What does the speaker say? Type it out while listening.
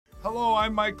Hello,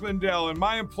 I'm Mike Lindell, and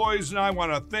my employees and I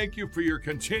want to thank you for your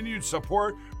continued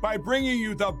support by bringing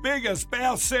you the biggest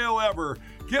bath sale ever.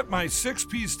 Get my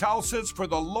 6-piece towel sets for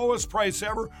the lowest price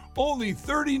ever, only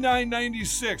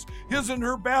 $39.96. His and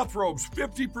her bathrobes,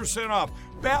 50% off.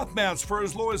 Bath mats for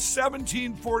as low as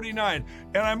 $17.49.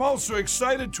 And I'm also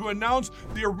excited to announce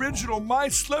the original My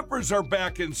Slippers are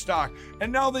back in stock.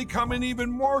 And now they come in even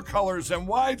more colors and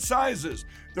wide sizes.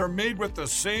 They're made with the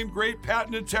same great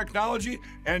patented technology,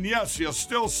 and yes, you'll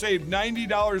still save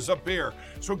 $90 a pair.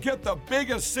 So get the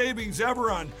biggest savings ever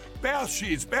on bath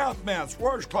sheets, bath mats,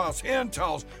 washcloths, hand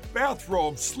towels,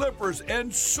 bathrobes, slippers,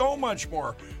 and so much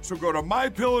more. So go to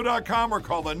MyPillow.com or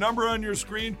call the number on your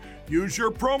screen. Use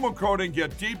your promo code and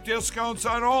get deep discounts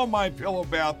on all MyPillow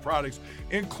bath products,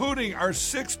 including our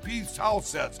 6-piece towel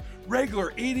sets.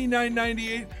 Regular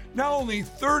 $89.98, now only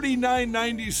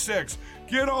 $39.96.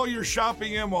 Get all your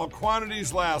shopping in while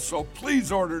quantities last, so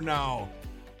please order now.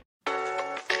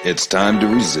 It's time to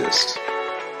resist.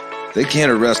 They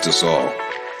can't arrest us all.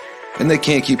 And they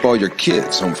can't keep all your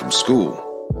kids home from school.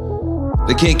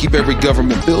 They can't keep every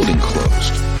government building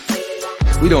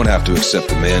closed. We don't have to accept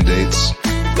the mandates,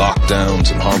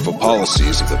 lockdowns, and harmful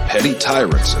policies of the petty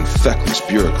tyrants and feckless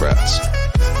bureaucrats.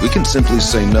 We can simply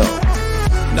say no,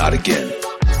 not again.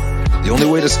 The only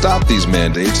way to stop these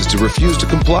mandates is to refuse to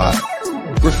comply.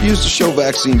 Refuse to show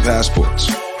vaccine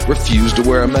passports. Refuse to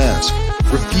wear a mask.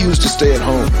 Refuse to stay at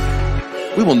home.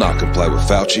 We will not comply with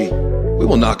Fauci. We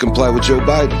will not comply with Joe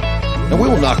Biden. And we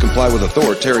will not comply with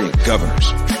authoritarian governors.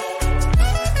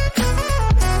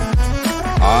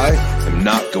 I am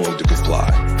not going to comply.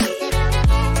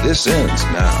 This ends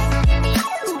now.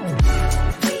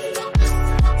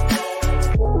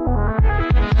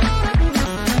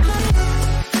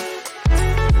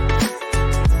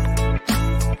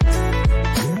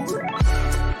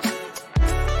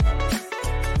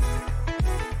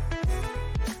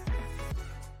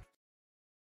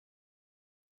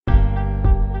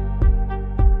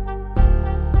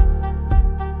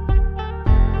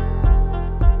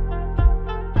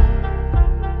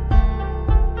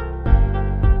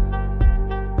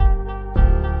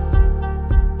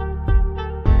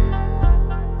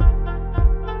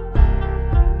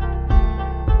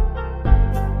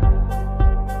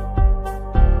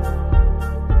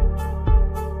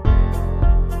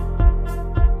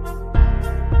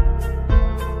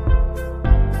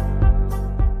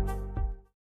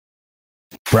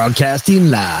 Broadcasting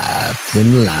live from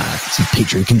the lines of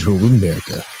Patriot Control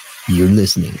America. You're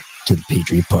listening to the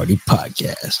Patriot Party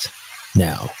Podcast.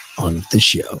 Now, on with the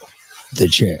show. The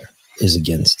chair is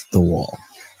against the wall.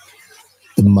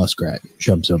 The muskrat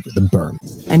jumps over the berm.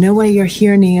 I know why you're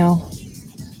here, Neil.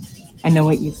 I know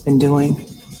what you've been doing.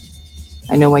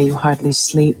 I know why you hardly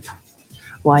sleep.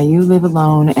 Why you live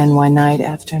alone and why night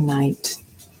after night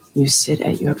you sit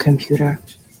at your computer.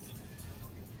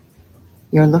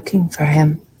 You're looking for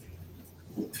him.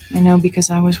 I know because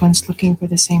I was once looking for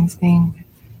the same thing.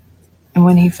 And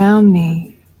when he found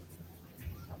me,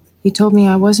 he told me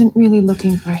I wasn't really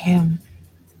looking for him.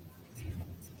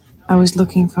 I was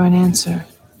looking for an answer.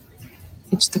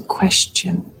 It's the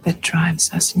question that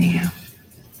drives us, Neil.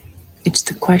 It's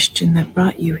the question that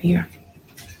brought you here.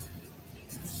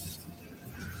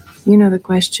 You know the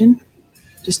question,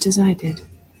 just as I did.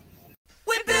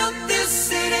 We built this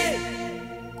city.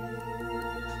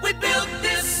 We built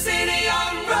this city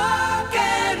on rock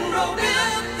and roll.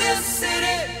 Built this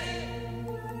city.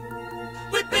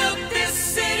 We built this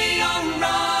city on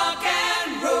rock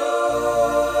and roll.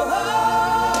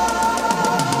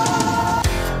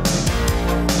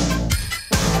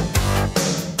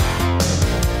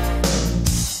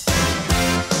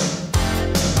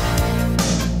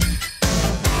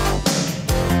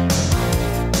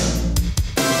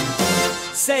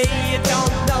 Say you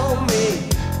don't know me,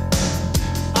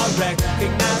 I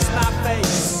recognize my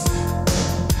face.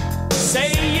 Say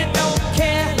you don't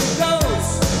care who goes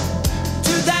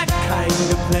to that kind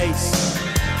of place.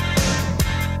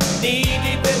 Knee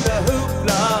deep in the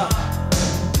hoopla,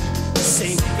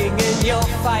 sinking in your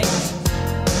fight.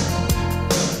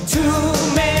 Too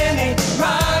many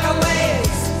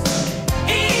runaways,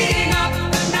 eating up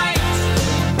the night.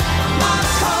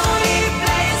 Marconi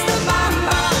plays the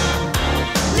mama.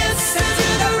 Listen to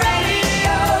the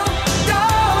radio.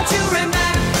 Don't you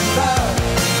remember?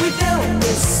 We built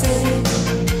this city.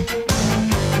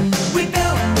 We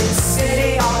built this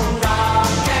city on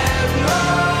rock and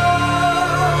roll.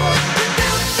 We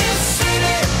built this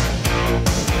city.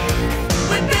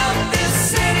 We built this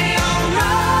city on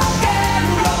rock and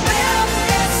roll. Built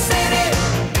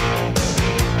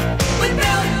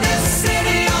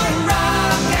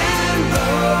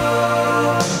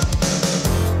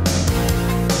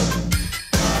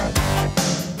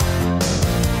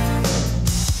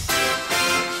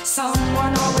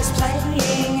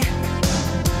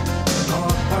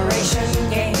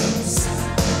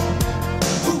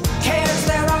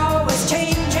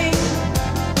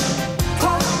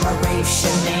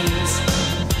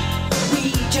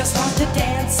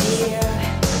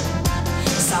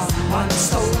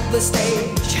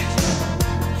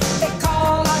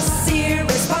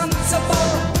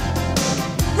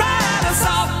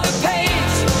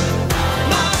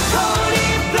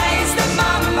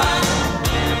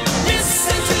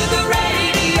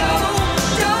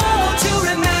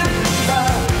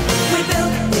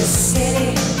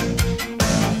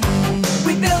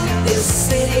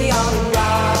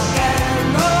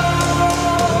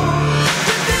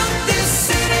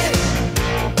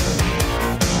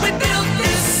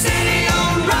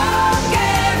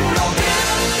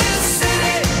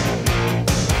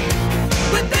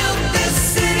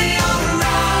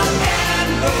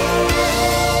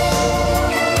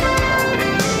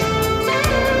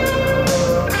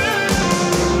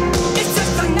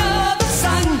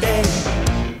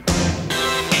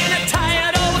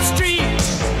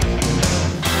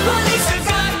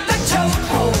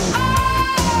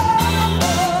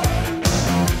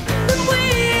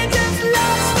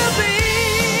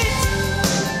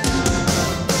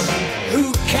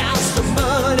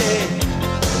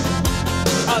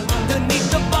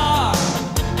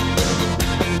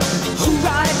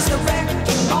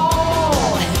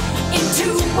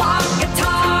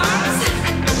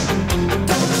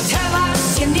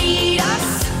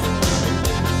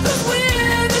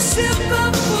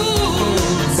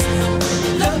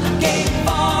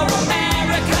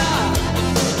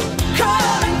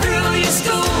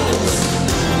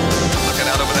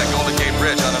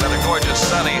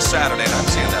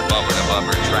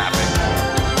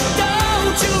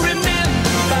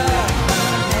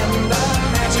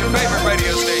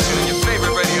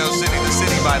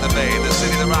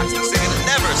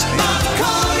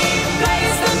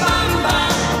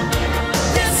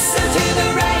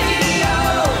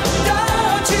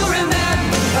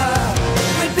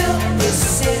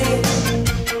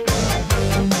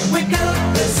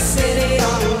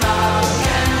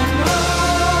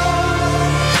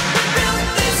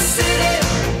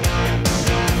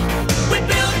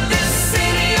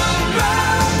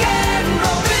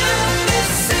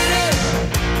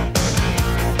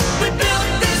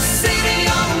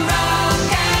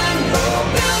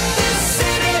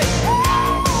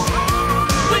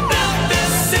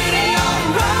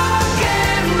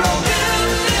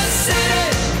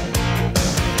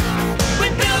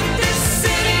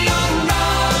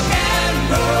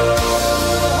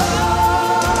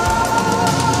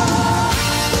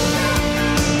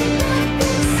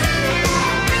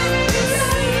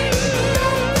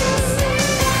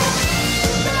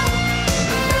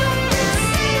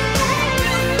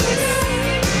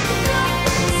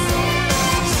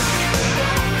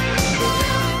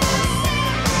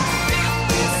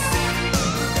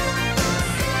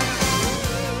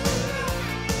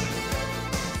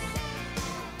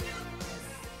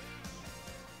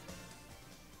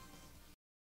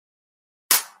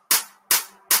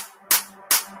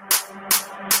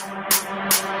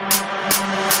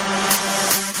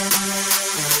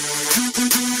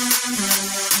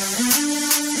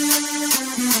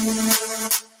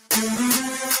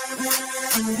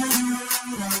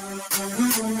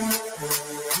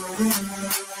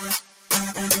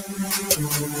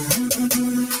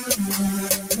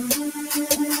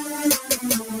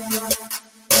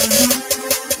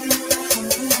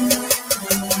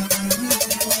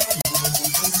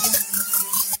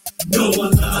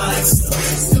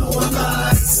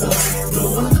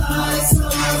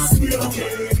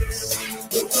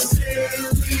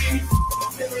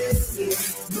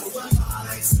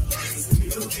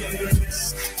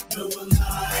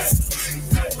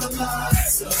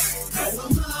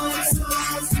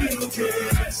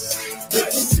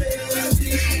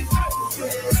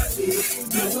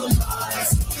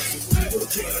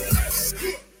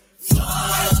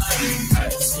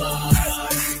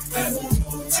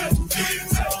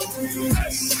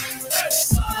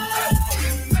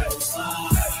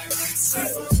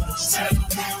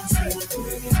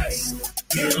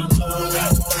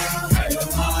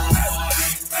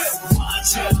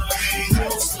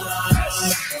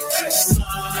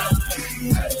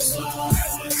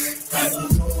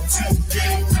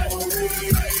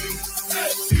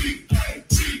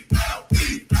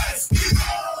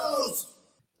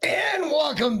And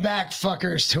welcome back,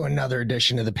 fuckers, to another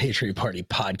edition of the Patriot Party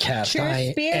podcast.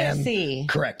 Truspiracy.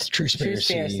 Correct.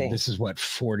 Truspiracy. Truspiracy. This is what,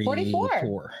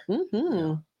 44?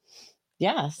 Mm-hmm.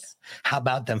 Yes. How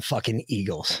about them fucking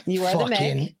Eagles? You are the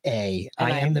fucking Mick. A.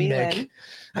 And I am the Velin. Mick.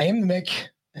 I am the Mick,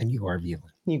 and you are Velin.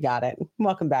 You got it.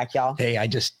 Welcome back, y'all. Hey,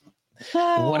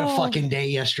 what a Oh. fucking day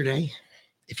yesterday.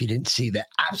 If you didn't see the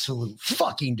absolute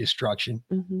fucking destruction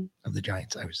Mhm. of the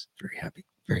Giants, I was very happy.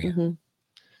 Very happy. Mhm.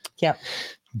 Yep.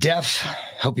 Def,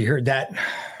 hope you heard that.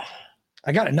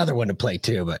 I got another one to play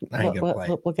too, but I ain't gonna play.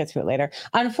 We'll get to it later.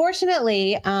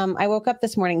 Unfortunately, I woke up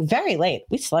this morning very late.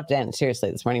 We slept in seriously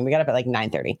this morning. We got up at like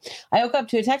 9:30. I woke up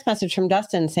to a text message from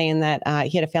Dustin saying that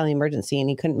he had a family emergency and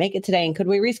he couldn't make it today. And could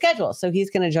we reschedule? So he's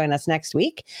going to join us next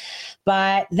week.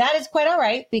 But that is quite all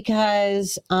right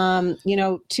because,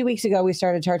 2 weeks ago we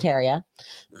started Tartaria,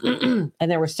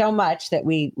 and there was so much that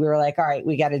we were like, all right,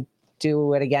 we got to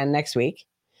do it again next week.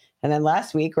 And then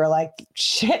last week we're like,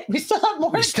 shit, we still have more.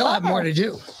 We still have more to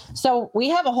do. So we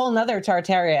have a whole nother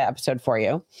Tartaria episode for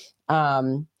you.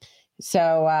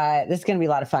 So this is going to be a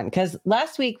lot of fun because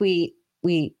last week we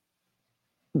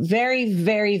very,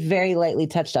 very, very lightly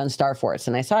touched on Star Force,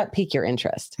 and I saw it pique your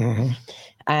interest. Mhm.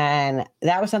 And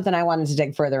that was something I wanted to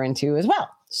dig further into as well.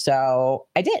 So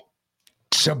I did.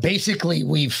 So basically,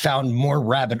 we've found more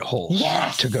rabbit holes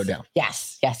to go down.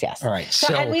 Yes. All right.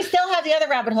 So and we still have the other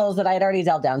rabbit holes that I had already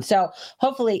delved down. So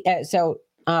hopefully,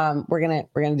 we're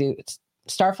gonna do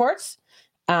Star Force,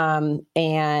 and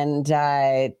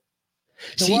the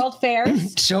World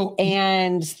Fairs,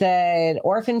 and the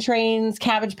orphan trains,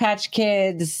 Cabbage Patch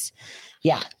Kids.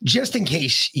 Yeah. Just in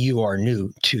case you are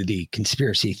new to the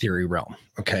conspiracy theory realm,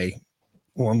 okay?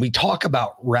 When we talk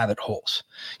about rabbit holes,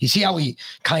 you see how we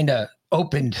kind of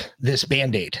opened this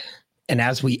Band-Aid. And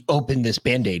as we opened this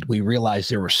Band-Aid, we realized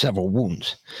there were several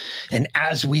wounds. And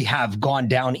as we have gone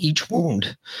down each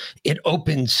wound, it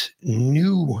opens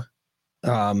new,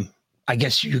 I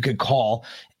guess you could call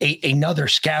another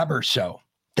scab or so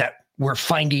that we're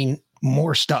finding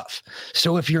more stuff.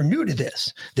 So if you're new to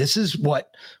this is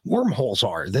what wormholes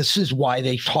are. This is why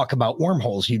they talk about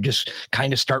wormholes. You just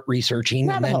kind of start researching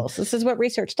Rabbit and then holes. This is what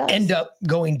research does. end up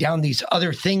going down these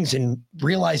other things and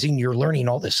realizing you're learning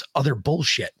all this other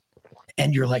bullshit.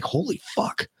 And you're like, holy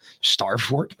fuck, Star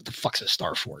Fort? What the fuck's a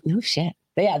Star Fort? No shit.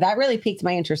 But yeah, that really piqued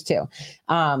my interest too.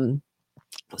 And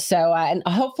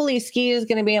hopefully Ski is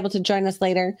going to be able to join us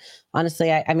later.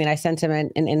 Honestly, I sent him an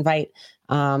invite.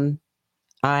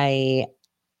 I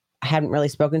hadn't really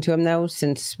spoken to him though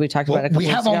since we talked about it. We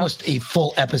have almost a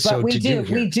full episode to do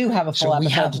here. We do have a full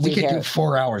episode. We could do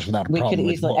 4 hours without a problem. We could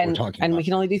with easily, what we're talking and about. we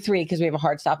can only do 3 because we have a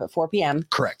hard stop at 4 p.m.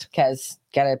 Correct. Because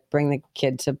got to bring the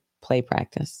kid to play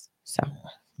practice. So,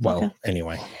 well,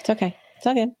 anyway, it's okay. It's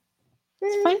all good.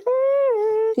 It's fine.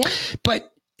 Yeah.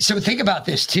 But so think about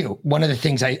this too. One of the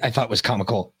things I thought was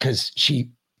comical because she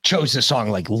chose the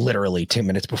song like literally 2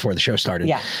 minutes before the show started.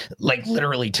 Yeah. Like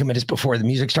literally 2 minutes before the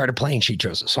music started playing, she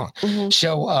chose the song. Mm-hmm.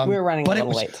 So we were running a but it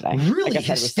little was late today. really Like I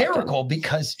said, we slept in. hysterical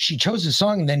because she chose the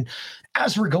song. And then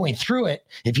as we're going through it,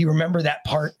 if you remember that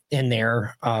part in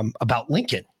there about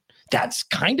Lincoln, that's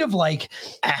kind of like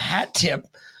a hat tip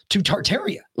to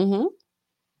Tartaria. Mm-hmm.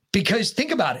 Because think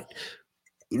about it.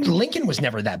 Lincoln was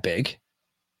never that big.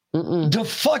 Mm-mm. The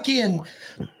fucking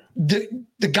the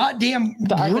goddamn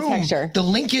The architecture. room, the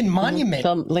Lincoln Monument,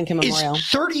 The Lincoln Memorial. is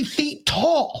 30 feet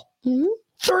tall. Mhm.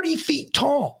 30 feet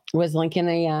tall. Was Lincoln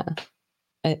a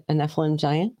Nephilim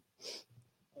giant?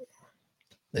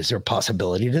 Is there a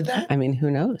possibility to that? I mean, who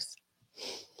knows?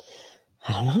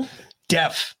 I don't know.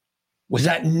 Def, was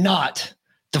that not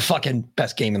the fucking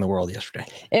best game in the world yesterday?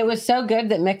 It was so good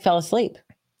that Mick fell asleep.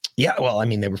 Yeah, well, I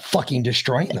mean, they were fucking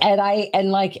destroying them. And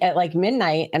at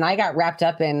midnight, and I got wrapped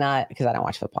up in because I don't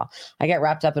watch football. I got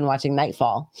wrapped up in watching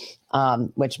Nightfall,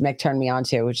 which Mick turned me on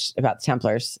to, which is about the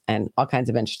Templars and all kinds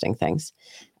of interesting things.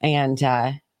 And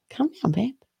calm down,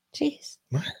 babe. Jeez,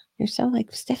 What? You're so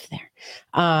like stiff there.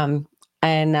 And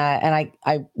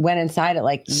I went inside at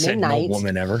like Said no midnight.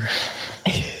 woman ever.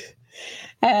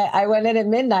 I went in at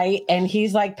midnight and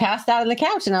he's like passed out on the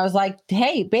couch. And I was like,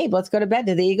 hey, babe, let's go to bed.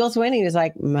 Did the Eagles win? He was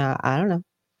like, I don't know.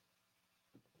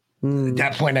 At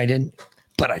that point, I didn't.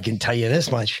 But I can tell you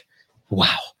this much.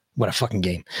 Wow. What a fucking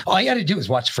game. All you got to do is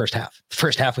watch the first half.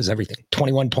 First half was everything.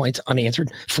 21 points unanswered,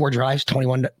 4 drives,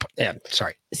 21. Yeah,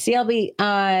 sorry. CLB,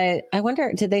 I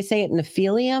wonder, did they say it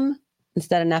Nephilium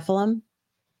instead of Nephilim?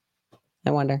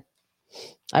 I wonder.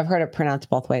 I've heard it pronounced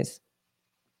both ways.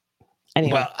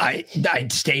 Anyway. Well, I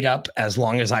stayed up as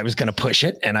long as I was going to push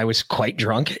it, and I was quite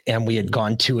drunk, and we had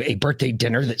gone to a birthday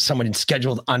dinner that someone had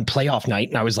scheduled on playoff night,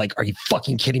 and I was like, are you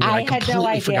fucking kidding me? I had no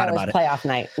idea it was it. playoff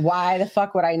night. Why the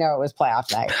fuck would I know it was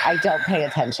playoff night? I don't pay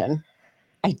attention.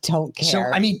 I don't care. So,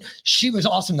 I mean, she was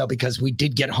awesome, though, because we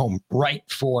did get home right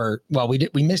for, well,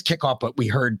 we missed kickoff, but we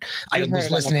heard, I was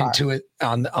listening to it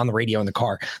on the radio in the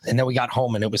car, and then we got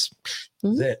home, and it was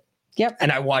it. Yep.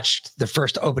 And I watched the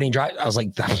first opening drive. I was like,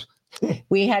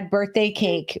 we had birthday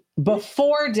cake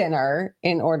before dinner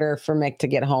in order for Mick to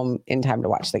get home in time to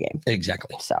watch the game.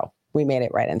 Exactly. So we made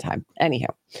it right in time. Anywho.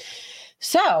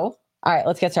 So, all right,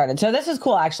 let's get started. So this is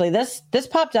cool. Actually, this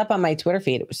popped up on my Twitter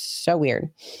feed. It was so weird.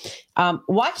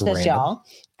 Watch this, y'all.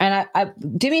 And I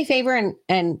do me a favor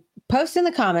and post in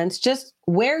the comments just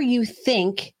where you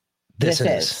think this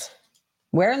is.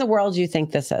 Where in the world do you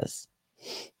think this is?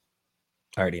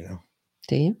 I already know.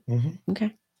 Do you? Mm-hmm.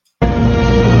 Okay.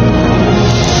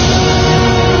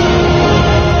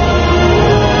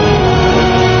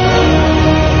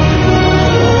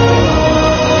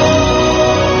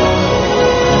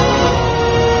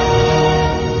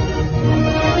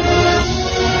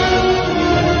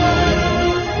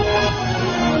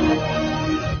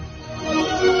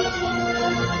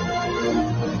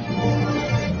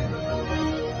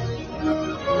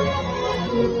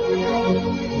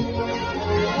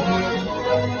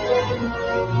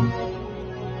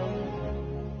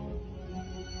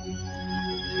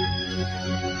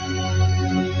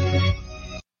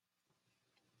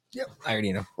 Yep, I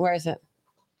already know. Where is it?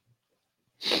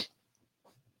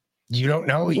 You don't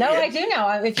know? No, I do know.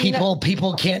 If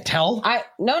people can't tell.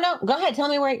 No. Go ahead. Tell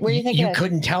me where you think it is. You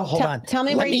couldn't tell. Hold on. Tell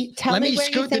me where. Let me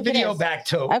scoot the video back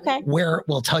to where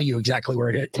we'll tell you exactly where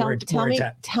it's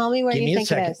at. Tell me where you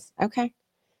think it is. Okay.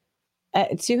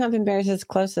 Two Humping Bears is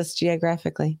closest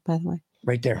geographically, by the way.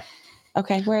 Right there.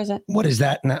 Okay, where is it? What is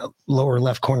that in that lower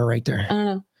left corner right there? I don't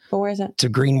know, but where is it? It's a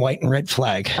green, white, and red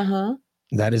flag. Uh-huh.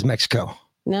 That is Mexico.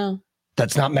 No.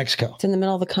 That's not Mexico. It's in the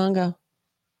middle of the Congo.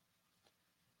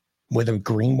 With a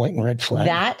green, white, and red flag?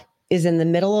 That is in the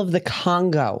middle of the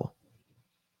Congo.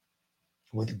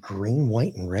 With a green,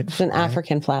 white, and red It's flag? an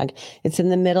African flag. It's in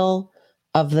the middle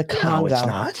of the Congo. No, it's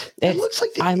not. It looks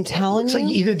like I'm telling you. It's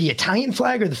like either the Italian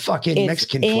flag or the fucking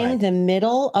Mexican flag. In the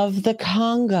middle of the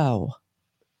Congo.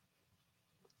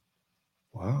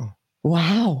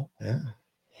 Wow. Yeah.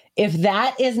 If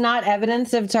that is not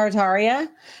evidence of Tartaria,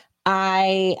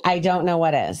 I don't know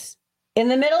what is. In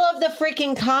the middle of the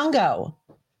freaking Congo.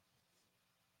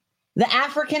 The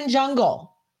African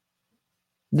jungle.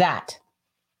 That.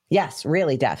 Yes,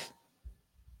 really, Def.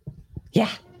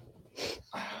 Yeah.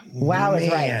 Wow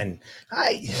is right.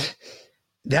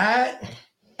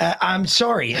 I'm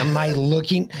sorry. Am I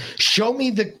looking? Show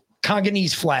me the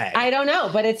Congolese flag. I don't know,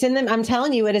 but it's in the, I'm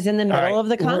telling you, it is in the middle of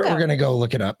the Congo. We're going to go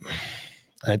look it up.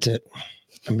 That's it.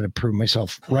 I'm going to prove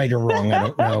myself right or wrong. I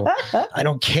don't know. I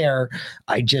don't care.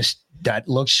 That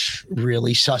looks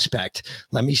really suspect.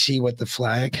 Let me see what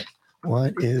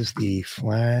what is the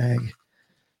flag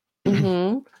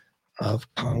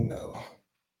of Congo?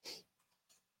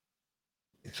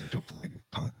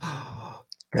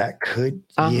 That could,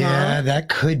 that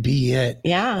could be it.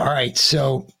 Yeah. All right.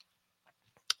 So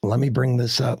let me bring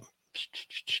this up.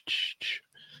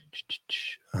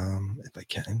 If I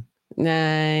can.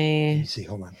 Nice. See,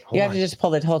 hold on. You have to just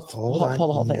pull the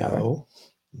whole thing over. No.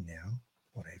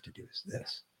 What I have to do is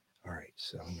this. All right.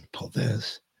 So I'm going to pull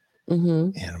this and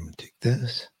I'm going to take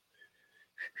this.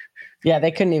 Yeah,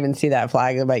 they couldn't even see that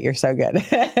flag, but you're so good.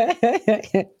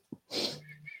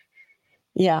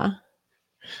 Yeah.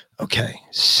 Okay.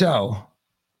 So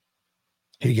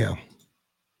here you go.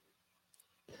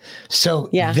 So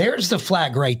there's the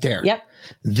flag right there. Yep.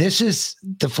 This is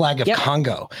the flag of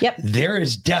Congo. Yep. There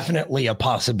is definitely a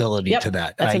possibility to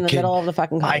that. That's in the middle of the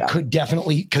fucking Congo. I could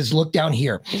definitely, because look down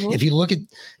here. If you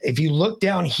look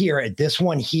down here at this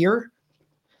one here,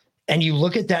 and you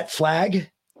look at that flag,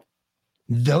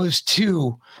 those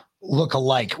two look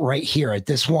alike right here at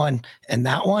this one and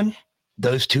that one.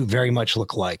 Those two very much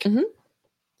look alike.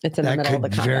 It's in the middle of the Congo.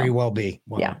 That could very well be.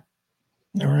 Wow. Yeah.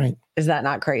 All right. Is that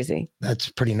not crazy? That's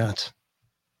pretty nuts.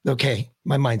 Okay.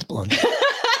 My mind's blown.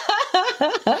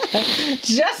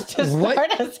 Just to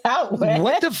start us out with.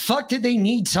 What the fuck did they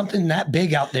need something that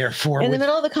big out there for? In the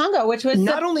middle of the Congo, which was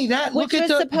not only that, look at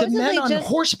the men on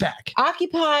horseback.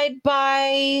 Occupied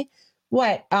by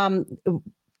what?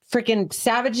 Freaking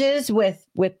savages with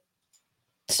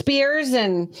spears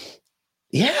and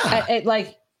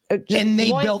and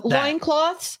they built that.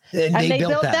 Loincloths. And they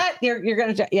built that. You're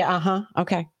gonna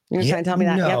okay. You're trying to tell me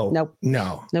that? No,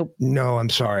 Nope. No, I'm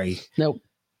sorry. Nope.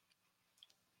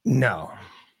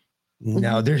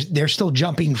 No, they're still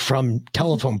jumping from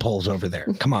telephone poles over there.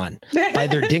 Come on, by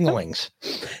their dinglings.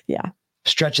 Yeah,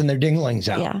 stretching their dinglings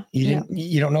out. Yeah,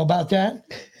 you don't know about that?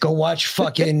 Go watch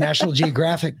fucking National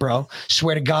Geographic, bro.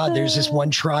 Swear to God, there's this one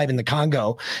tribe in the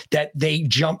Congo that they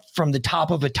jump from the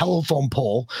top of a telephone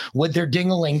pole with their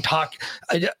dingling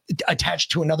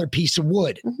attached to another piece of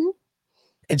wood. Mm-hmm.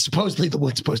 And supposedly the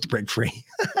wood's supposed to break free.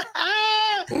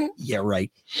 Yeah,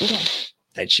 right. Okay.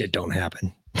 That shit don't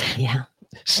happen. Yeah.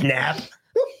 Snap.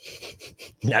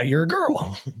 Now you're a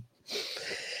girl.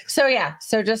 So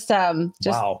just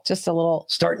wow. Just a little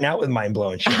starting out with mind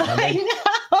blowing shit. I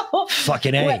know.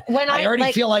 Fucking A. When I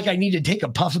already feel like I need to take a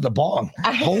puff of the bong.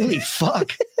 Holy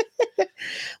fuck.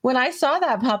 When I saw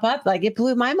that pop up, like it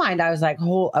blew my mind. I was like,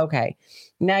 oh, okay.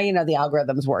 Now you know the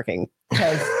algorithm's working.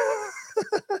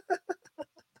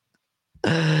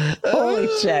 Holy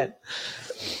shit.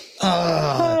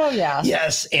 Yeah.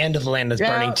 Yes, and the land is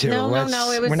burning too. No,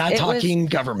 we're not talking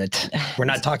government. We're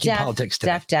not talking politics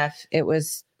today. Deaf. It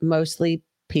was mostly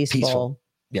peaceful.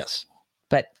 Yes.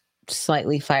 But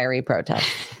slightly fiery protest.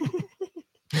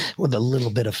 With a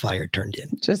little bit of fire turned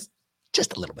in. Just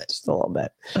a little bit. Just a little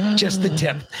bit. Just the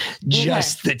tip.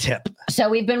 Just the tip. So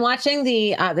we've been watching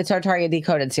the Tartaria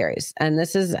Decoded series. And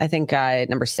this is, I think,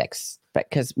 number 6. But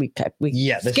because we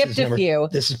skipped a few.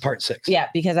 This is part 6. Yeah,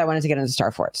 because I wanted to get into Star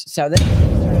Forts. So this.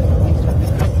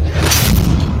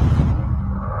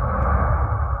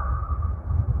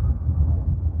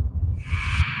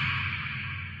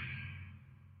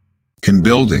 Can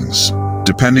buildings,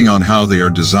 depending on how they are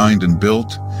designed and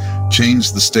built,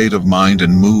 change the state of mind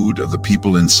and mood of the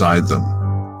people inside them?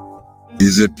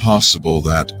 Is it possible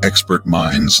that expert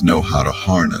minds know how to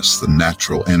harness the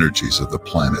natural energies of the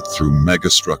planet through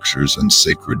megastructures and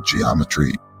sacred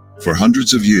geometry? For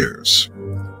hundreds of years,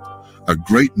 a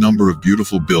great number of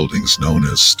beautiful buildings known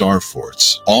as star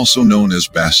forts, also known as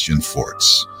bastion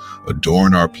forts,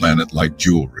 adorn our planet like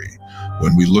jewelry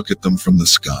when we look at them from the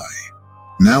sky.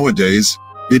 Nowadays,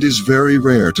 it is very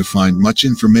rare to find much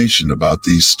information about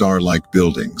these star-like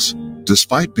buildings,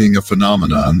 despite being a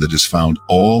phenomenon that is found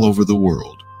all over the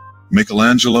world.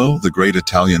 Michelangelo, the great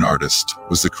Italian artist,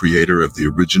 was the creator of the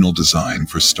original design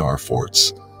for star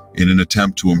forts, in an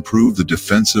attempt to improve the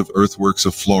defensive earthworks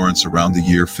of Florence around the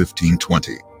year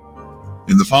 1520.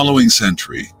 In the following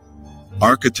century,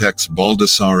 architects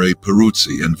Baldassare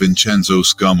Peruzzi and Vincenzo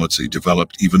Scamozzi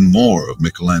developed even more of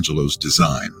Michelangelo's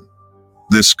design.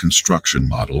 This construction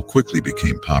model quickly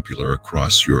became popular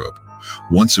across Europe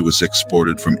once it was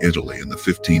exported from Italy in the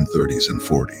 1530s and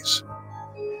 40s.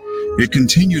 It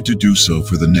continued to do so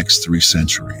for the next 3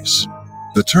 centuries.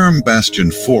 The term bastion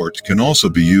fort can also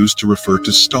be used to refer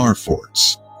to star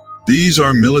forts. These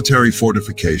are military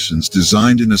fortifications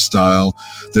designed in a style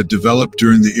that developed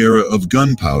during the era of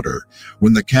gunpowder,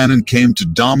 when the cannon came to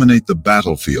dominate the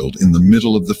battlefield in the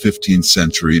middle of the 15th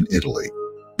century in Italy.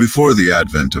 Before the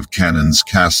advent of cannons,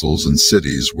 castles and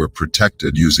cities were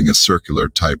protected using a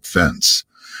circular-type fence,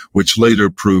 which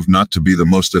later proved not to be the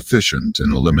most efficient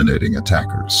in eliminating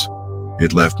attackers.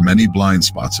 It left many blind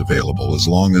spots available as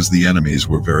long as the enemies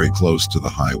were very close to the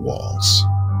high walls.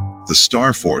 The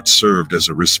star fort served as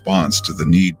a response to the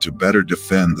need to better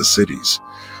defend the cities,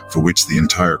 for which the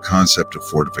entire concept of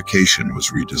fortification was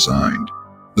redesigned.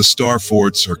 The star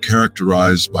forts are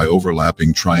characterized by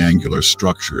overlapping triangular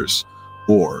structures,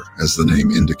 or, as the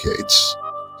name indicates,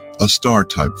 a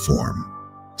star-type form.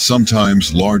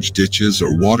 Sometimes large ditches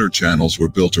or water channels were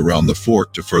built around the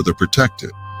fort to further protect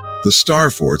it. The star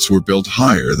forts were built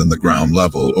higher than the ground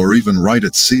level or even right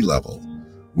at sea level,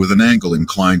 with an angle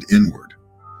inclined inward.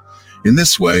 In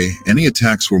this way, any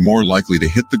attacks were more likely to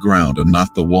hit the ground and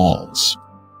not the walls.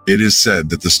 It is said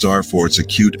that the star fort's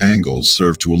acute angles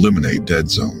served to eliminate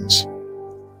dead zones.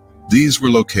 These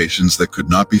were locations that could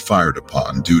not be fired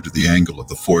upon due to the angle of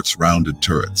the fort's rounded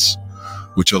turrets,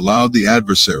 which allowed the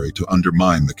adversary to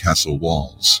undermine the castle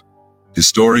walls.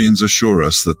 Historians assure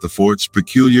us that the fort's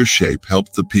peculiar shape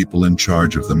helped the people in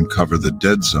charge of them cover the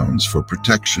dead zones for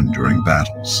protection during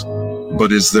battles.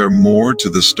 But is there more to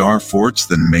the star forts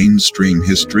than mainstream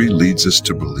history leads us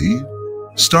to believe?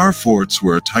 Star forts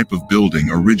were a type of building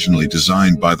originally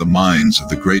designed by the minds of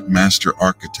the great master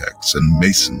architects and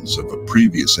masons of a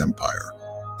previous empire.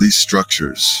 These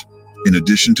structures, in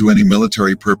addition to any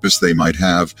military purpose they might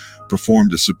have,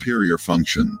 performed a superior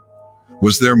function.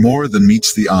 Was there more than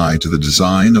meets the eye to the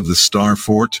design of the Star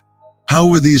Fort? How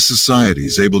were these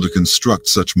societies able to construct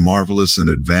such marvelous and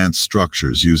advanced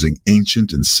structures using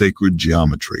ancient and sacred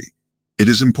geometry? It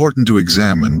is important to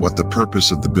examine what the purpose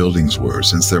of the buildings were,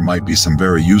 since there might be some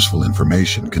very useful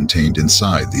information contained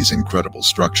inside these incredible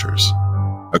structures.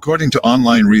 According to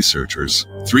online researchers,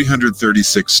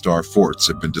 336 star forts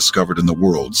have been discovered in the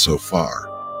world so far.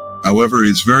 However, it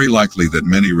is very likely that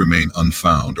many remain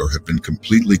unfound or have been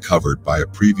completely covered by a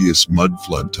previous mud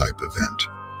flood type event.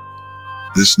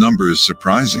 This number is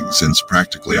surprising, since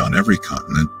practically on every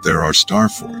continent there are star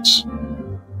forts.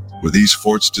 Were these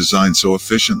forts designed so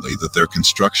efficiently that their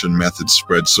construction methods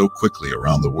spread so quickly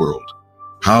around the world?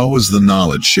 How was the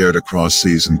knowledge shared across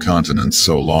seas and continents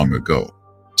so long ago?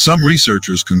 Some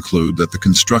researchers conclude that the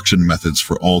construction methods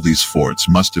for all these forts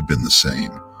must have been the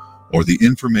same, or the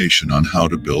information on how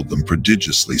to build them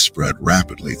prodigiously spread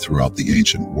rapidly throughout the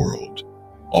ancient world.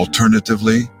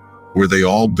 Alternatively, were they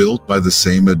all built by the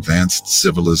same advanced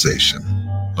civilization?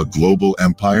 A global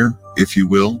empire, if you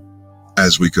will?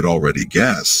 As we could already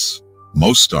guess,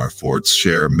 most star forts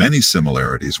share many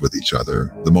similarities with each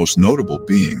other, the most notable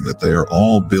being that they are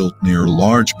all built near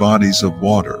large bodies of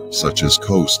water, such as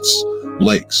coasts,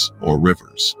 lakes, or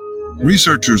rivers.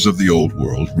 Researchers of the Old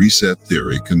World Reset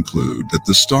Theory conclude that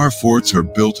the star forts are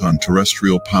built on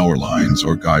terrestrial power lines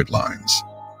or guidelines.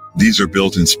 These are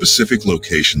built in specific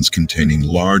locations containing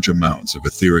large amounts of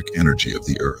etheric energy of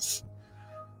the Earth.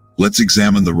 Let's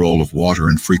examine the role of water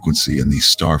and frequency in these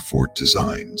star fort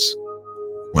designs.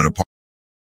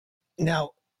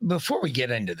 Now, before we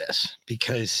get into this,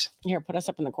 because Here, put us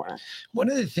up in the corner. one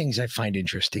of the things I find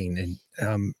interesting,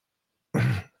 and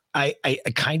I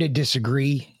kind of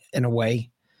disagree in a way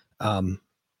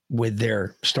with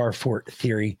their star fort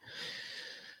theory.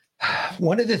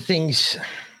 One of the things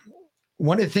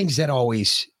that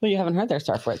always... Well, you haven't heard their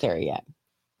star fort theory yet.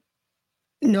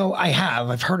 No, I have.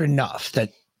 I've heard enough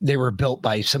that they were built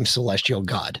by some celestial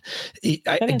god. They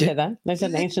didn't say that. They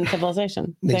said an ancient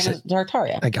civilization. They Same as said-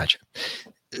 Tartaria. I got you.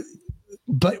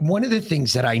 But one of the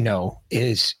things that I know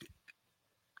is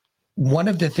one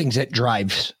of the things that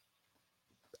drives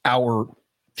our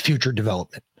future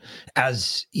development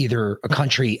as either a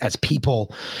country, as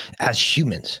people, as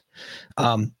humans,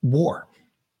 war.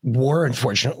 War,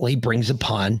 unfortunately, brings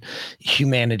upon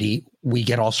humanity. We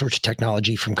get all sorts of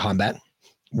technology from combat.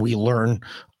 We learn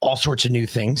all sorts of new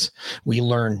things. We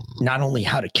learn not only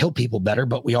how to kill people better,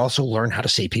 but we also learn how to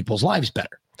save people's lives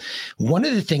better. One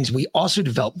of the things we also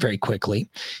develop very quickly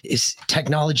is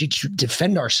technology to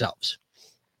defend ourselves.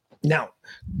 Now,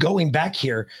 going back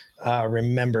here,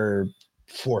 remember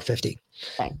 450.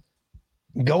 Okay.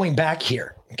 Going back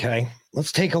here, okay,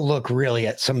 let's take a look really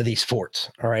at some of these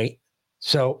forts, all right?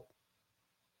 So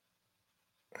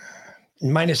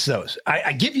minus those.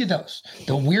 I give you those.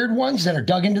 The weird ones that are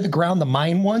dug into the ground, the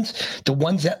Mayan ones, the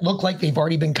ones that look like they've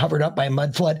already been covered up by a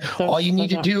mud flood. All you need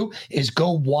to do is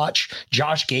go watch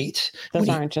Josh Gates. Those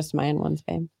aren't just Mayan ones,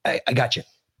 babe. I got you.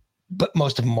 But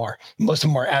most of them are. Most of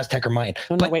them are Aztec or Mayan.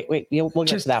 No, but wait. We'll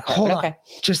get to that part. Hold Okay. on.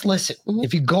 Just listen. Mhm.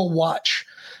 If you go watch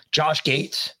Josh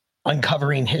Gates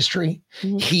Uncovering History,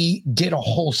 Mhm. he did a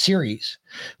whole series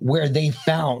where they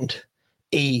found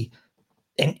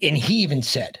and he even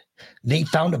said they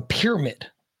found a pyramid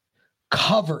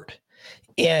covered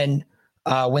in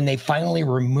when they finally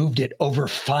removed it, over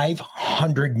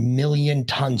 500 million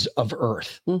tons of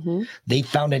earth. Mm-hmm. They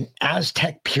found an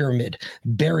Aztec pyramid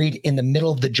buried in the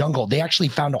middle of the jungle. They actually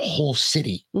found a whole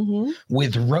city Mm-hmm.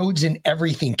 with roads and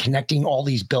everything connecting all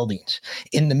these buildings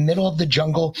in the middle of the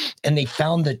jungle. And they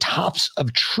found the tops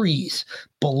of trees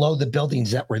below the buildings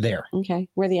that were there. Okay.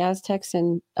 Were the Aztecs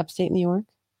in upstate New York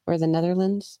or the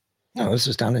Netherlands? No, this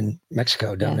is down in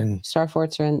Mexico, down in... Star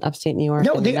forts are in upstate New York.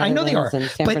 No, and the I know they are. Netherlands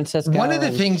and San But Francisco. one of the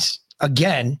and- things,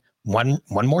 again, one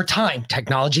more time,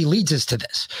 technology leads us to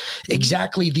this.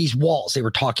 Exactly these walls. They were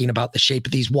talking about the shape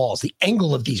of these walls, the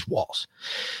angle of these walls.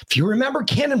 If you remember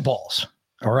cannonballs,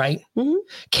 all right? Mhm.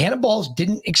 Cannonballs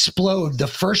didn't explode. The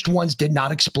first ones did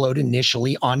not explode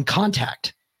initially on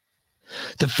contact.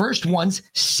 The first ones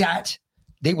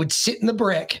they would sit in the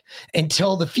brick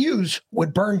until the fuse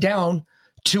would burn down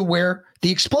to where the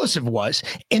explosive was,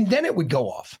 and then it would go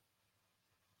off.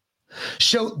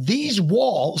 So these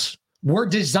walls were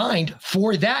designed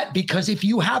for that, because if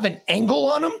you have an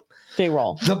angle on them, They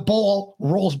roll. the ball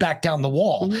rolls back down the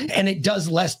wall Mhm. and it does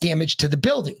less damage to the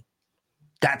building.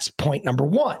 That's point number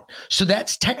one. So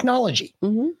that's technology.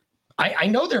 Mm-hmm. I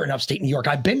know they're in upstate New York.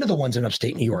 I've been to the ones in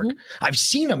upstate New York. I've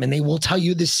seen them, and they will tell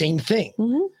you the same thing.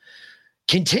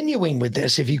 Continuing with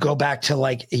this, if you go back to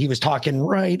like he was talking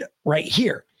right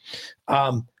here,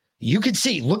 you could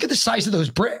see, look at the size of those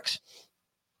bricks.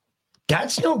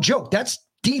 That's no joke. That's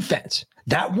defense.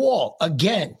 That wall,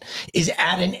 again, is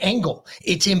at an angle.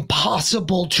 It's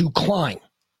impossible to climb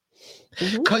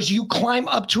because you climb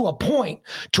up to a point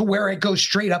to where it goes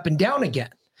straight up and down again.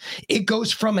 It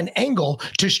goes from an angle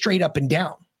to straight up and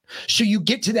down. So you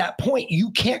get to that point,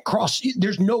 you can't cross.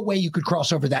 There's no way you could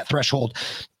cross over that threshold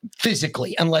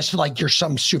physically unless like you're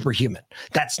some superhuman.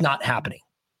 That's not happening.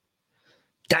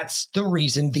 That's the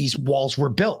reason these walls were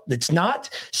built. It's not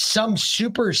some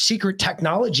super secret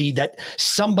technology that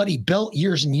somebody built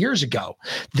years and years ago.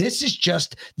 This is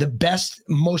just the best,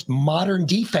 most modern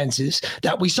defenses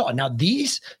that we saw. Now,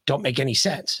 these don't make any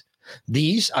sense.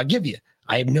 These, I'll give you,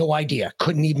 I have no idea.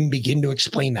 Couldn't even begin to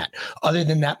explain that. Other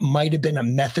than that might have been a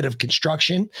method of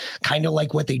construction, kind of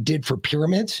like what they did for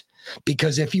pyramids.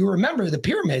 Because if you remember the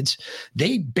pyramids,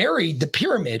 they buried the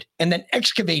pyramid and then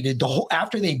excavated the whole,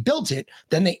 after they built it,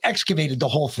 then they excavated the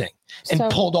whole thing and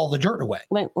pulled all the dirt away.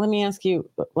 Let me ask you,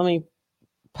 let me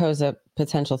pose a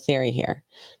potential theory here.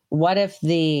 What if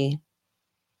the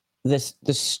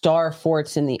star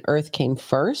forts in the earth came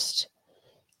first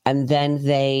and then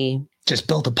they just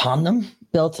built upon them?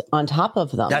 Built on top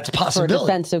of them. That's a possibility. For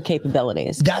defensive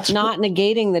capabilities. That's not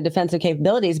negating the defensive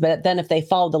capabilities, but then if they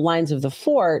followed the lines of the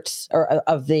forts or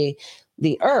of the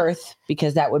earth,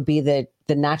 because that would be the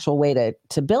natural way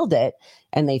to build it,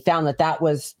 and they found that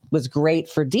was great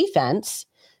for defense,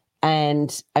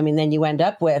 and I mean, then you end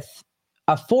up with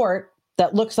a fort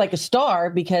that looks like a star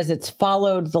because it's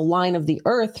followed the line of the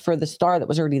earth for the star that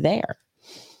was already there.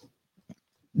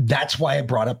 That's why I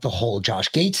brought up the whole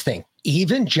Josh Gates thing.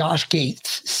 Even Josh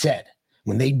Gates said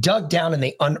when they dug down and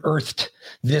they unearthed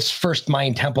this first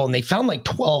Mayan temple and they found like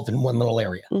 12 in one little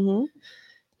area.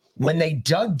 When they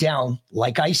dug down,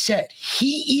 like I said,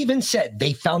 he even said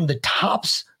they found the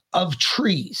tops of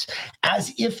trees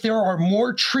as if there are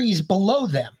more trees below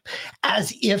them,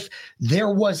 as if there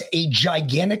was a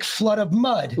gigantic flood of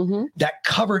mud that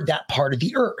covered that part of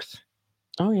the earth.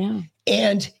 Oh, yeah.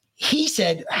 And he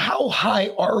said, how high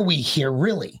are we here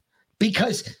really?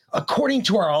 Because according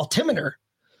to our altimeter,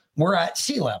 we're at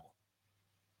sea level.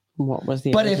 What was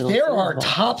the But if there are level?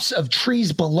 tops of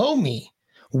trees below me,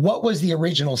 what was the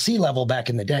original sea level back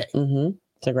in the day?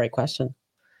 It's a great question.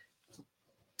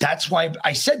 That's why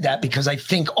I said that, because I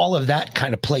think all of that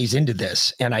kind of plays into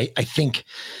this. And I think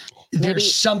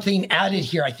there's something added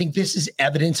here. I think this is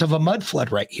evidence of a mud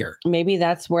flood right here. Maybe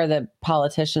that's where the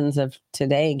politicians of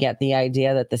today get the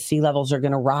idea that the sea levels are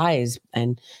going to rise,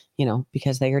 and, you know,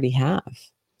 because they already have.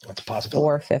 That's a possibility.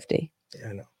 450. Yeah,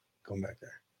 I know. Going back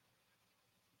there.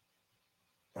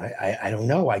 I don't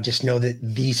know. I just know that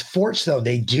these forts, though,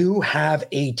 they do have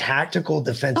a tactical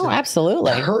defensive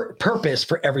purpose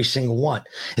for every single one.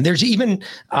 And there's even,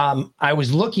 I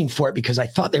was looking for it because I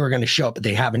thought they were going to show up, but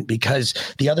they haven't, because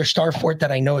the other star fort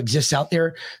that I know exists out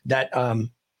there that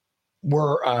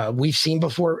we've seen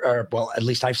before, or well, at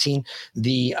least I've seen,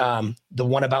 the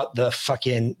one about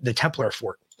the Templar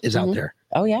fort is out there.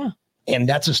 Oh, yeah. And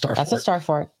that's a star fort. That's a star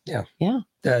fort. Yeah. Yeah.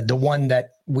 The one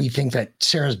that we think that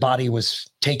Sarah's body was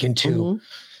taken to,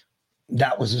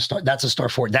 that was a star. That's a star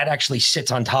fort. That actually sits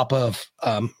on top of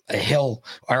a hill,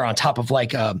 or on top of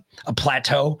like a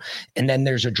plateau. And then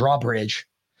there's a drawbridge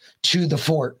to the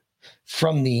fort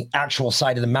from the actual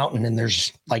side of the mountain. And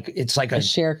there's like, it's like a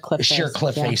sheer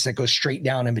cliff face that goes straight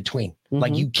down in between.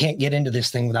 Like you can't get into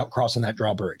this thing without crossing that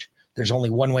drawbridge. There's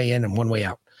only one way in and one way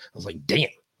out. I was like, damn.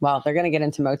 Well, they're going to get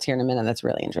into moats here in a minute. That's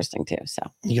really interesting too. So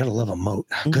you got to love a moat.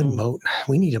 Good moat.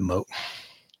 We need a moat.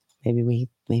 Maybe we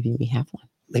have one.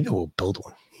 Maybe we'll build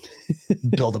one.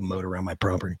 Build a moat around my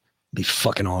property. Be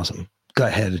fucking awesome. Go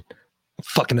ahead.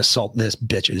 Fucking assault this,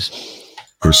 bitches.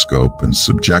 Per scope and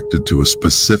subjected to a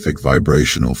specific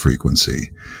vibrational frequency.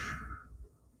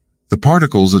 The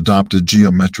particles adopt a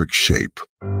geometric shape.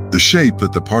 The shape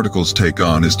that the particles take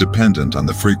on is dependent on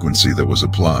the frequency that was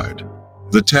applied.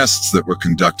 The tests that were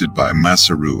conducted by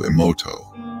Masaru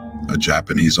Emoto, a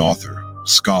Japanese author,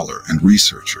 scholar, and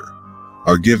researcher,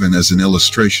 are given as an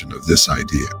illustration of this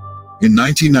idea. In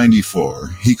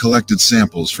 1994, he collected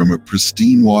samples from a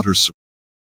pristine water source.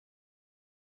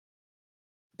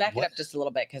 Back it up just a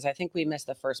little bit, because I think we missed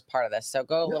the first part of this. So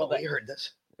go a little bit. We heard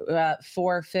this.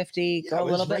 450. Go a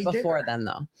little bit right before there. then,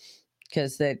 though,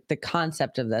 because the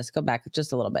concept of this. Go back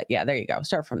just a little bit. Yeah, there you go.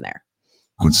 Start from there.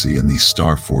 Frequency in these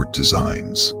star fort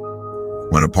designs.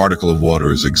 When a particle of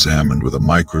water is examined with a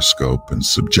microscope and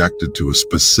subjected to a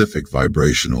specific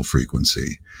vibrational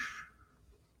frequency,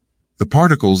 the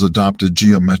particles adopt a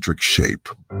geometric shape.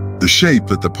 The shape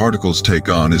that the particles take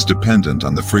on is dependent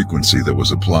on the frequency that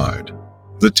was applied.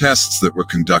 The tests that were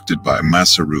conducted by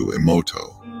Masaru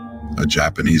Emoto, a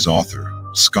Japanese author,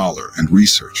 scholar, and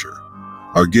researcher,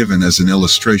 are given as an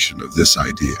illustration of this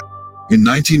idea. In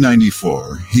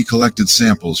 1994, he collected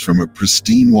samples from a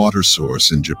pristine water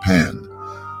source in Japan,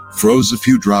 froze a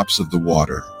few drops of the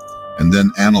water, and then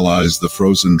analyzed the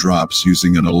frozen drops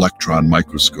using an electron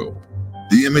microscope.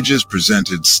 The images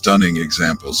presented stunning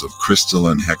examples of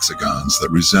crystalline hexagons that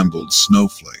resembled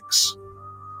snowflakes.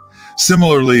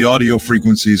 Similarly, audio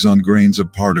frequencies on grains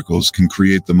of particles can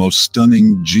create the most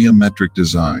stunning geometric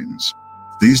designs.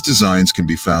 These designs can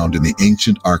be found in the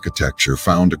ancient architecture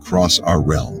found across our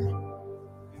realm.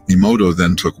 Emoto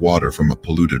then took water from a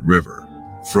polluted river,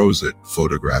 froze it,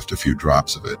 photographed a few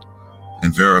drops of it,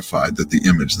 and verified that the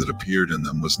image that appeared in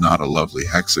them was not a lovely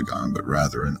hexagon, but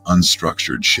rather an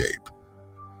unstructured shape,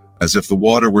 as if the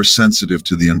water were sensitive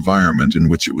to the environment in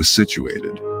which it was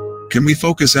situated. Can we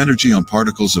focus energy on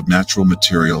particles of natural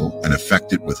material and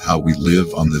affect it with how we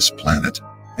live on this planet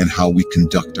and how we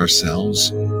conduct ourselves?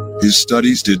 His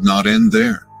studies did not end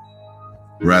there.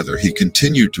 Rather, he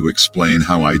continued to explain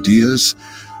how ideas,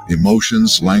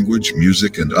 emotions, language,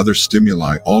 music, and other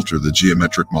stimuli alter the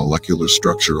geometric molecular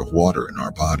structure of water in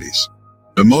our bodies.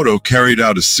 Emoto carried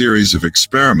out a series of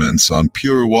experiments on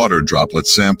pure water droplet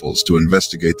samples to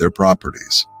investigate their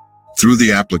properties. Through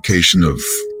the application of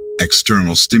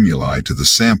external stimuli to the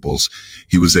samples,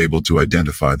 he was able to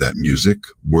identify that music,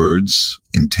 words,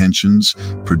 intentions,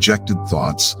 projected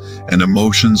thoughts, and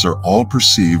emotions are all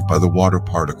perceived by the water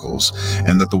particles,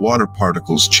 and that the water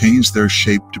particles change their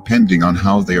shape depending on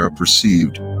how they are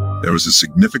perceived. There was a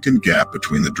significant gap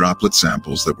between the droplet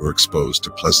samples that were exposed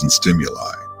to pleasant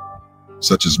stimuli,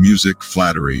 such as music,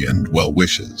 flattery, and well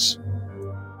wishes,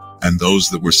 and those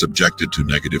that were subjected to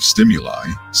negative stimuli,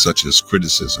 such as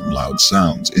criticism, loud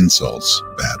sounds, insults,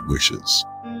 bad wishes.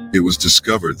 It was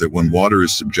discovered that when water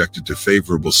is subjected to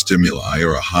favorable stimuli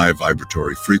or a high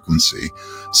vibratory frequency,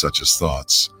 such as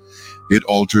thoughts, it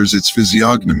alters its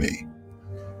physiognomy,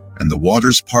 and the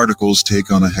water's particles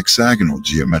take on a hexagonal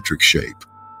geometric shape.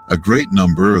 A great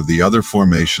number of the other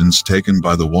formations taken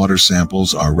by the water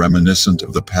samples are reminiscent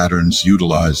of the patterns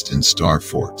utilized in star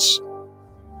forts.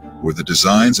 Were the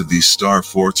designs of these star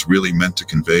forts really meant to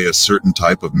convey a certain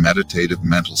type of meditative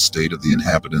mental state of the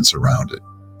inhabitants around it?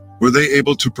 Were they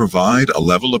able to provide a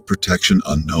level of protection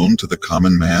unknown to the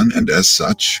common man, and as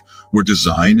such, were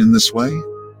designed in this way?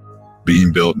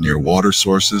 Being built near water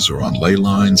sources or on ley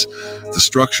lines, the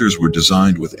structures were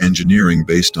designed with engineering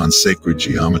based on sacred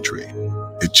geometry.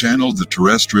 It channeled the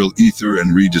terrestrial ether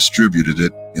and redistributed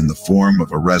it in the form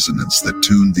of a resonance that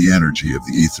tuned the energy of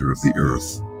the ether of the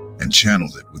earth and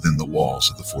channeled it within the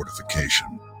walls of the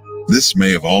fortification. This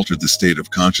may have altered the state of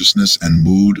consciousness and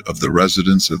mood of the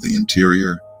residents of the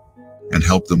interior and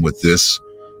helped them with this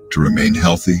to remain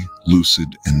healthy, lucid,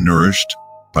 and nourished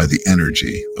by the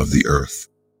energy of the earth.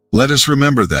 Let us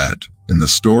remember that in the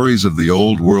stories of the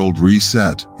old world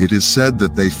reset, it is said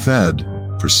that they fed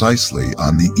precisely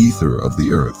on the ether of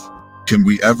the earth. Can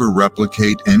we ever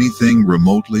replicate anything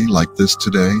remotely like this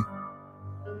today?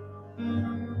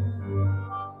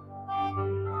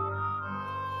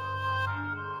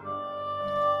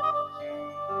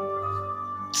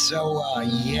 So,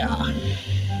 yeah.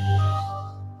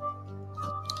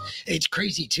 It's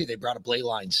crazy, too. They brought up ley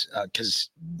lines because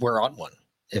we're on one,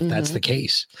 if that's the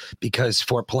case, because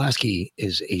Fort Pulaski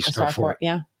is a star fort.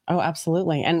 Yeah. Oh,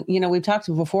 absolutely. And, you know, we've talked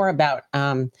before about,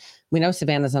 we know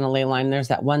Savannah's on a ley line. There's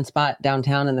that one spot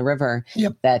downtown in the river.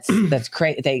 Yep. That's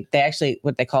crazy. They actually,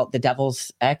 what they call it, the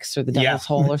Devil's X or the Devil's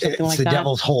Hole or something like that. It's the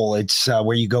Devil's Hole. It's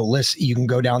where you go you can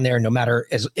go down there no matter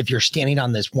if you're standing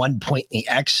on this one point in the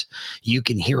X, you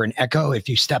can hear an echo. If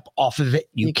you step off of it,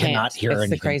 you cannot hear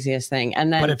anything. It's the craziest thing.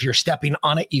 And then, but if you're stepping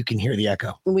on it, you can hear the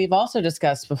echo. We've also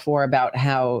discussed before about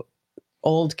how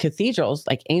old cathedrals,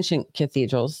 like ancient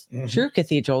cathedrals, true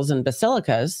cathedrals and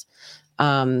basilicas,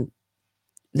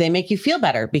 they make you feel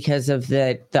better because of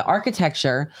the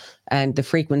architecture and the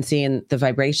frequency and the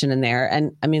vibration in there.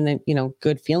 And I mean,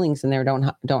 good feelings in there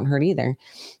don't hurt either.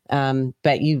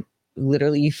 But you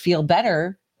feel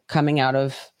better coming out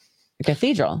of a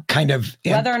cathedral. Kind of.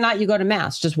 Whether or not you go to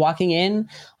mass, just walking in,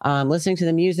 listening to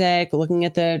the music, looking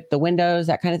at the windows,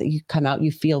 that kind of thing, you come out,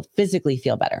 you physically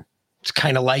feel better. It's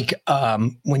kind of like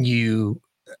when you,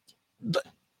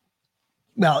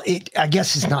 I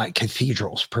guess it's not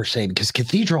cathedrals per se, because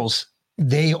cathedrals,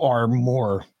 they are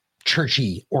more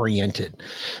churchy oriented.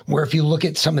 Where if you look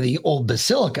at some of the old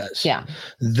basilicas, Yeah.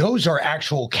 those are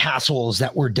actual castles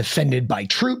that were defended by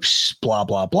troops, blah,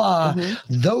 blah, blah.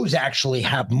 Those actually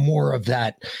have more of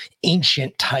that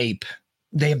ancient type.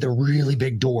 They have the really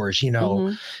big doors, you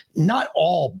know. Not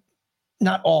all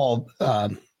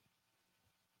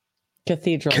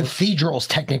cathedrals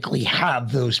technically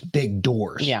have those big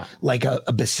doors. Yeah. Like a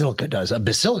basilica does. A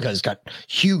basilica has got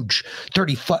huge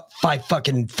 35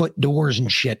 fucking foot doors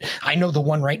and shit. I know the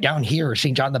one right down here,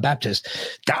 St. John the Baptist.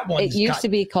 That one It used to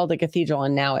be called a cathedral,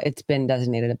 and now it's been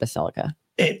designated a basilica.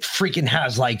 It freaking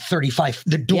has like 35.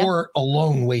 The door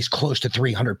alone weighs close to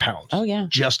 300 pounds. Oh, yeah.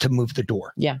 Just to move the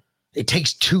door. Yeah. It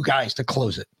takes 2 guys to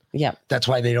close it. Yeah. That's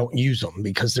why they don't use them,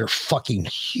 because they're fucking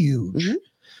huge.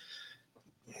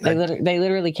 They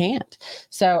literally can't.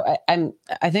 So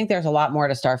I think there's a lot more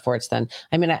to star forts than,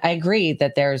 I mean, I agree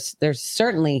that there's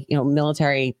certainly, you know,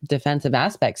 military defensive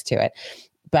aspects to it,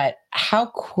 but how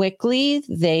quickly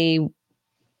they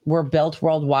were built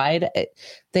worldwide,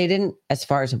 they didn't, as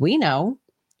far as we know,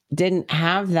 didn't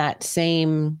have that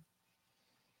same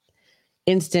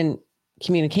instant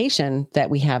communication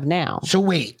that we have now. So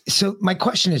wait, so my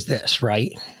question is this,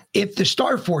 right? If the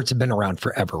star forts have been around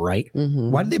forever, right?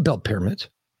 Why did they build pyramids?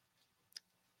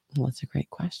 Well, that's a great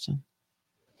question.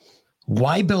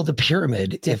 Why build a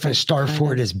pyramid if a star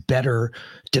fort has better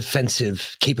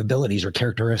defensive capabilities or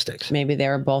characteristics? Maybe they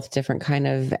were both different kind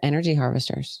of energy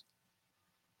harvesters.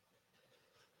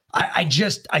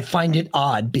 I find it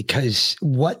odd because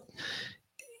we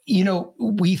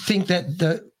think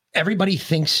that everybody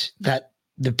thinks that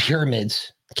the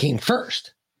pyramids came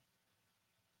first.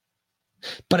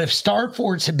 But if star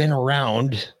forts have been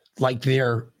around, like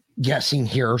they're guessing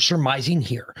here, surmising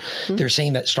here, they're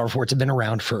saying that star forts have been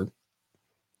around for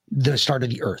the start of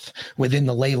the earth. Within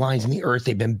the ley lines in the earth,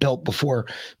 they've been built before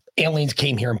aliens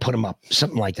came here and put them up,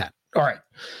 something like that. All right.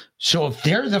 So if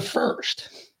they're the first,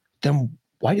 then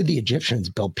why did the Egyptians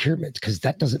build pyramids? Because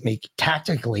that doesn't make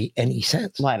tactically any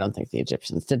sense. Well, I don't think the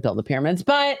Egyptians did build the pyramids,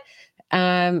 but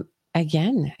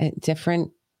again,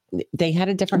 they had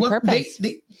a different purpose.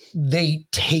 They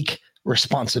take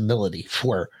responsibility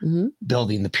for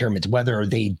building the pyramids. Whether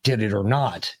they did it or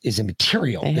not is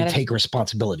immaterial. They take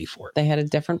responsibility for it. They had a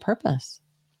different purpose.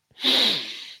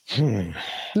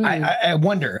 I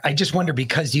wonder. I just wonder,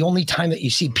 because the only time that you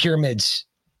see pyramids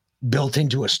built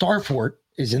into a star fort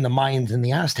is in the Mayans and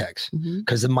the Aztecs,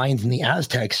 because the Mayans and the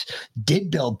Aztecs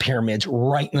did build pyramids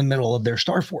right in the middle of their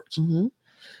star forts.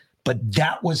 But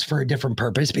that was for a different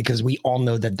purpose, because we all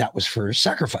know that that was for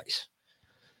sacrifice.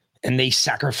 And they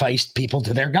sacrificed people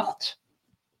to their gods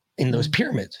in those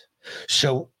pyramids.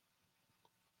 So,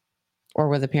 or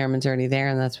were the pyramids already there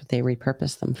and that's what they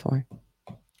repurposed them for?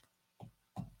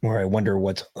 Or I wonder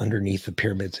what's underneath the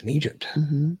pyramids in Egypt.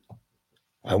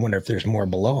 I wonder if there's more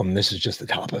below them. This is just the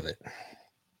top of it.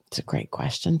 It's a great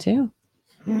question too.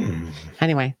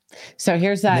 Anyway, so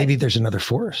here's that. Maybe there's another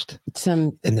forest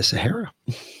in the Sahara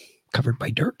covered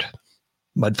by dirt.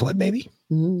 Mud flood, maybe.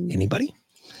 Anybody?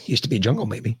 Used to be a jungle,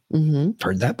 maybe.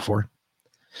 Heard that before.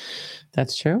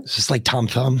 That's true. It's just like Tom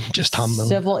Thumb, just Tom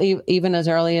Thumb. Even as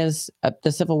early as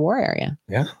the Civil War area.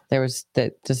 Yeah. There was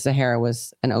the Sahara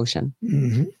was an ocean.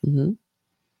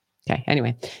 Okay.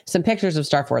 Anyway, some pictures of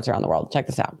star forts around the world. Check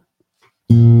this out.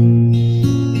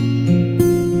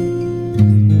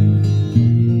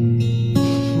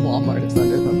 Walmart is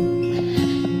under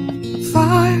them.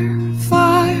 Fire,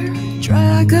 fire,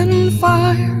 dragon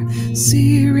fire,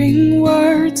 searing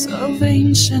words of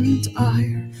ancient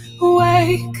ire.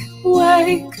 Wake,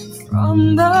 wake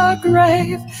from the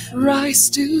grave, rise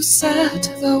to set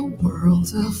the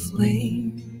world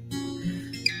aflame.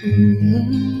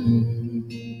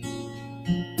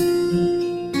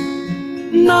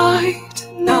 Night,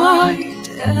 night,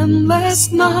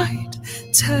 endless night,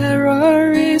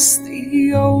 terror is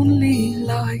the only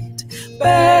light.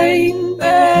 Bane,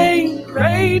 bane,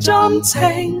 rage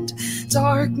untamed,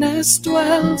 darkness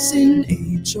dwells in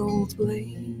age-old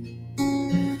blame.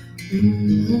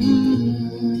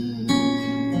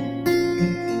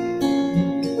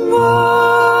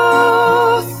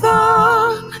 Vothan,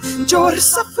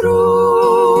 Jorsa frulrar,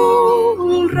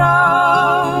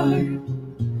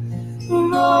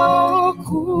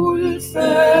 Vokul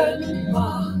felma,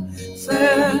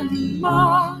 felma,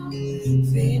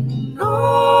 Vinnorak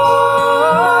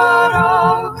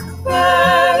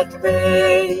vet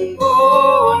bingona,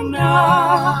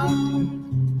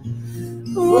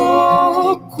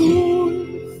 Vokul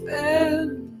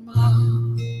felma.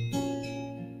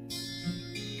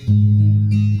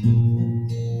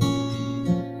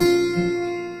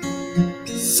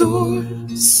 Sol,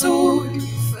 sol,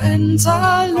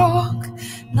 Penzalok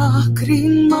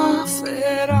Nakrin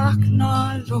maferak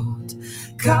nalot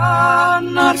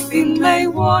Kanar fin me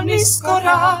wanis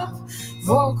korav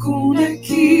Vokune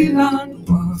kilan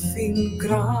wafin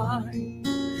grai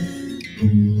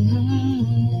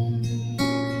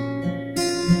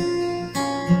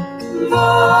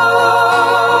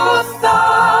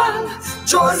Vothan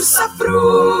Jor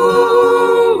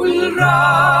saprul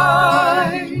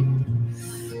rai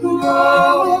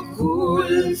Vokul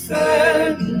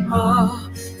fenma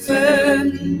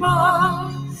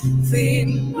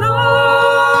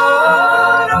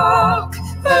Vinarok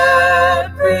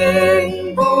Peping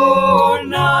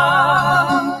bona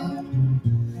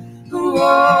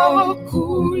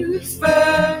Vokul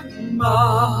fenma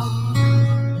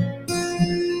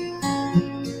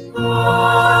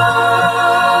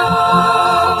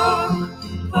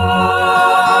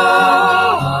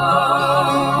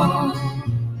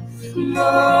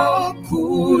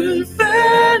Nakul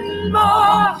fenma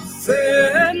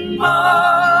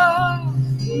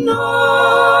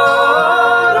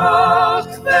Narak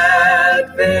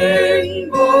peping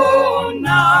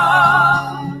bona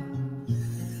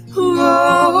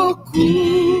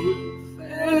Nakul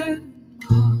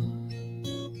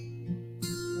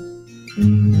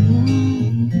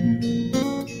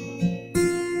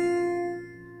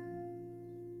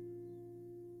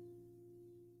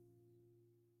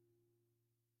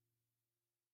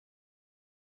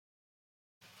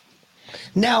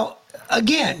Now,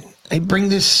 again, I bring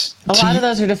this A lot of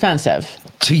those are defensive,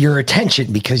 to your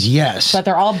attention because, yes, but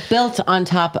they're all built on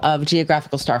top of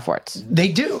geographical star forts. they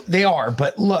do. They are.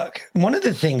 But look, one of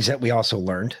the things that we also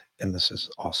learned, and this is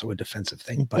also a defensive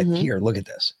thing, but here, look at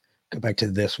this. Go back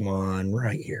to this one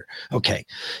right here. Okay.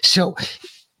 So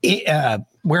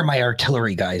where are my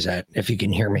artillery guys at, if you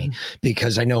can hear me,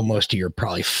 because I know most of you are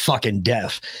probably fucking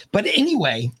deaf. But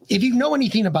anyway, if you know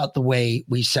anything about the way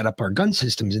we set up our gun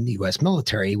systems in the U.S.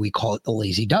 military, we call it the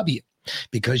lazy W,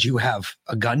 because you have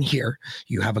a gun here,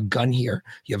 you have a gun here,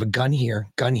 you have a gun here,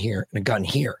 and a gun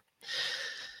here.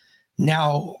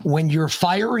 Now, when you're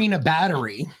firing a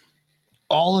battery,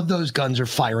 all of those guns are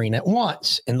firing at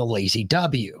once in the lazy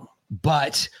W.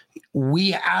 But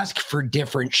we ask for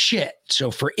different shit. So,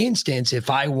 for instance, if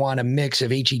I want a mix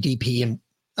of HEDP and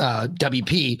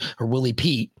WP or Willie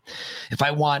Pete, if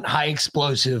I want high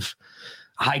explosive,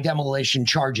 high demolition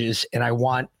charges, and I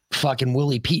want fucking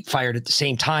Willie Pete fired at the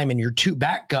same time and your two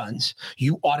back guns,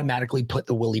 you automatically put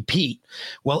the Willie Pete.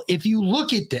 Well, if you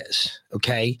look at this,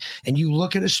 okay, and you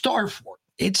look at a star fort,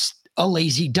 it's a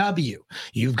lazy W.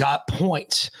 You've got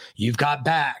points, you've got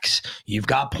backs, you've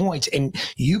got points, and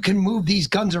you can move these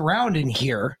guns around in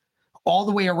here all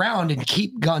the way around and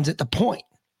keep guns at the point.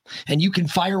 And you can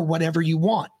fire whatever you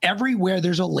want. Everywhere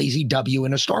there's a lazy W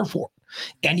in a star fort.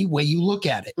 Any way you look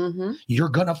at it, you're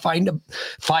going to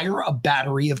fire a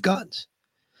battery of guns.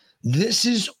 This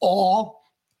is all,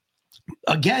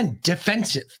 again,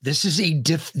 defensive. This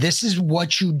is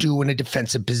what you do in a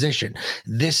defensive position.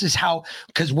 This is how,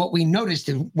 because what we noticed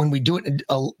when we do it,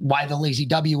 why the lazy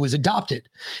W was adopted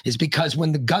is because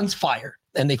when the guns fire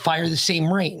and they fire the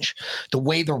same range, the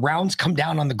way the rounds come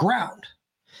down on the ground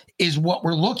is what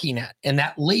we're looking at. And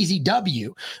that lazy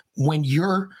W, when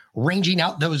you're ranging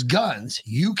out those guns,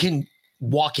 you can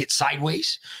walk it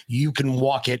sideways, you can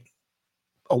walk it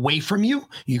away from you,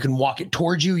 you can walk it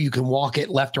towards you, you can walk it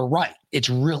left or right. It's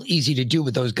real easy to do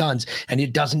with those guns, and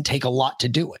it doesn't take a lot to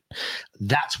do it.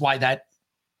 That's why that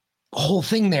whole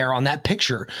thing there on that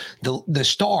picture, the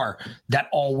star, that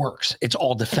all works. It's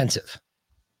all defensive.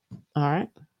 All right.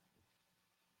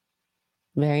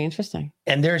 Very interesting.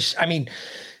 And there's, I mean,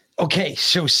 okay,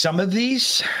 so some of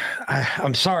these,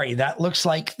 I'm sorry, that looks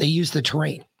like they use the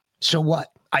terrain. So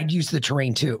what? I'd use the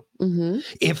terrain too.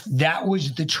 If that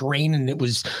was the terrain and it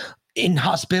was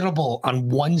inhospitable on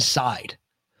one side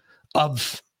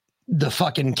of the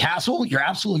fucking castle, you're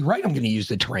absolutely right. I'm going to use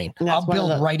the terrain. I'll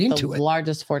build right into it.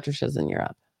 Largest fortresses in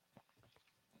Europe.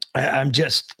 I'm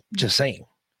just saying.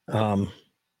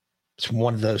 It's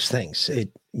one of those things.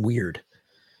 Weird.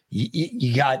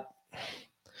 You got,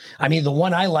 I mean, the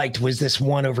one I liked was this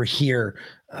one over here.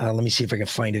 Let me see if I can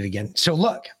find it again. So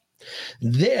look,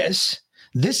 this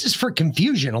is for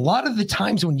confusion. A lot of the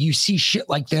times when you see shit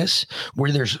like this,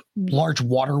 where there's large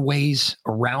waterways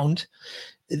around,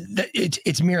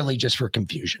 it's merely just for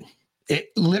confusion. It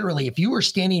literally, if you were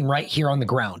standing right here on the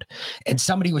ground and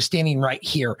somebody was standing right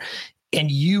here and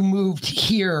you moved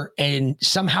here and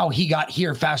somehow he got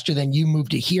here faster than you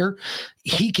moved to here,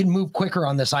 he can move quicker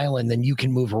on this island than you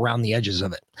can move around the edges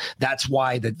of it. That's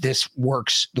why this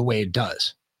works the way it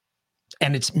does.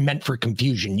 And it's meant for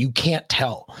confusion. You can't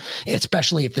tell,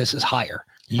 especially if this is higher.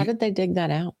 How did they dig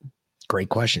that out? Great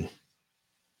question.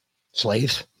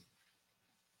 Slaves?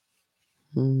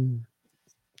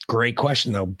 Great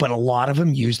question, though. But a lot of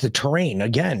them use the terrain.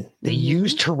 Again, they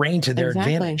use terrain to their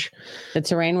advantage. The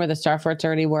terrain where the star forts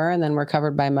already were and then were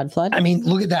covered by mud flood. I mean,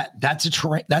 look at that. That's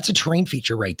a terrain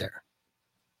feature right there.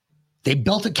 They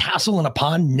built a castle in a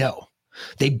pond? No.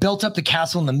 They built up the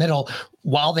castle in the middle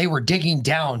while they were digging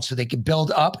down so they could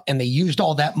build up, and they used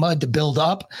all that mud to build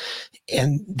up.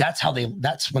 And that's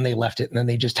when they left it. And then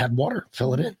they just had water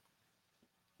fill it in.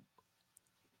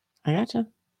 I gotcha.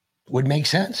 Would make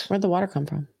sense. Where'd the water come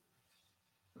from?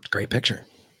 Great picture.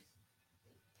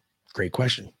 Great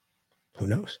question. Who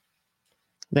knows?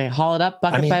 They haul it up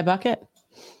bucket by bucket.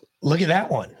 Look at that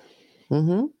one.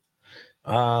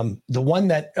 The one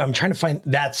that I'm trying to find,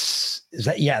 this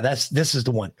is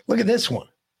the one. Look at this one.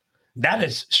 That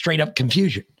is straight up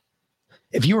confusion.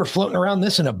 If you were floating around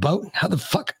this in a boat,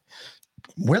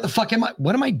 where the fuck am I?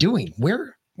 What am I doing?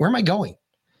 Where am I going?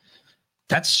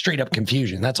 That's straight up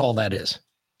confusion. That's all that is.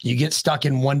 You get stuck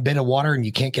in one bit of water and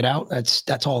you can't get out.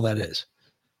 That's all that is.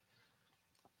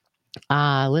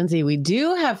 Lindsay, we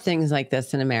do have things like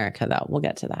this in America, though. We'll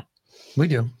get to that. We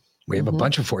do. We have a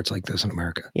bunch of forts like this in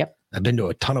America. Yep. I've been to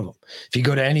a ton of them. If you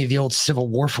go to any of the old Civil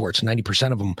War forts,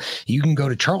 90% of them, you can go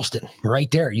to Charleston right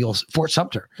there. Fort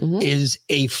Sumter is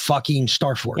a fucking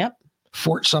star fort. Yep.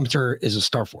 Fort Sumter is a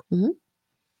star fort.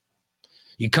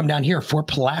 You come down here, Fort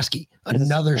Pulaski,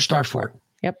 another star fort.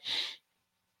 Yep.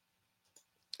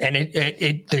 And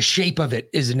the shape of it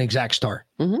is an exact star.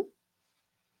 Oh,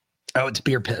 it's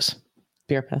beer piss.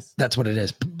 Beer piss. That's what it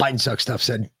is. Biden Suck Stuff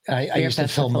said, I used to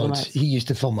film moats. He used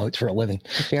to film moats for a living.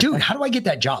 Dude, how do I get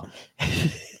that job?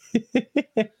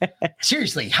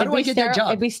 Seriously, how do I get that job?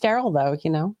 It'd be sterile, though,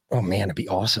 you know? Oh, man, it'd be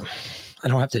awesome. I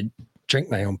don't have to drink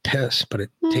my own piss, but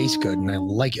it tastes good and I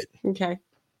like it. Okay.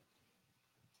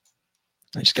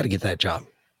 I just got to get that job.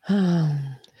 All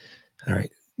right.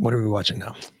 What are we watching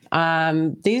now?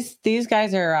 These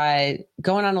guys are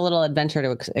going on a little adventure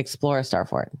to explore a star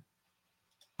fort.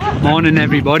 Morning,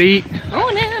 everybody.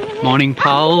 Morning,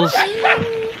 pals.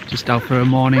 Just out for a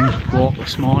morning walk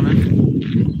this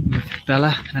morning with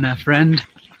Bella and her friend.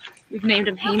 We've named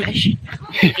him Hamish.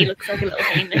 He looks like a little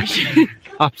Hamish.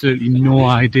 Absolutely no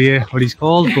idea what he's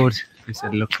called, but he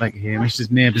said it looks like Hamish.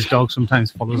 His neighbour's dog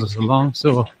sometimes follows us along,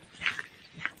 so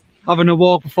having a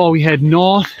walk before we head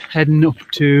north, heading up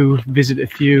to visit a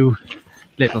few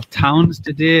little towns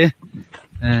today,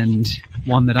 and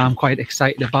one that I'm quite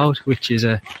excited about, which is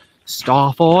a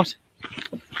star fort.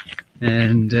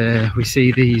 And we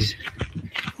see these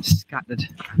scattered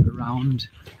around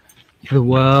the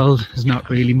world. There's not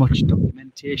really much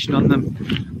documentation on them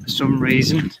for some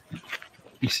reason.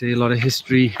 You see a lot of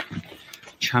history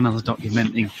channels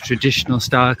documenting traditional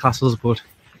style castles, but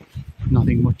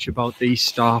nothing much about these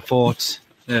star forts.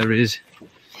 There is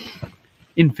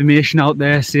information out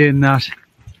there saying that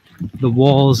the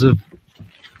walls of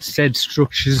said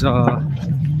structures are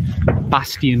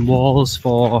bastion walls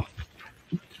for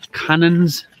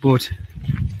cannons, but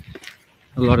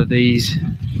a lot of these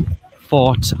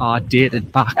forts are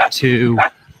dated back to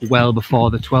well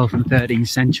before the 12th and 13th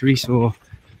century, so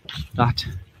that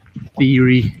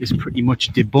theory is pretty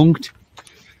much debunked.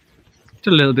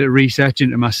 Did a little bit of research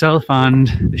into myself, and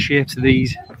the shapes of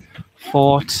these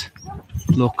forts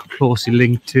look closely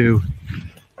linked to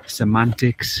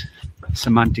semantic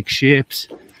shapes,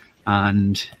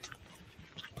 and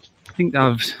I think they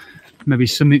have maybe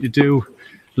something to do,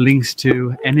 links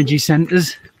to energy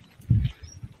centers.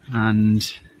 And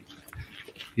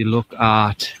if you look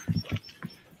at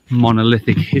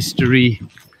monolithic history,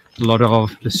 a lot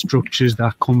of the structures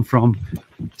that come from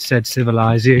said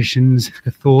civilizations,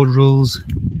 cathedrals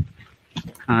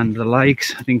and the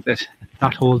likes, I think that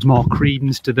holds more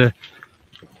credence to the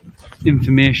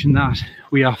information that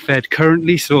we are fed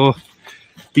currently. So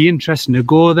be interesting to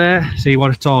go there, see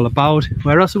what it's all about.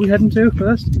 Where else are we heading to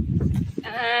first?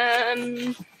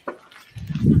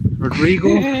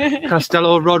 Rodrigo,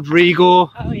 Castello Rodrigo.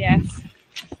 Oh yes.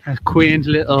 A quaint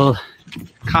little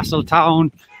castle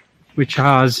town which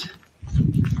has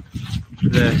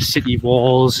the city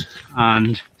walls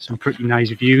and some pretty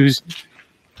nice views,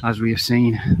 as we have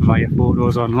seen via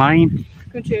photos online.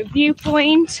 Go to a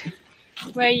viewpoint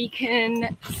where you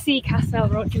can see Castel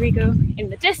Rodrigo in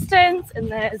the distance, and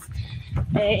there's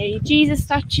a Jesus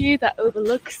statue that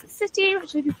overlooks the city,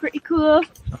 which would be pretty cool.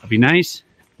 That'd be nice.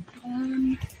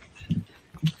 And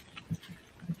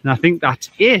I think that's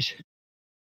it.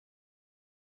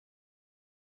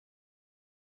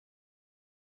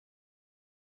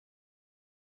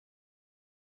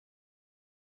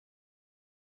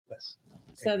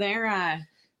 So they're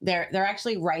They're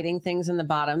actually writing things in the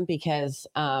bottom because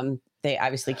they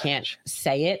obviously can't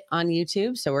say it on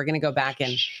YouTube. So we're gonna go back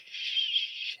and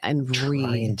read.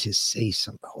 Trying to say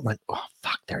something. Hold on. Oh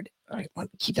fuck! There. All right,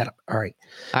 keep that up. All right.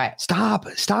 All right. Stop,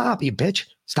 you bitch.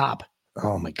 Stop.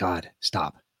 Oh my God.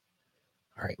 Stop.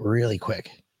 All right, really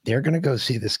quick. They're gonna go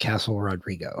see this Castle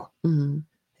Rodrigo. Mm-hmm.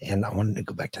 And I wanted to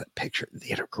go back to that picture. They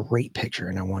had a great picture,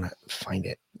 and I want to find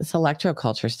it. This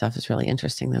electroculture stuff is really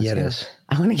interesting, though. Yeah, too. it is.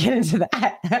 I want to get into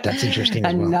that. That's interesting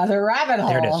as well. Another rabbit hole.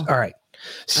 There it is. All right.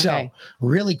 So, Okay.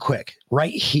 really quick,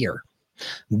 right here,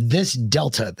 this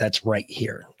delta that's right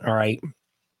here. All right.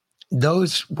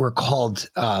 Those were called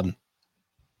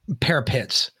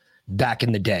parapets back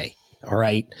in the day. All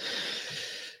right.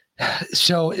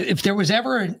 So, if there was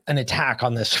ever an attack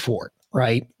on this fort,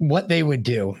 right, what they would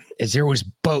do is there was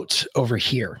boats over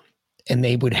here, and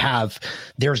they would have,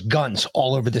 there's guns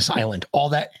all over this island. All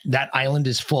that island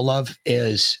is full of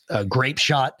is grape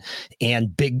shot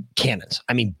and big cannons.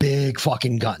 I mean, big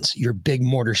fucking guns, your big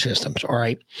mortar systems. All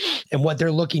right. And what they're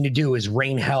looking to do is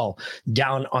rain hell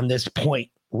down on this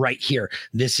point right here.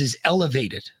 This is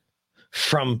elevated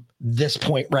from this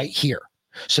point right here.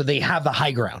 So they have the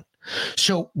high ground.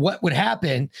 So what would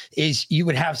happen is you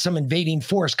would have some invading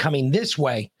force coming this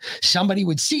way. Somebody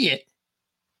would see it,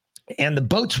 and the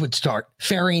boats would start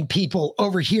ferrying people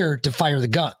over here to fire the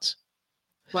guns.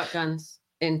 What guns?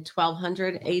 In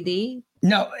 1200 AD?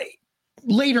 No,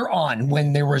 later on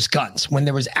when there was guns, when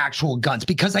there was actual guns,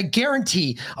 because I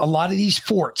guarantee a lot of these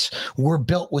forts were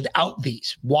built without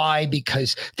these. Why?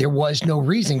 Because there was no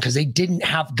reason, because they didn't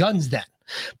have guns then.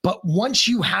 But once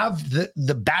you have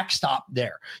the backstop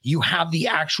there, you have the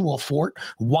actual fort,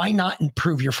 why not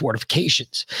improve your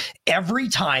fortifications? Every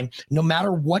time, no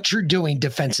matter what you're doing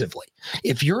defensively,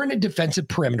 if you're in a defensive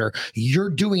perimeter, you're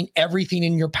doing everything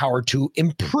in your power to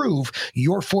improve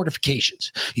your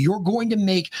fortifications. You're going to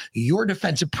make your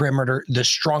defensive perimeter the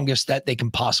strongest that they can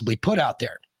possibly put out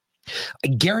there. I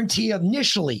guarantee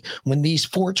initially when these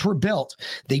forts were built,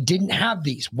 they didn't have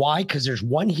these. Why? Because there's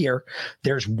one here.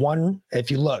 There's one,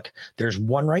 if you look, there's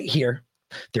one right here.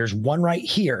 There's one right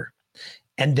here.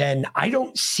 And then I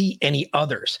don't see any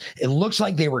others. It looks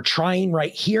like they were trying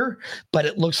right here, but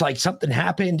it looks like something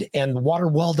happened and the water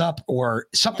welled up or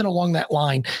something along that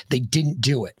line. They didn't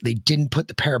do it. They didn't put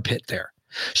the parapet there.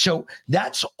 So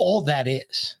that's all that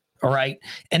is. All right.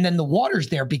 And then the water's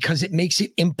there because it makes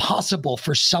it impossible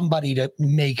for somebody to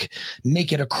make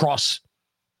it across,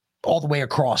 all the way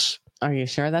across. Are you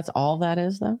sure that's all that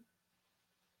is, though?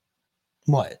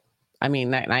 What? I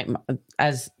mean,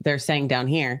 as they're saying down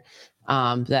here,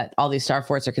 that all these star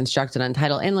forts are constructed on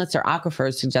tidal inlets or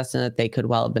aquifers, suggesting that they could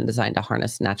well have been designed to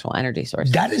harness natural energy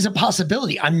sources. That is a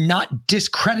possibility. I'm not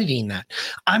discrediting that.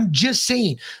 I'm just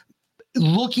saying,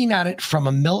 looking at it from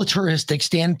a militaristic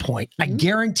standpoint, I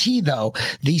guarantee, though,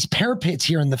 these parapets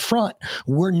here in the front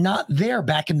were not there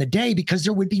back in the day because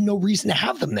there would be no reason to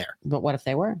have them there. But what if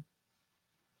they were?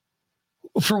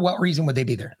 For what reason would they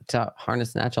be there? To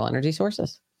harness natural energy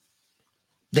sources.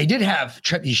 They did have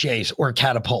trebuchets or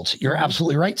catapults. You're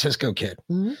absolutely right, Cisco Kid.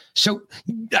 So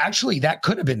actually, that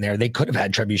could have been there. They could have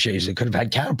had trebuchets. They could have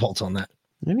had catapults on that.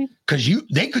 Because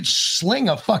they could sling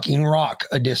a fucking rock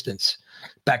a distance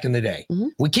back in the day.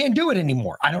 We can't do it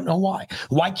anymore. I don't know why.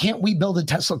 Why can't we build a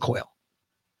Tesla coil?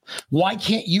 Why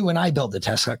can't you and I build a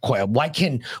Tesla coil? Why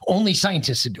can only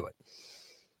scientists do it?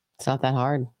 It's not that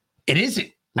hard. It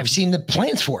isn't. I've seen the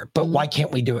plans for it, but why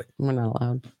can't we do it? We're not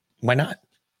allowed. Why not?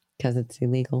 Because it's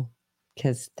illegal.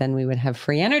 Because then we would have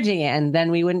free energy and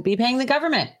then we wouldn't be paying the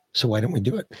government. So why don't we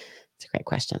do it? It's a great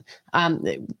question.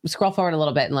 Scroll forward a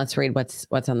little bit and let's read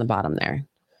what's on the bottom there.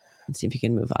 Let's see if you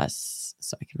can move us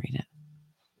so I can read it.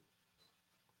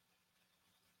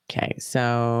 Okay,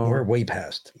 so we're way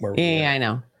past where I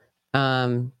know.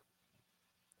 I'm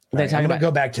going to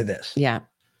go back to this. Yeah,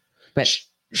 but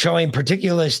showing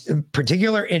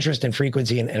particular interest in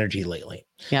frequency and energy lately.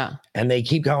 Yeah, and they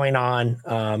keep going on.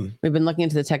 We've been looking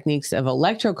into the techniques of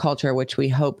electroculture, which we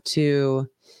hope to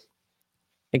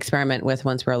experiment with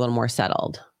once we're a little more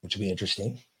settled. Which would be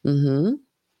interesting.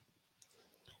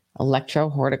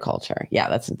 Electro-horticulture. Yeah,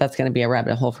 that's going to be a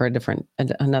rabbit hole for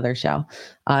another show.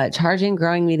 Charging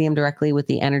growing medium directly with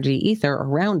the energy ether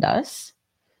around us.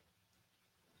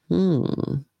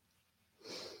 I've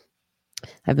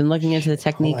been looking into the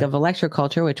technique of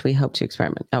electroculture, which we hope to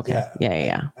experiment. Okay.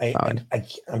 Yeah.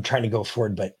 I'm trying to go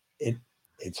forward, but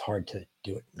it's hard to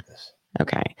do it with this.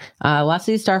 Okay. Lots of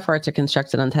these star forts are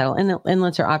constructed on tidal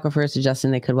inlets or aquifers,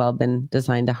 suggesting they could well have been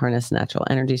designed to harness natural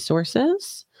energy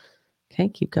sources. Okay,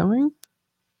 keep going.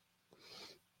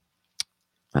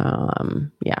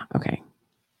 Yeah, okay.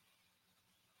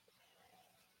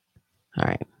 All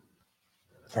right.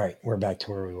 All right, we're back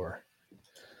to where we were.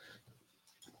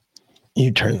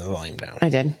 You turn the volume down. I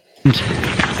did.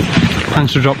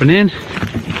 Thanks for dropping in.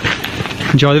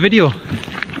 Enjoy the video.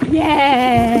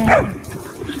 Yeah.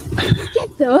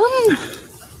 Get them.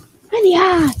 And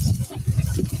yeah.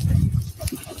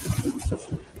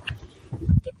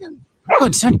 Get them.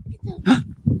 Good son.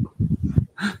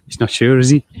 He's not sure, is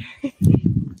he?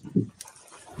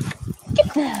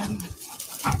 Get them.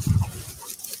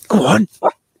 Go on.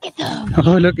 Get them.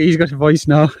 Oh, look, he's got a voice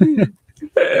now.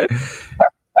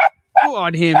 Go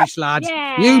on, Hamish, lad.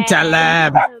 Yeah. You tell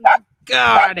them. Go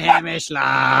on, Hamish,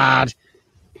 lad.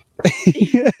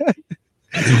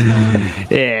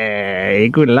 Yeah,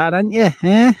 good lad, aren't you?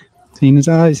 Eh? Seen his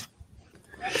eyes.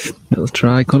 Little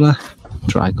tricolour.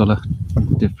 Tricolour.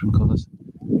 Different colours.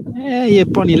 Yeah, you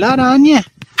bonny lad, aren't you?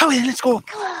 Oh, yeah, let's go.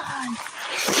 Come on.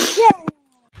 Yeah.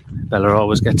 Bella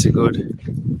always gets a good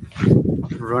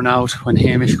run out when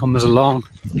Hamish comes along.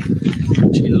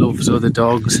 She loves other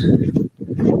dogs.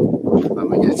 When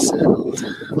we get settled,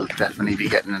 we'll definitely be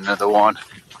getting another one.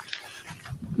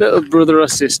 Little brother or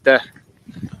sister.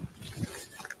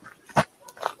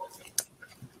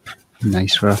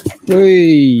 Nice for her.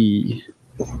 Whee!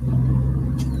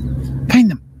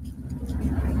 Find them!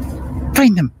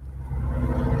 Find them!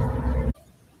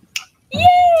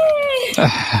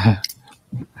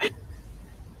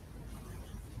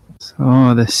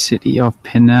 So the city of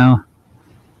Pinel,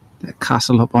 the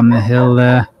castle up on the hill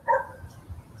there.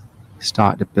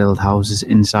 Started to build houses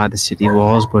inside the city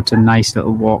walls, but it's a nice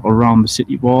little walk around the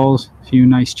city walls. A few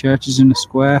nice churches in the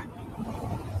square.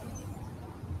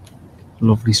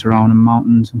 Lovely surrounding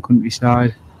mountains and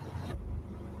countryside.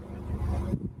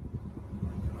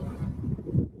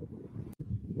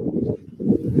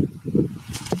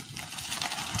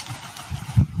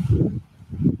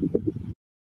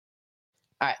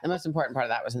 All right. The most important part of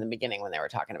that was in the beginning when they were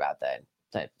talking about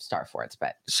the star forts,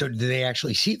 but So do they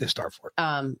actually see the star fort?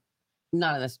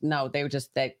 not in this. No, they were just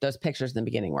those pictures in the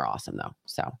beginning were awesome though.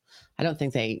 So I don't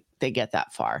think they get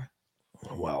that far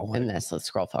Well, in this. Let's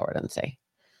scroll forward and see.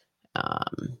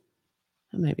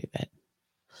 Maybe a bit.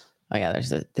 Oh yeah, there's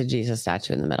the Jesus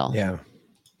statue in the middle. yeah.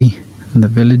 The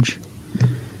village.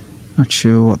 Not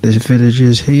sure what this village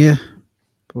is here,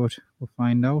 but we'll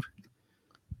find out.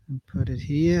 And put it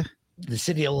here. The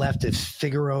city on the left is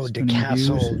Figaro de Stunning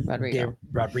Castle views. Rodrigo. de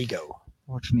Rodrigo.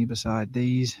 Fortunately, beside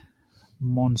these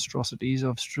monstrosities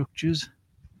of structures,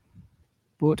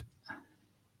 but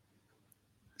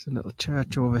there's a little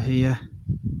church over here,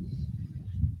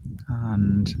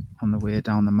 and on the way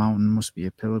down the mountain must be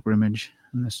a pilgrimage,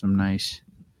 and there's some nice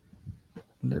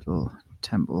little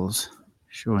temples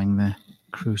showing the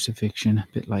crucifixion, a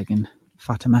bit like in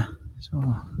Fatima. So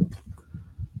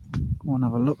go and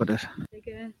have a look at it.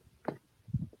 Bigger.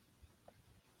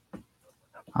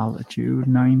 Altitude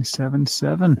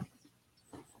 977.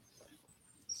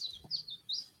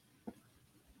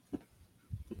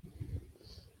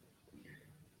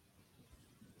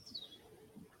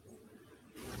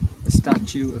 The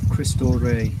statue of Cristo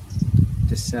Rey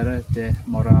de Serra de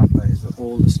Morava is the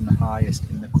oldest and highest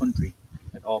in the country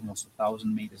at almost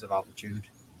 1,000 meters of altitude.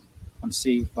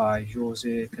 Conceived by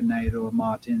Jose Caneiro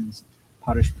Martins,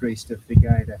 parish priest of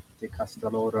Figueira de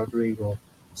Castelo Rodrigo,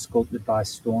 sculpted by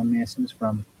stonemasons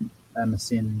from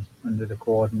Ermesinde under the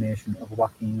coordination of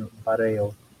Joaquin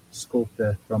Barreiro,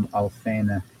 sculptor from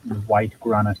Alfena, in white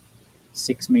granite.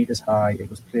 6 meters high, it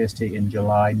was placed here in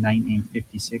July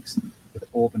 1956 with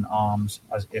open arms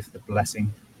as if the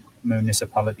blessing.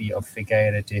 Municipality of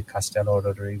Figueira de Castelo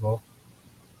Rodrigo.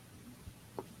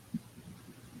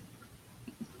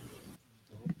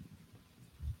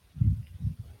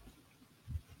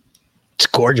 It's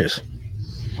gorgeous.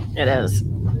 It is.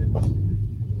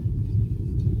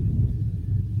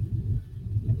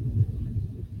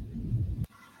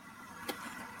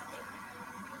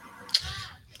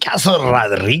 Castle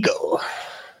Rodrigo.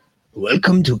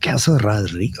 Welcome to Castle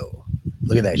Rodrigo.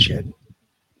 Look at that shit.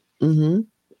 Mm-hmm.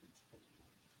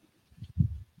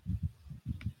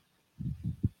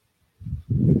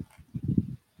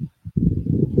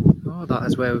 Oh, that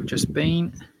is where we've just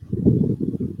been.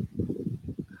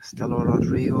 Castello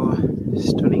Rodrigo,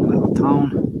 stunning little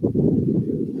town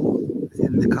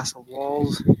within the castle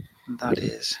walls. And that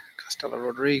is Castello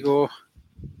Rodrigo.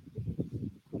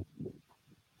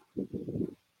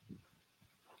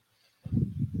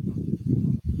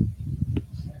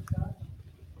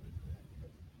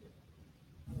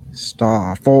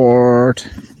 Star Fort.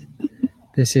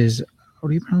 This is, how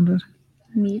do you pronounce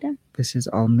it? Meter. This is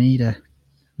Almeida.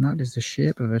 And that is the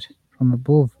shape of it from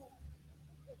above.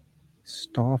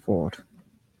 Star Fort.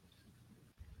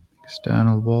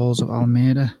 External walls of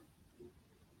Almeida.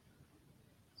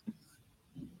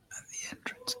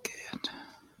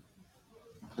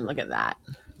 Look at that.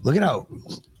 Look at how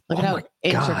How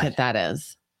intricate that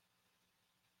is.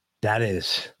 That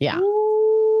is. Yeah.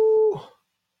 Ooh.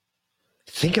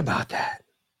 Think about that.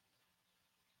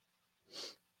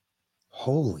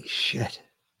 Holy shit.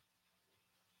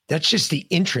 That's just the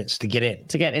entrance to get in.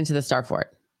 To get into the Star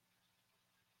Fort.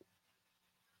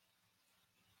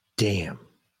 Damn.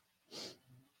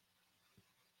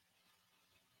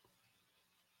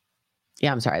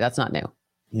 Yeah, I'm sorry. That's not new.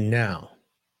 No.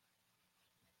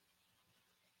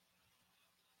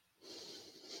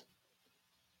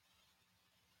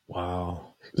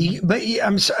 Wow.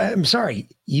 I'm sorry.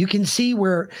 You can see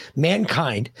where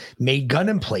mankind made gun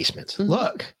emplacements. Mhm.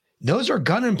 Look, those are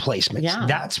gun emplacements. Yeah.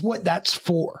 That's what that's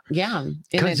for. Yeah.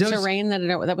 In a terrain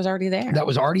that was already there. That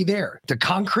was already there. The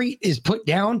concrete is put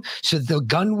down so the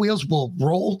gun wheels will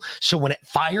roll. So when it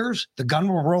fires, the gun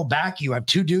will roll back. You have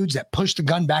two dudes that push the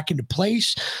gun back into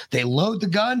place. They load the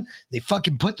gun. They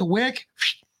fucking put the wick,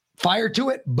 fire to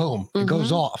it. Boom. It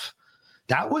goes off.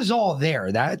 That was all there.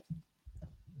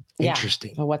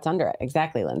 Interesting. Well, what's under it?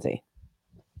 Exactly, Lindsay.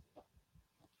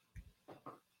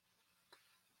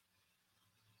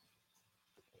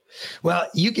 Well,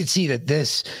 you can see that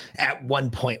this at one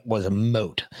point was a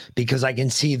moat because I can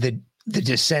see the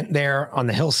descent there on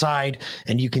the hillside,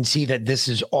 and you can see that this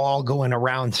is all going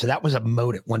around. So that was a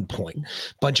moat at one point.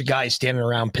 Bunch of guys standing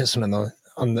around pissing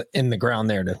in the ground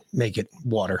there to make it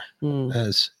water,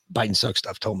 as Biden Suck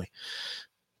Stuff told me.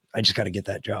 I just got to get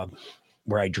that job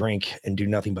where I drink and do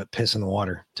nothing but piss in the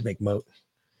water to make moat.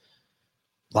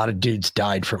 A lot of dudes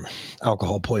died from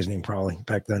alcohol poisoning probably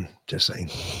back then. Just saying.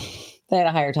 They had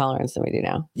a higher tolerance than we do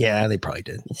now. Yeah, they probably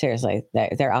did. Seriously,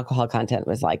 their alcohol content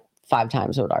was like 5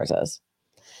 times what ours is.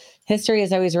 History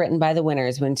is always written by the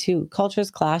winners. When two cultures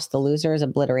clash, the loser is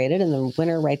obliterated and the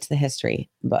winner writes the history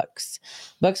books.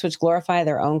 Books which glorify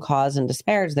their own cause and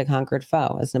disparage the conquered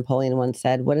foe. As Napoleon once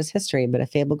said, what is history but a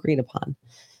fable agreed upon?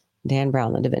 Dan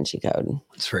Brown, The Da Vinci Code.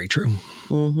 It's very true.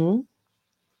 Mm-hmm.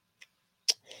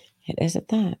 It is at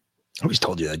that. I always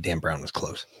told you that Dan Brown was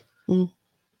close. Mm.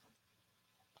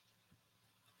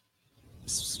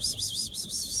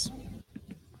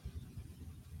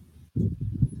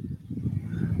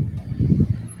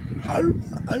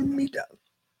 I'll meet up.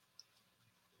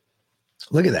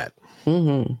 Look at that.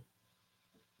 Mm-hmm.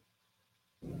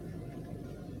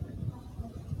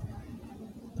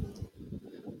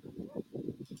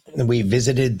 And we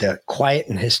visited the quiet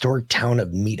and historic town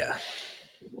of Meta.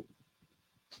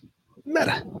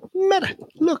 Meta.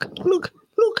 Look.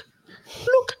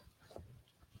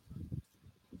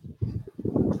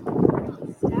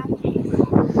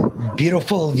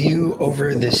 Beautiful view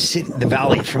over the city, the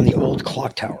valley from the old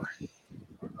clock tower.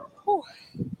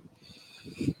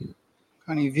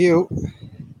 Funny view.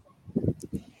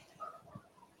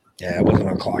 Yeah, it wasn't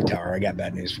a clock tower. I got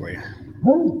bad news for you.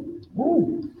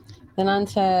 Then on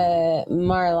to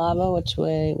Mar-a-Lago, which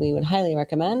we would highly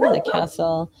recommend. The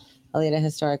Castle Alita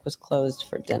Historic was closed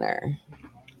for dinner.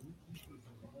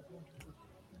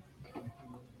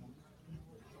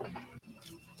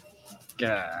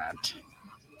 God.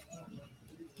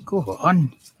 Go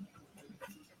on.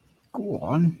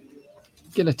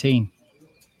 Guillotine.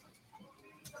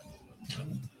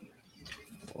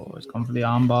 Oh, it's gone for the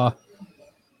armbar.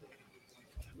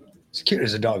 As cute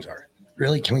as the dogs are.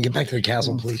 Really? Can we get back to the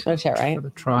castle, please? No shit, right? For the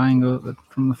triangle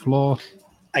from the floor.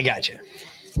 I got you.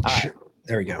 All right. Sure.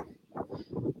 There we go.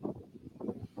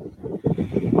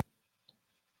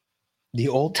 The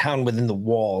old town within the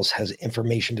walls has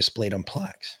information displayed on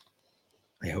plaques.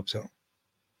 I hope so.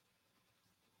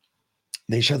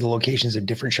 They show the locations of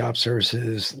different shop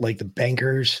services like the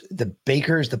bakers,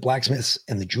 the blacksmiths,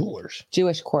 and the jewelers.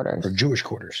 Jewish quarters. Or Jewish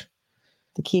quarters.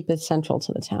 The keep is central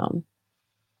to the town.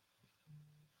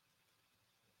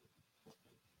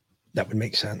 That would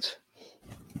make sense.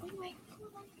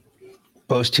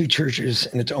 Boasts 2 churches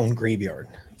and its own graveyard.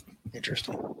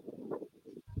 Interesting.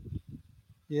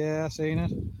 Yeah, seen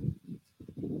it.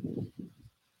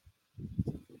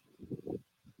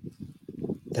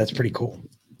 That's pretty cool.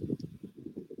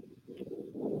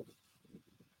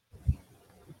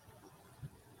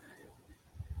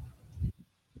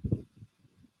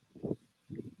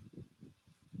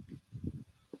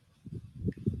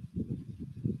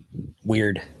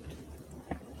 Weird.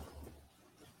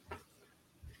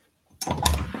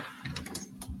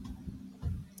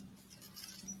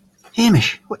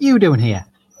 Hamish, what are you doing here?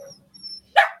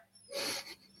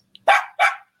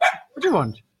 What do you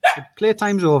want? The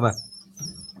playtime's over.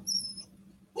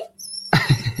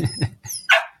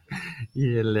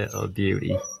 You little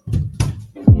beauty.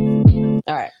 All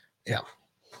right. Yeah.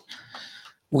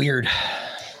 Weird.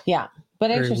 Yeah, but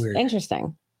Very weird.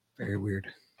 interesting. Very weird.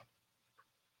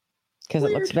 Because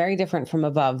it looks very different from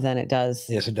above than it does.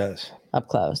 Yes, it does. Up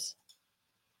close.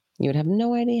 You would have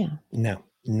no idea. No,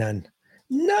 none.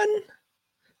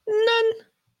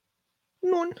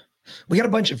 We got a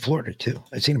bunch in Florida too.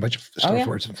 I've seen a bunch of star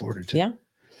forts in Florida too. Yeah.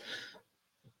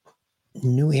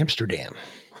 New Amsterdam.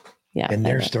 Yeah. And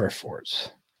their star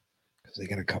forts. Because they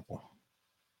got a couple.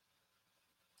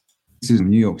 This is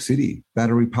New York City,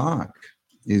 Battery Park,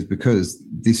 is because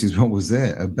this is what was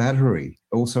there, a battery.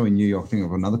 Also in New York, think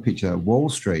of another picture, Wall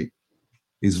Street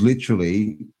is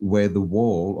literally where the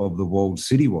wall of the walled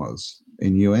city was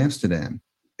in New Amsterdam.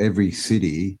 Every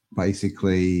city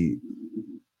basically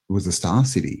was a star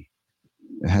city.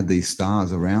 It had these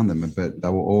stars around them, but they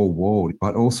were all walled,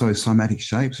 but also somatic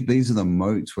shapes. These are the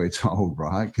moats we're told,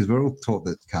 right? Because we're all taught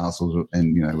that castles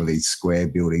and, were these square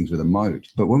buildings with a moat.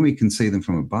 But when we can see them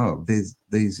from above, there's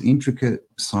these intricate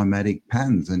somatic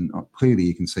patterns. And clearly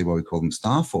you can see why we call them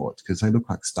star forts, because they look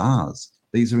like stars.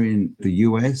 These are in the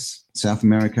US, South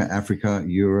America, Africa,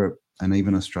 Europe, and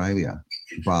even Australia.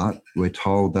 But we're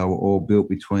told they were all built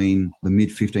between the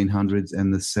mid-1500s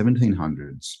and the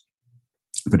 1700s.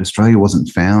 But Australia wasn't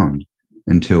found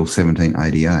until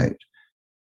 1788.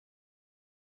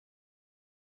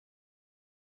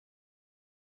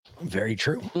 Very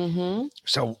true. Mm-hmm.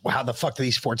 So how the fuck do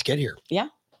these forts get here? Yeah.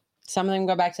 Some of them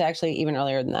go back to actually even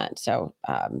earlier than that. So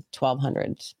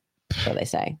 1200s, so they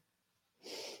say.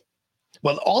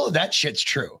 Well, all of that shit's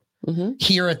true. Mm-hmm.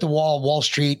 Here at the Wall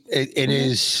Street,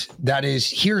 that is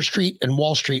here Street and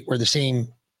Wall Street were the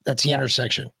same. That's the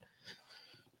intersection.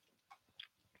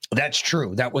 That's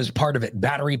true. That was part of it.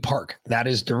 Battery Park. That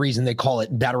is the reason they call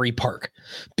it Battery Park,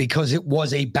 because it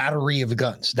was a battery of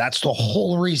guns. That's the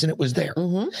whole reason it was there.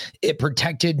 Mm-hmm. It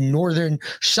protected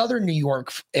southern New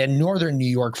York and northern New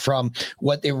York from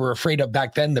what they were afraid of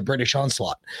back then, the British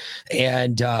onslaught,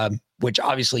 and which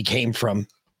obviously came from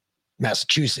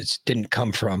Massachusetts, didn't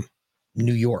come from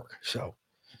New York. So,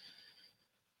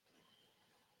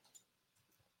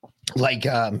 like,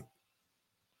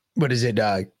 what is it?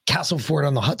 Castle Fort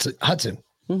on the Hudson.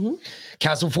 Mm-hmm.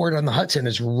 Castle Fort on the Hudson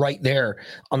is right there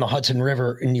on the Hudson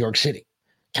River in New York City.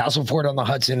 Castle Fort on the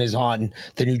Hudson is on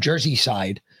the New Jersey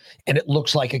side, and it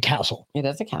looks like a castle. It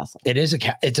is a castle. It is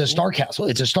it's a star castle.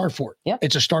 It's a star fort. Yep.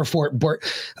 It's a star fort.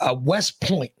 West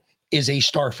Point is a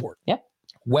star fort. Yep.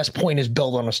 West Point is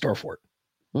built on a star fort.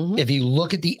 Mm-hmm. If you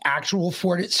look at the actual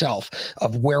fort itself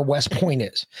of where West Point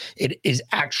is, it is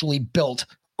actually built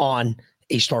on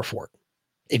a star fort.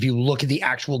 If you look at the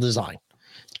actual design,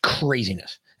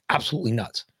 craziness, absolutely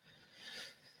nuts.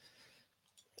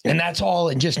 And that's all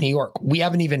in just New York. I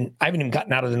haven't even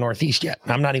gotten out of the Northeast yet.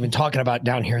 I'm not even talking about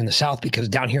down here in the South, because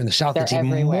down here in the South, it's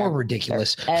even more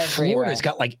ridiculous. Florida's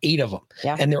got like 8 of them,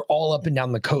 and they're all up and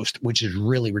down the coast, which is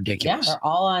really ridiculous. Yeah, they're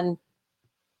all on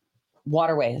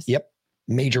waterways. Yep,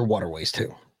 major waterways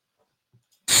too.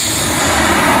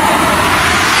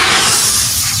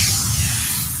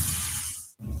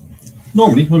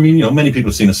 Normally, I mean, many people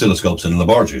have seen oscilloscopes in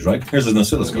laboratories, right? Here's an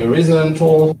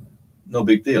oscilloscope. No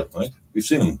big deal, right? We've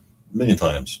seen them a million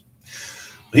times.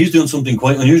 But he's doing something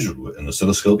quite unusual with an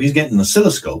oscilloscope. He's getting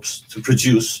oscilloscopes to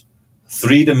produce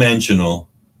three-dimensional,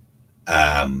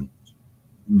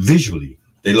 visually,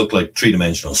 they look like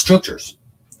three-dimensional structures.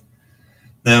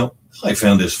 Now, I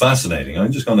found this fascinating.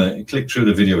 I'm just going to click through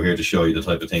the video here to show you the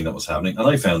type of thing that was happening. And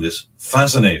I found this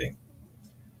fascinating.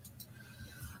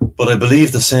 But I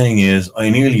believe the saying is, I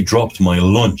nearly dropped my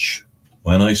lunch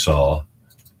when I saw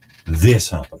this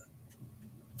happen.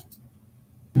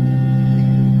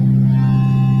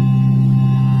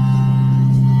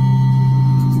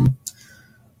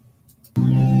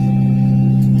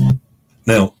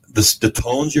 Now, the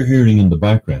tones you're hearing in the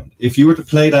background, if you were to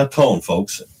play that tone,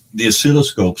 folks, the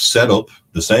oscilloscope set up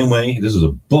the same way. This is a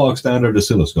bog standard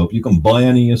oscilloscope. You can buy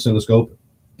any oscilloscope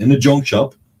in the junk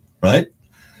shop, right?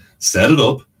 Set it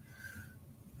up.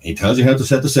 He tells you how to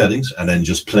set the settings, and then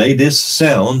just play this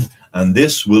sound, and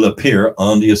this will appear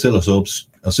on the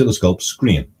oscilloscope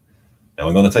screen. Now,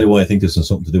 I'm going to tell you why I think this has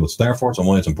something to do with star forts and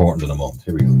why it's important in a moment.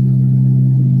 Here we go.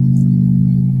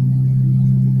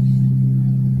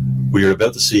 We are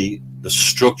about to see the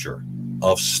structure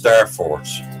of star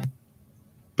forts.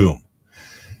 Boom.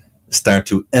 Start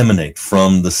to emanate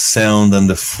from the sound and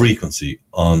the frequency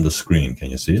on the screen. Can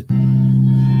you see it?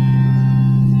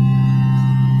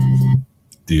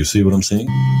 Do you see what I'm seeing?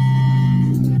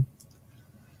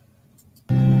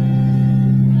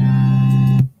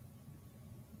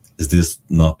 Is this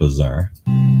not bizarre?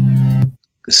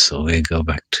 So we go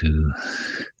back to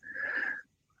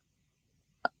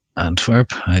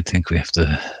Antwerp. I think we have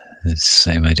the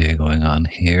same idea going on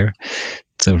here.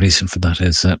 The reason for that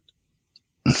is that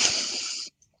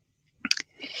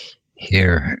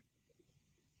here,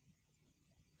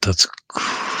 that's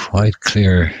quite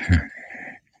clear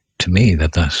to me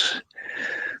that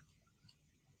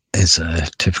is a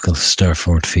typical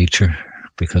starfort feature,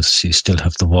 because you still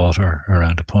have the water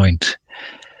around a point,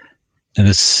 and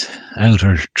its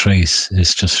outer trace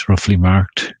is just roughly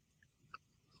marked.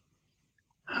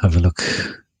 Have a look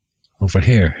over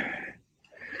here.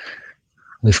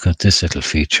 We've got this little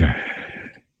feature.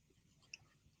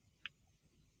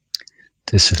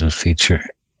 This little feature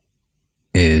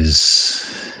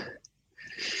is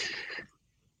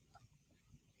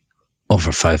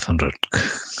over 500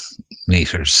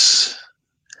 meters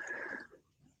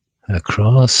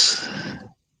across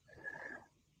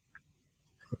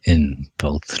in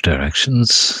both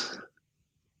directions.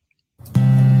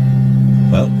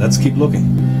 Well, let's keep looking.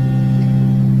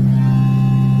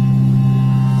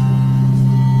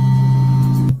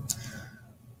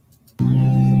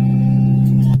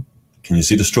 Can you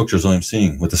see the structures I'm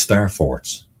seeing with the star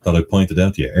forts that I pointed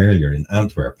out to you earlier in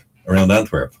Antwerp, around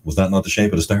Antwerp? Was that not the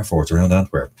shape of the star forts around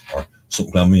Antwerp, or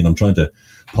something? I mean, I'm trying to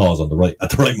pause at the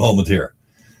right moment here.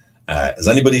 Is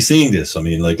anybody seeing this? I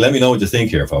mean, like, let me know what you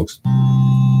think here, folks.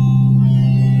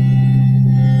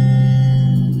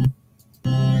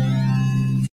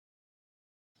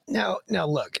 Now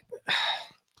look.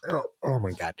 Oh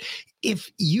my God.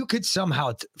 If you could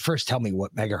somehow first tell me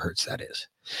what megahertz that is,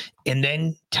 and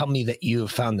then tell me that you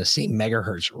have found the same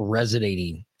megahertz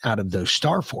resonating out of those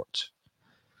star forts.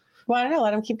 Well, I don't know.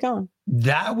 Let him keep going.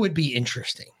 That would be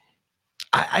interesting.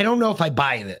 I don't know if I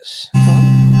buy this.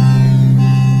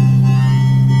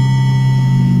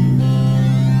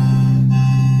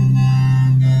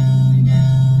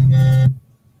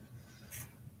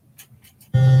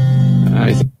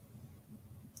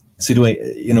 See, the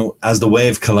way, you know, as the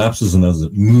wave collapses and as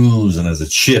it moves and as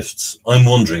it shifts, I'm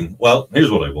wondering, well,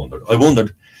 here's what I wondered. I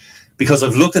wondered, because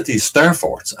I've looked at these star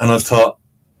forts and I've thought,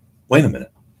 wait a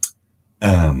minute.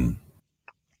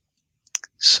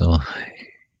 So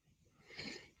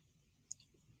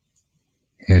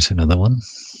here's another one.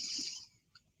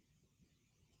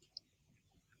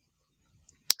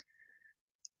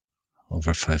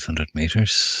 Over 500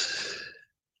 meters.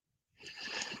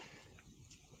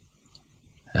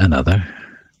 Another.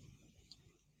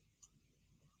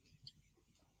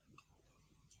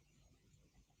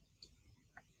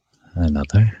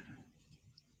 Another.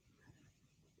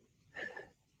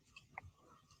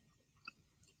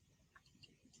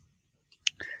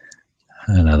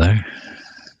 Another.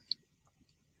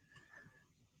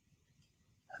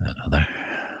 Another.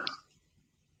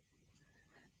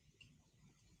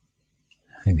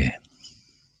 Again.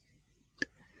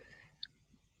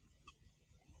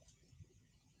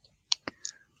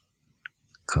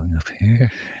 Going up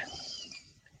here.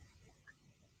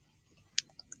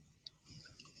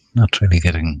 Not really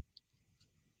getting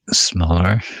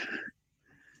smaller.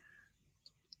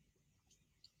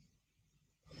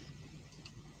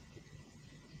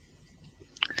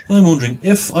 I'm wondering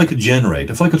if I could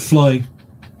fly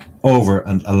over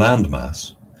a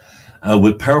landmass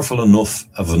with powerful enough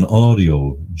of an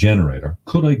audio generator,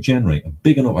 could I generate a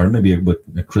big enough, or maybe with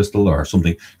a crystal or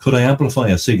something, could I amplify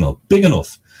a signal big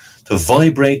enough to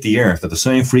vibrate the earth at the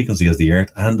same frequency as the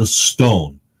earth and the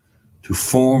stone to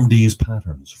form these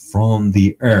patterns from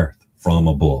the earth from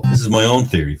above? This is my own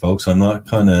theory, folks. I'm not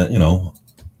kind of, you know,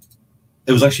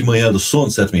 it was actually my eldest son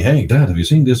said to me, hey, Dad, have you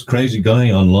seen this crazy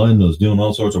guy online that's doing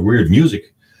all sorts of weird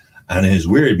music? And his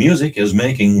weird music is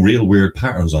making real weird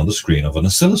patterns on the screen of an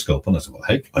oscilloscope. And I said, well,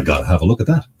 heck, I got to have a look at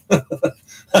that.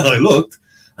 And I looked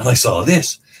and I saw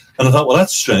this. And I thought, well,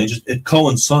 that's strange. It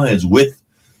coincides with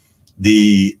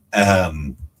the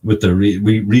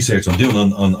research I'm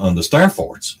doing on the star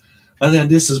forts. And then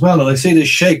this as well. And I see this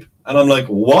shape and I'm like,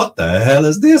 what the hell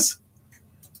is this?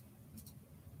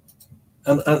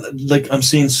 And like, I'm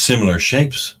seeing similar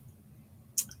shapes.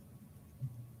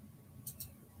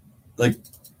 Like,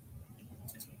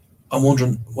 I'm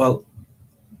wondering, well,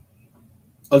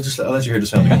 I'll let you hear the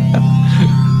sound again.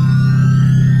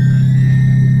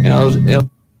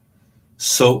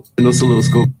 So,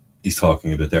 he's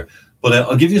talking a bit there. But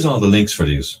I'll give you all the links for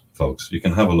these, folks. You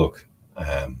can have a look.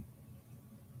 I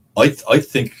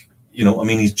think, you know, I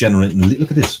mean, he's generating, look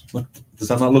at this. Look, does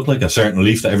that not look like a certain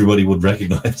leaf that everybody would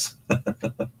recognize?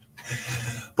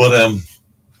 But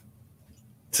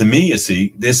to me, you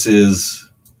see, this is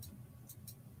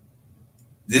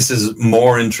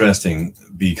more interesting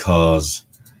because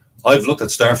I've looked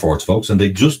at star forts, folks, and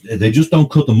they just don't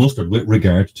cut the mustard with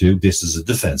regard to this is a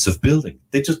defensive building.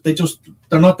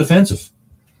 They're not defensive.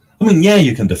 I mean, yeah,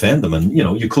 you can defend them, and you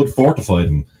know you could fortify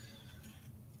them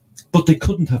But they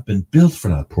couldn't have been built for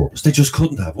that purpose. They just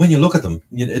couldn't have. When you look at them,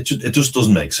 it just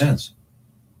doesn't make sense.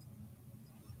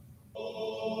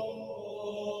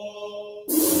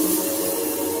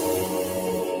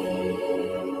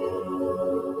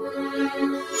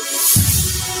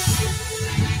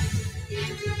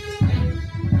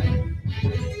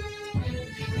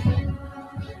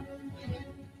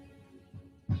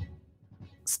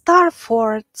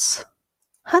 Starforts.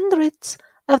 Hundreds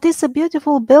of these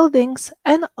beautiful buildings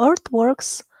and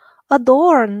earthworks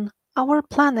adorn our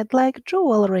planet like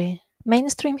jewelry.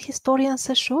 Mainstream historians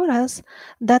assure us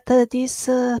that this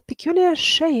peculiar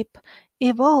shape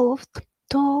evolved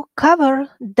to cover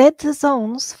dead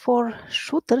zones for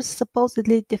shooters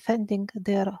supposedly defending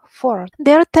their fort.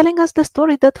 They are telling us the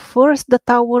story that first the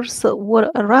towers were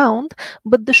around,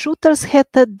 but the shooters had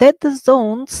dead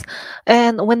zones,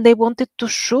 and when they wanted to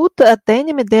shoot at the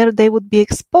enemy there, they would be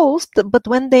exposed, but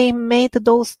when they made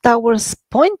those towers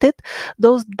pointed,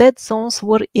 those dead zones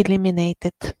were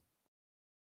eliminated.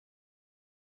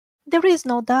 There is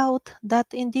no doubt that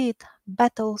indeed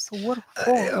battles were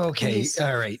fought. Okay,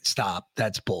 all right, stop.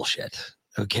 That's bullshit.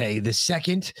 Okay, the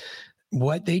second,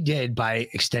 what they did by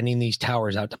extending these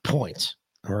towers out to points,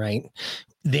 all right,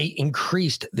 they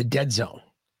increased the dead zone.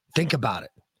 Think about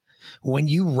it. When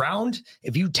you round,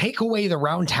 if you take away the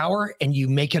round tower and you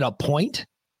make it a point,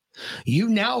 you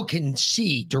now can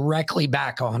see directly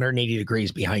back 180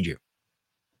 degrees behind you.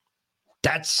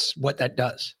 That's what that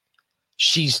does.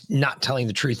 She's not telling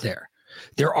the truth there.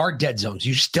 There are dead zones.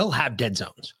 You still have dead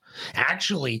zones.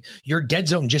 Actually, your dead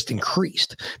zone just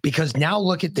increased because now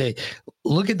look at the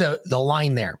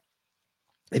line there.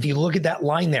 If you look at that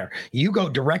line there, you go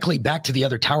directly back to the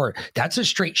other tower. That's a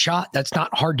straight shot. That's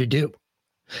not hard to do.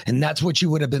 And that's what you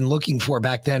would have been looking for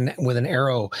back then with an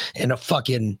arrow and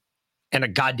a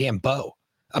goddamn bow.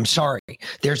 I'm sorry.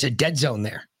 There's a dead zone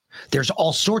there. There's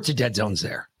all sorts of dead zones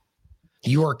there.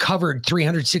 You are covered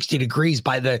 360 degrees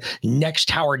by the next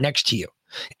tower next to you.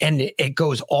 And it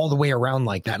goes all the way around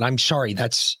like that. And I'm sorry,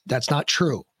 that's not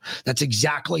true. That's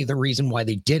exactly the reason why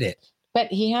they did it. But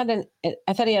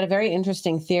I thought he had a very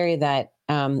interesting theory that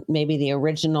maybe the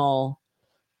original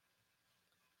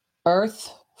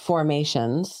Earth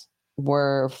formations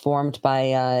were formed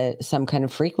by some kind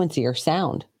of frequency or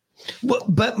sound. Well,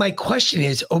 but my question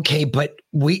is, okay, but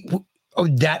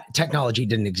that technology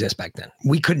didn't exist back then.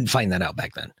 We couldn't find that out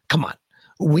back then. Come on.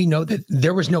 We know that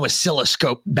there was no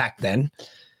oscilloscope back then.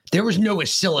 There was no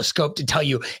oscilloscope to tell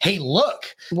you, hey,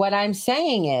 look. What I'm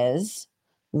saying is,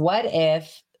 what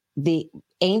if the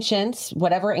ancients,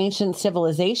 whatever ancient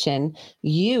civilization,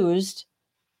 used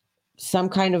some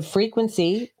kind of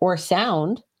frequency or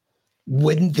sound?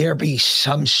 Wouldn't there be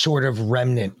some sort of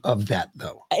remnant of that,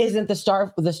 though? Isn't the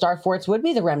star forts would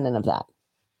be the remnant of that?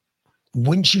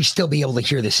 Wouldn't you still be able to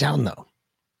hear the sound, though?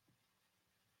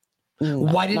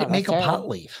 Why did it make a pot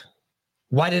leaf?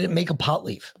 Why did it make a pot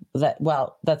leaf?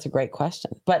 That's a great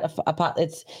question. But a pot,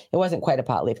 it wasn't quite a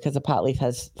pot leaf because a pot leaf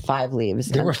has 5 leaves.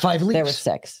 There were 5 leaves. There were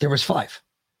 6. There was 5.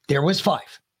 There was 5.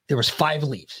 There was 5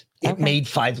 leaves. It made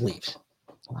 5 leaves.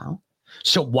 Wow.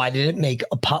 So why did it make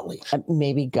a pot leaf?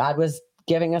 Maybe God was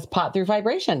giving us pot through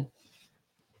vibration.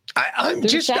 I'm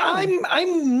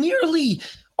merely.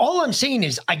 All I'm saying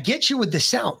is I get you with the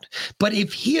sound, but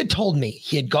if he had told me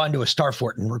he had gone to a star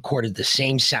fort and recorded the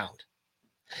same sound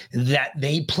that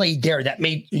they played there,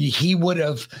 it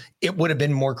would have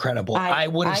been more credible. I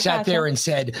would have sat there and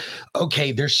said,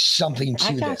 okay, there's something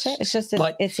to this. It's just,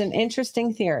 it's an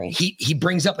interesting theory. He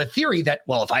brings up a theory that,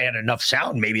 well, if I had enough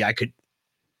sound, maybe I could.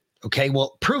 Okay,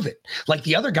 well, prove it. Like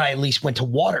the other guy at least went to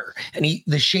water and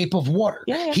the shape of water.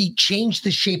 Yeah. He changed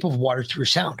the shape of water through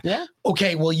sound. Yeah.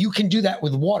 Okay, well, you can do that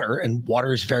with water, and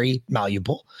water is very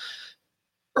malleable.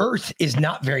 Earth is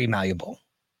not very malleable.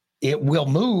 It will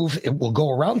move, it will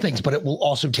go around things, but it will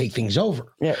also take things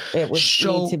over. It would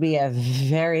need to be a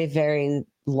very, very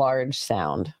large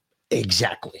sound.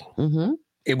 Exactly. Mm-hmm.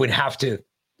 It would have to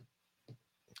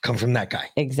come from that guy.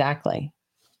 Exactly.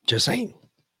 Just saying.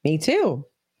 Me too.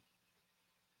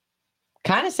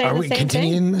 Kind of saying Are the we same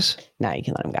continuing thing. this? No, you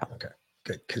can let him go. Okay,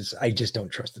 good. Because I just don't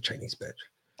trust the Chinese bitch.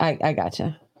 I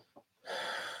gotcha.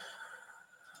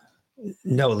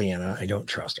 No, Leanna, I don't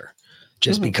trust her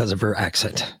just because of her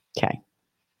accent. Okay.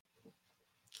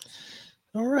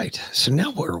 All right. So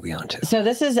now what are we on to? So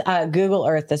this is Google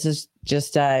Earth. This is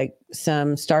just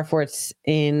some star forts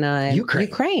in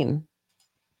Ukraine.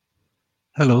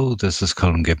 Hello, this is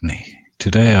Colin Gibney.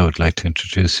 Today I would like to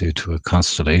introduce you to a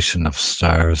constellation of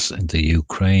stars in the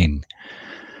Ukraine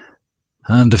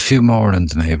and a few more in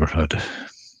the neighborhood.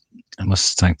 I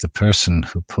must thank the person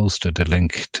who posted a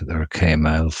link to their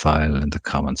KML file in the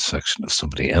comments section of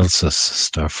somebody else's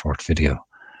Starfort video.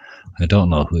 I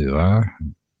don't know who you are.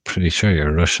 I'm pretty sure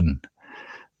you're Russian,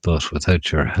 but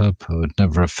without your help, I would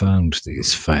never have found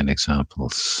these fine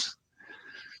examples.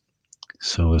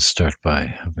 So we'll start by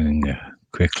having a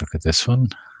quick look at this one.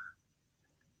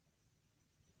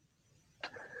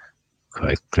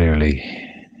 Quite clearly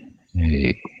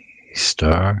a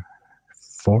star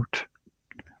fort.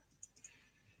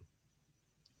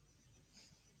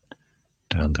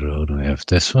 Down the road we have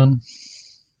this one.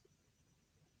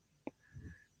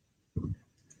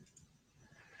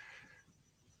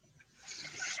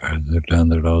 Further down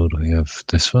the road we have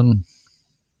this one.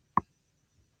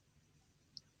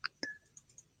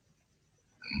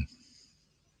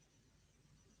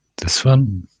 This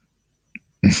one.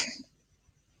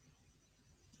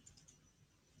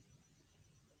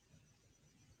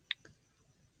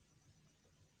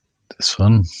 This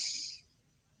one.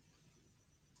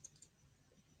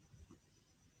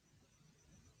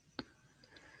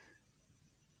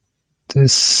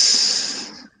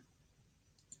 This.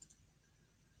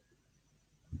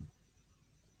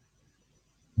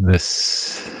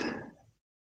 This.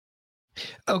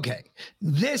 Okay.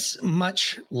 This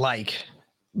much like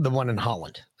the one in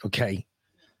Holland. Okay.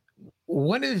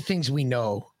 One of the things we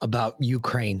know about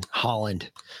Ukraine, Holland,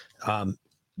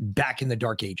 back in the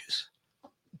Dark Ages,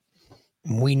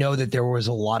 we know that there was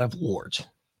a lot of lords.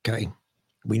 Okay.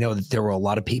 We know that there were a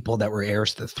lot of people that were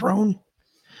heirs to the throne.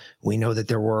 We know that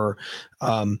there were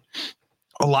a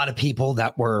lot of people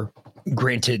that were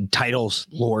granted titles,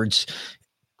 lords.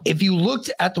 If you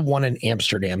looked at the one in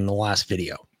Amsterdam in the last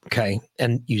video, okay,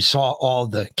 and you saw all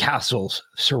the castles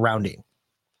surrounding,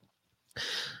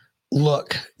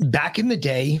 look, back in the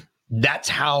day, that's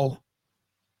how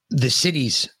the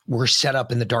cities were set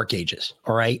up in the Dark Ages.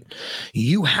 All right.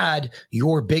 You had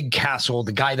your big castle,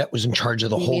 the guy that was in charge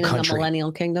of the whole country. The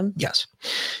Millennial Kingdom? Yes.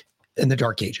 In the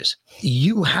Dark Ages,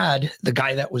 you had the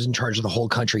guy that was in charge of the whole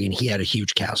country, and he had a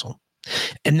huge castle.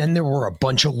 And then there were a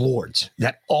bunch of lords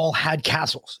that all had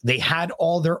castles. They had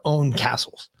all their own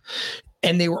castles,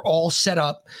 and they were all set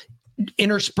up,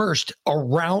 interspersed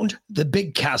around the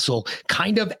big castle,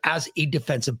 kind of as a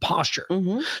defensive posture.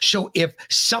 So if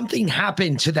something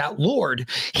happened to that lord,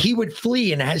 he would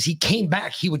flee. And as he came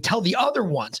back, he would tell the other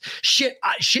ones, shit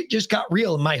just got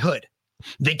real in my hood.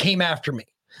 They came after me.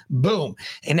 Boom.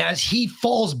 And as he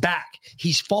falls back,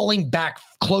 he's falling back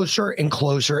closer and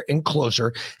closer and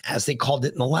closer, as they called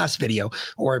it in the last video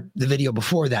or the video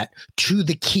before that, to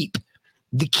the keep.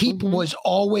 The keep was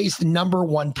always the number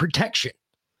one protection.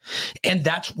 And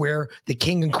that's where the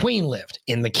king and queen lived,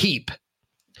 in the keep.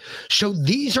 So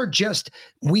these are just,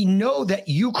 we know that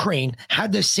Ukraine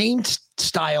had the same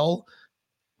style,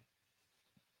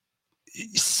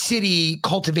 city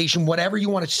cultivation, whatever you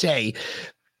want to say,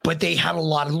 but they had a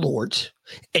lot of lords,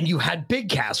 and you had big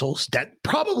castles that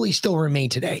probably still remain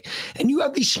today. And you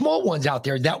have these small ones out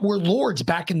there that were lords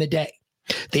back in the day.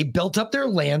 They built up their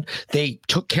land. They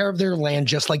took care of their land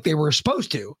just like they were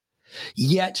supposed to,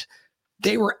 yet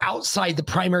they were outside the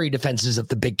primary defenses of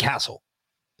the big castle.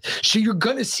 So you're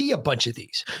going to see a bunch of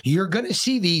these. You're going to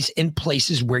see these in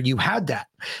places where you had that.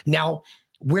 Now,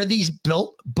 were these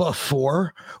built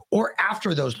before or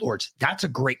after those lords? That's a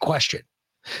great question.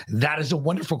 That is a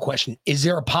wonderful question. Is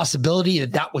there a possibility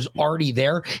that that was already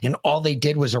there and all they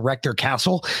did was erect their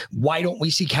castle? Why don't we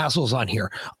see castles on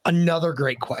here? Another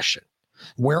great question.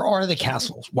 Where are the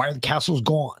castles? Why are the castles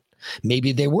gone?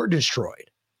 Maybe they were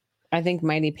destroyed. I think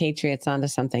Mighty Patriot's onto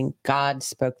something. God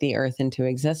spoke the earth into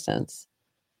existence.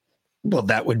 Well,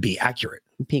 that would be accurate.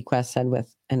 P-Quest said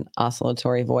with an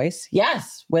oscillatory voice.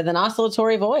 Yes, with an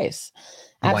oscillatory voice.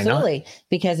 Absolutely.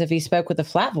 Because if he spoke with a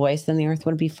flat voice, then the earth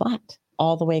would be flat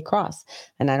all the way across.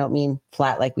 And I don't mean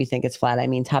flat like we think it's flat. I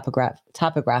mean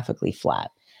topographically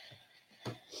flat.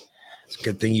 It's a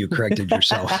good thing you corrected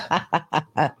yourself.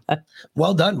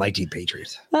 Well done, Mighty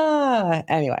Patriots.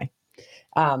 Anyway,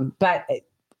 but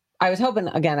I was hoping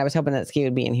that Ski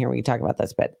would be in here. We could talk about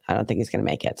this, but I don't think he's going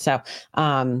to make it. So,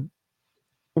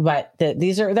 but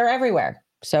they're everywhere.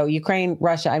 So Ukraine,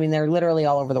 Russia, I mean, they're literally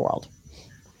all over the world.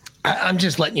 I'm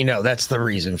just letting you know that's the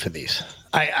reason for these.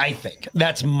 I think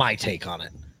that's my take on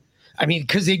it. I mean,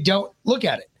 because they don't look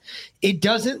at it. It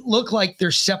doesn't look like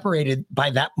they're separated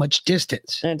by that much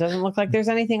distance. And it doesn't look like there's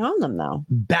anything on them, though.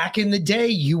 Back in the day,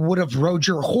 you would have rode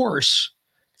your horse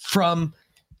from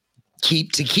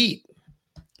keep to keep.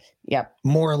 Yep.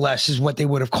 More or less is what they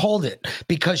would have called it,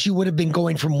 because you would have been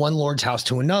going from one lord's house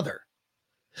to another.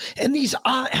 And these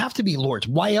have to be lords.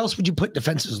 Why else would you put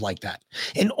defenses like that?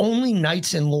 And only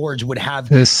knights and lords would have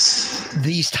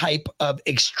these type of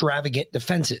extravagant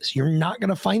defenses. You're not going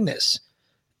to find this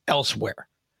elsewhere.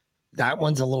 That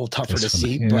one's a little tougher to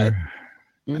see, but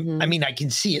I mean, I can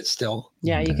see it still.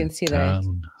 Yeah, you can see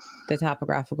the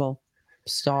topographical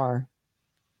star.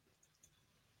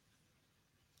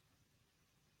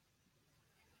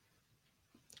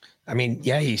 I mean,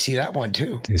 yeah, you see that one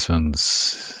too. These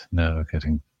ones now are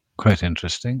getting quite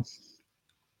interesting.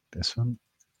 This one.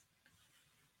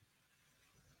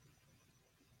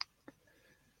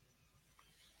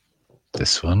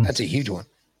 This one. That's a huge one.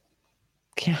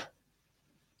 Yeah.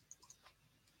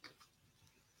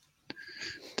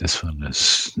 This one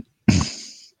is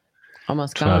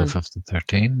almost 12 gone. of the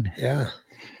 13. Yeah.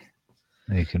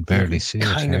 You can barely see it.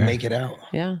 Kind of here, make it out.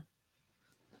 Yeah.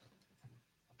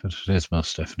 but it is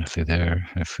most definitely there.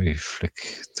 If we flick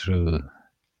through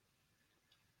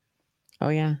Oh,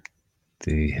 yeah.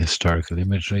 the historical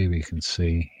imagery, we can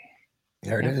see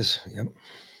There it is. Yep.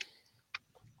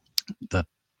 that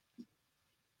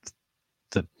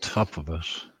the top of it.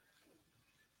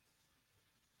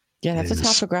 Yeah, that's a is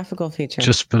topographical feature.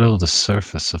 just below the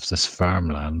surface of this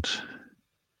farmland.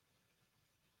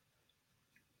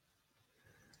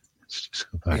 Let's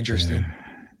just go back. Interesting. There.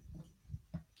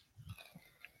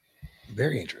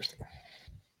 Very interesting.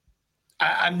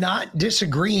 I'm not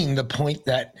disagreeing the point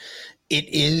that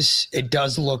it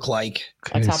does look like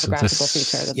a topographical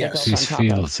feature that they built these on top of.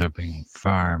 fields are being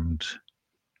farmed.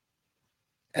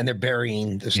 And they're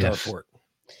burying the star Yes. fort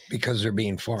because they're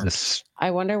being farmed. I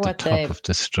wonder what the top of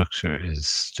the structure is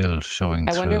still showing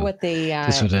I wonder through. what the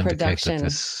This would indicate production, that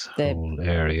this the- whole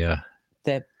area.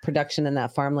 the production in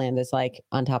that farmland is like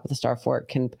on top of the star fort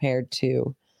compared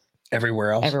to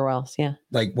Everywhere else. everywhere else. Yeah,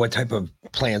 Like what type of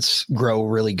plants grow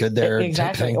really good there? type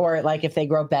exactly. thing. Or like if they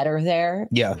grow better there.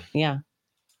 Yeah. Yeah.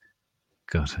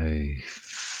 Got a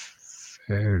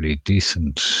fairly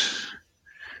decent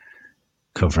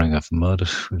covering of mud.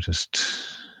 We'll just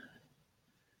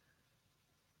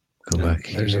go back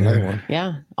here. There's another one.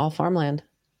 Yeah, all farmland.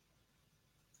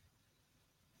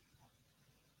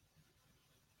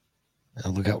 Oh,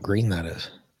 look how green that is.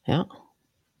 Yeah.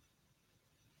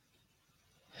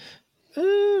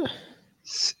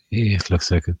 See, it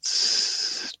looks like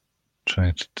it's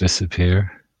trying to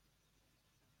disappear.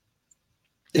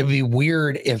 It'd be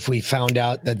weird if we found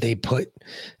out that they put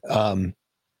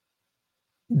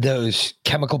those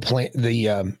chemical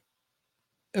the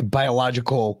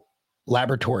biological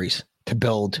laboratories to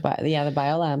build the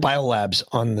biolabs. Biolabs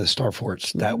on the star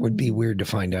forts. That would be weird to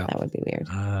find out. That would be weird.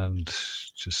 And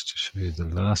just to show you the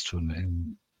last one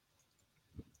in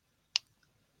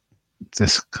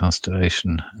this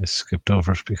constellation, I skipped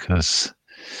over it because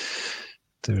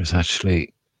there is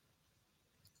actually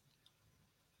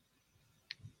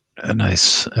a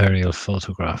nice aerial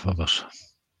photograph of it.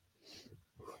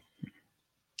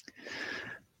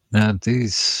 Now,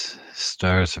 these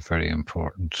stars are very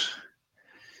important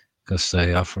because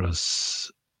they offer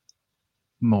us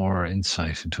more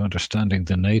insight into understanding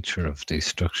the nature of these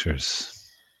structures.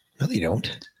 No, they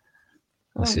don't.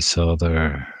 As you saw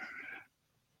there,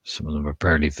 some of them are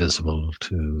barely visible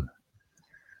to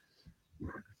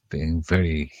being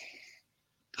very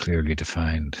clearly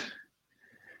defined.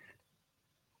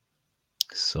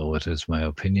 So it is my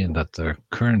opinion that their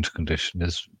current condition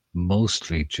is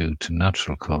mostly due to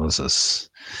natural causes.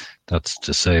 That's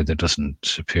to say, there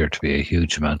doesn't appear to be a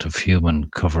huge amount of human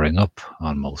covering up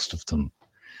on most of them.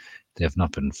 They have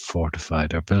not been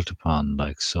fortified or built upon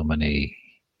like so many.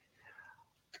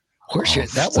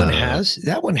 Horseshit.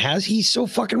 That one has. He's so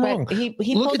fucking wrong. He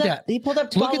Look pulled at up, that. He pulled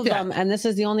up Look 12 at of that. them, and this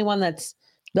is the only one that's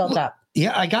built up.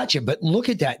 Yeah, I got you. But look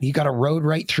at that. You got a road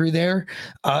right through there.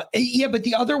 Yeah, but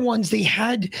the other ones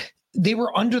they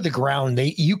were under the ground.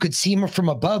 You could see them from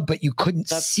above, but you couldn't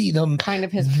see them. Kind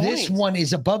of his This point. one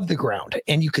is above the ground,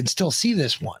 and you can still see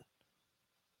this one.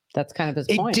 That's kind of his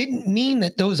It point. didn't mean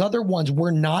that those other ones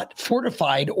were not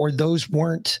fortified or those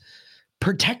weren't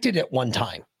protected at one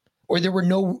time, or there was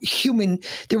no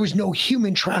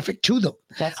human traffic to them.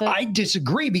 I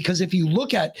disagree, because if you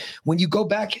look at, when you go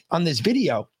back on this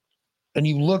video and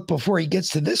you look before he gets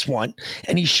to this one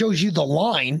and he shows you the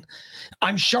line,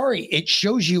 I'm sorry, it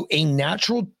shows you a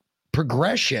natural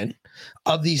progression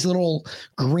of these little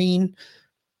green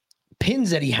pins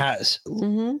that he has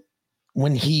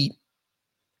when he,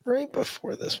 right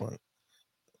before this one,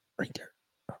 right there.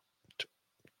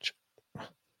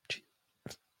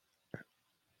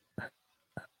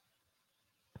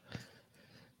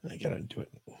 I gotta do it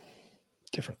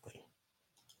differently.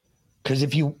 Because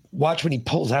if you watch when he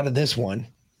pulls out of this one,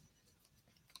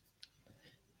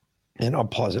 And I'll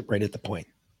pause it right at the point.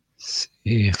 See,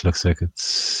 it looks like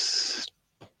it's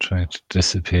trying to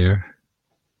disappear.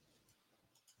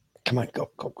 Come on, go.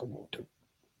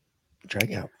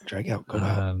 Drag out, go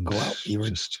out.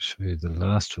 Just to show you the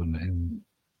last one.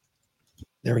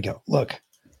 There we go. Look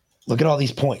at all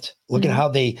these points. Look at how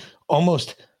they're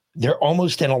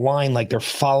almost in a line, like they're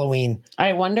following.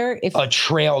 I wonder if a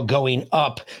trail going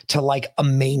up to like a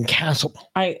main castle.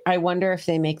 I wonder if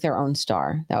they make their own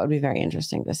star. That would be very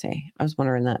interesting to see. I was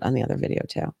wondering that on the other video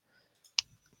too.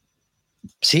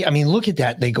 See, I mean, look at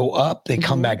that. They go up, they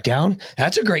come back down.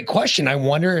 That's a great question. I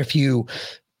wonder if you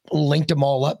linked them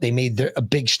all up, they made a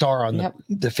big star on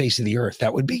the face of the earth.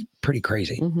 That would be pretty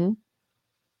crazy.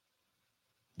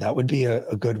 That would be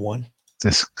a good one.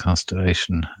 This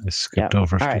constellation is skipped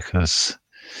over because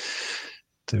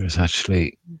there's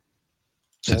actually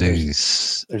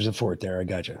today's. There's a fort there. I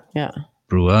gotcha. Yeah.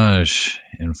 Brouage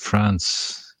in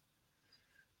France,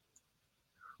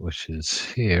 which is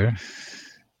here.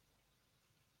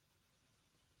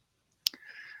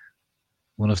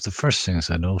 One of the first things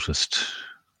I noticed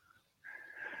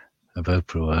about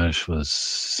Brouage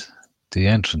was the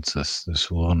entrances. There's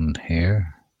one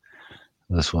here.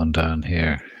 There's one down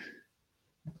here.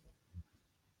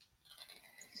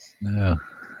 Now,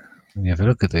 when you have a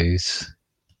look at these,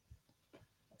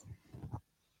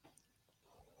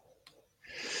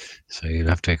 so you'll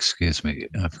have to excuse me.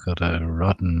 I've got a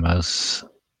rotten mouse.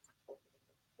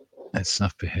 It's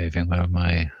not behaving well.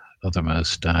 My other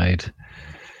mouse died.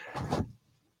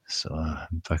 So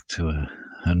I'm back to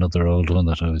another old one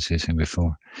that I was using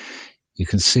before. You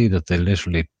can see that they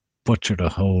literally butchered a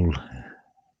hole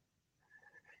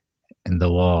in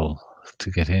the wall to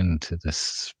get into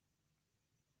this.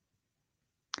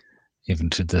 Even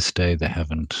to this day, they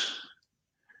haven't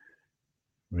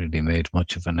really made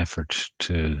much of an effort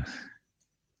to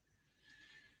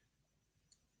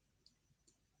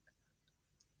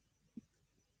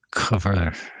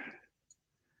cover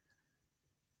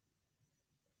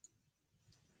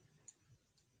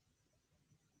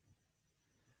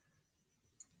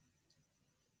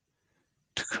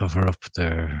up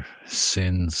their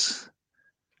sins.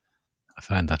 I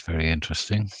find that very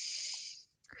interesting.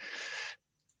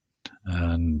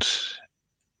 And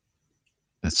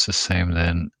it's the same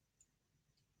then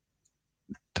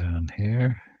down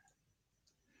here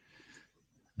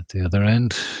at the other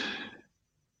end.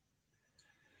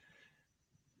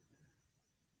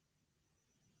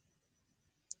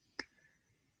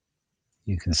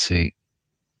 You can see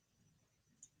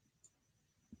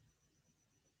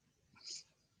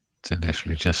they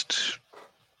literally just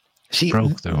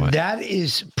broke their way. That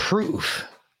is proof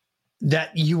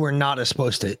that you were not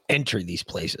supposed to enter these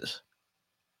places.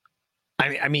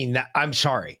 I mean, I'm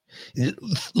sorry.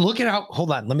 Look at how,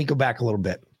 hold on, let me go back a little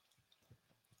bit.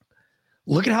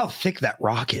 Look at how thick that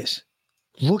rock is.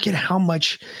 Look at how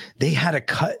much they had to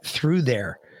cut through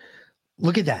there.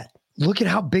 Look at that. Look at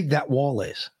how big that wall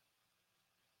is.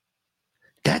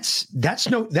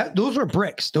 Those are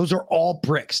bricks. Those are all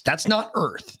bricks. That's not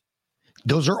earth.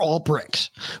 Those are all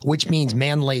bricks, which means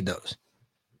man laid those.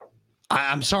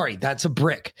 I'm sorry, that's a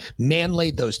brick. Man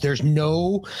laid those. There's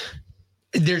no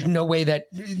way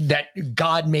that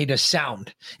God made a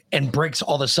sound and bricks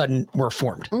all of a sudden were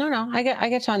formed. No, I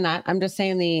get you on that. I'm just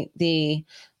saying the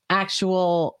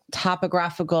actual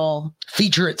topographical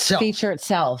feature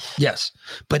itself. Yes,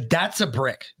 but that's a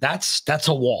brick. That's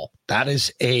a wall. That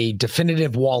is a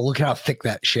definitive wall. Look at how thick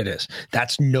that shit is.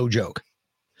 That's no joke.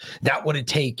 That would have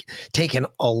taken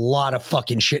a lot of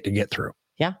fucking shit to get through.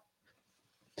 Yeah,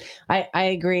 I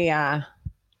agree.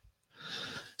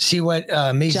 See what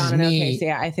amazes John and me.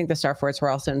 okay, I think the Star Forts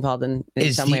were also involved in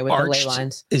some way with the ley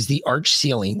lines. Is the arch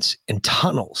ceilings and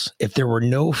tunnels. If there was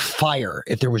no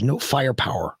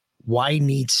firepower, why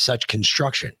need such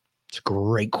construction? It's a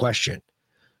great question.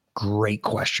 Great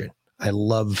question. I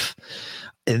love.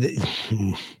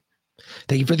 Thank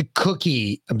you for the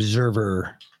cookie,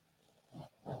 Observer.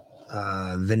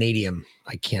 Vanadium.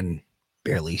 I can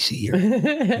barely see your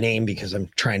name because I'm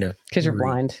trying to. Because you're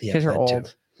blind. Because you're old.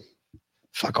 Too.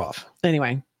 Fuck off.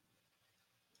 Anyway.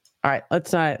 All right.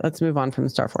 Let's move on from the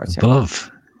Star Force.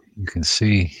 Above, you can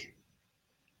see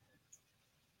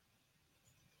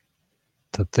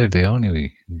that they're the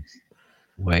only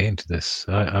way into this.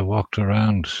 I walked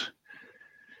around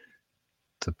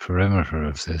the perimeter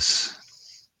of this.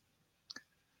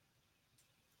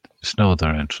 There's no other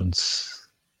entrance.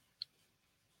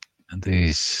 And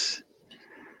these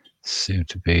seem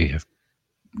to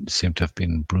have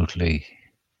been brutally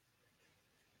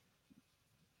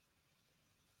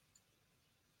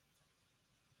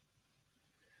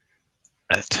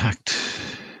attacked.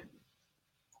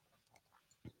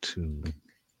 to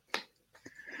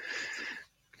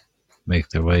make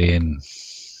their way in.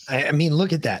 I mean,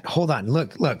 look at that. Hold on.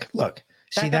 Look.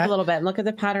 See Back up that? a little bit and look at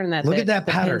the pattern that Look at that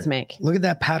the pattern. pins make. Look at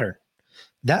that pattern.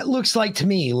 That looks like to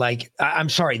me like I'm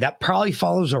sorry, that probably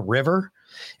follows a river,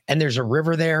 and there's a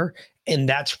river there, and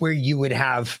that's where you would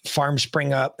have farms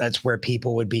spring up. That's where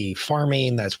people would be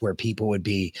farming. That's where people would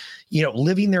be,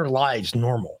 living their lives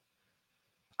normal.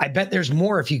 I bet there's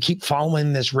more if you keep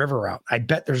following this river out. I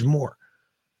bet there's more.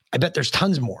 I bet there's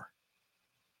tons more.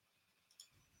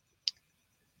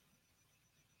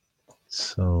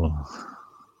 So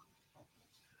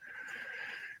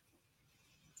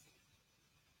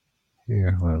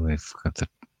here, well, we've got the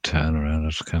town around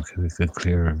it. Can't get a good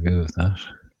clearer view of that.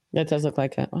 That does look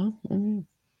like it. Well,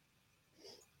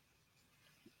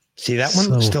 See that one?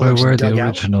 So Still where looks were dug the out.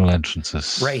 original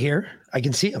entrances? Right here. I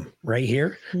can see them right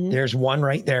here. There's one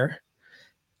right there.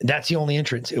 That's the only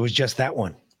entrance. It was just that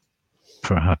one.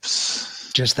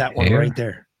 Perhaps just that one here? right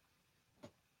there.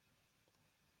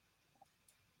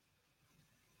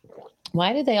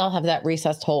 Why did they all have that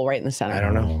recessed hole right in the center? I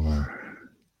don't know.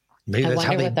 Maybe I that's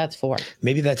wonder how what that's for.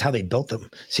 Maybe that's how they built them.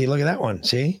 See, look at that one.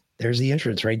 See, there's the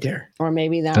entrance right there. Or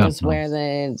maybe that Don't was know. where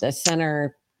the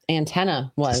center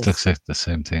antenna was. This looks like the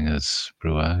same thing as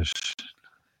Brouage.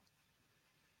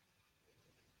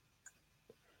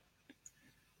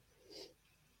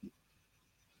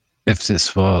 If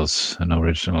this was an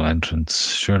original entrance,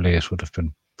 surely it would have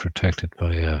been protected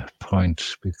by a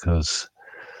point, because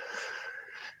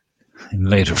in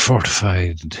later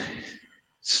fortified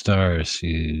stars,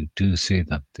 you do see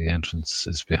that the entrance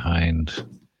is behind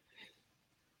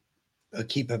A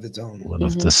keep of its own. one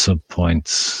of the sub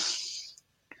points.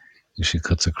 Usually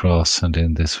cuts across and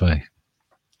in this way.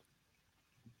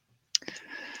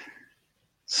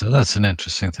 So that's an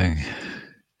interesting thing.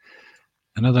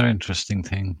 Another interesting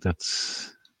thing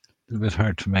that's a bit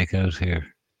hard to make out here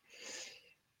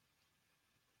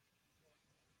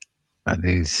are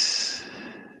these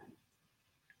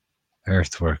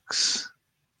earthworks.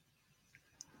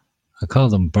 I call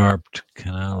them barbed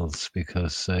canals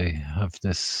because they have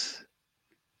this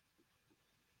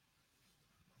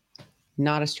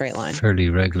Not a straight line. fairly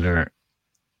regular,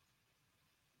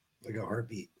 Like a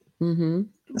heartbeat. Mm-hmm.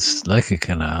 it's like a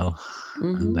canal,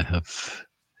 and they have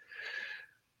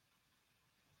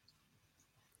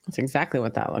That's exactly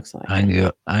what that looks like.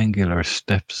 angular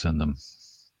steps in them.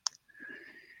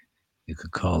 You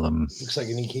could call them Looks like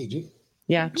an EKG.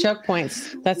 Yeah, choke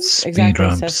points. That's speed exactly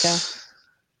ramps. Cisco.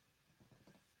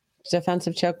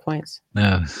 Defensive choke points.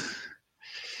 Now,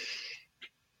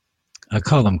 I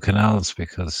call them canals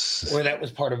because Or that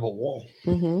was part of a wall.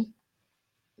 Mm-hmm.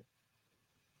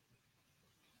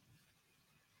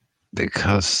 they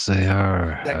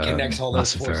are That connects all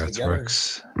those massive fours together.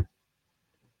 earthworks,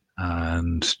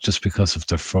 and just because of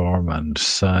their form and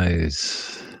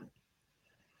size,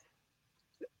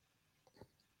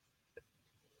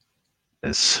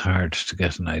 it's hard to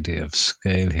get an idea of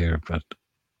scale here. But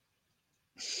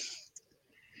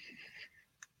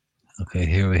okay,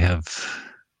 here we have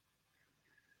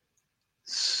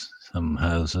some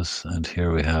houses, and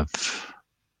here we have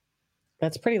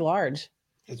That's pretty large.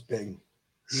 It's big.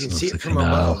 You some can see of the it from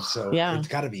canal above, so Yeah. it's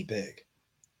got to be big.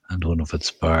 and one of its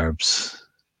barbs.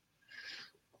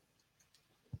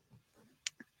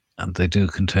 And they do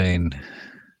contain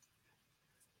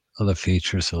other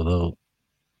features, although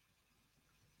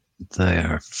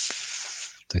they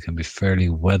can be fairly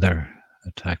weather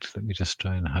attacked. Let me just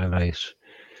try and highlight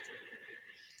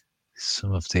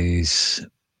some of these.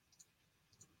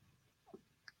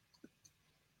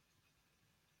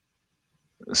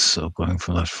 So going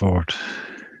from that fort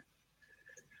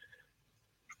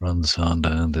runs on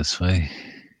down this way.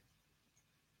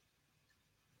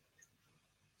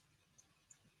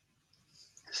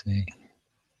 See,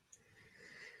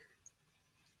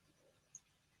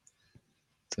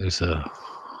 there's a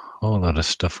whole lot of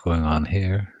stuff going on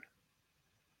here.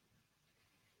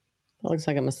 That looks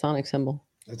like a Masonic symbol.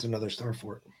 That's another star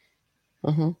fort.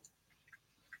 Uh-huh.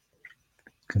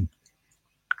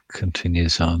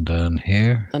 Continues on down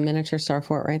here. A miniature star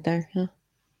fort right there. Yeah.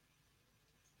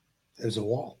 There's a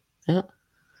wall. Yeah.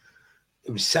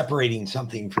 It was separating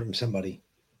something from somebody.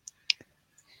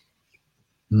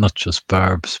 Not just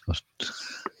barbs, but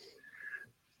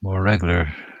more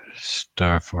regular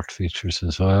star fort features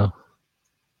as well.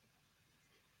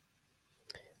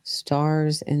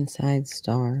 Stars inside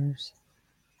stars.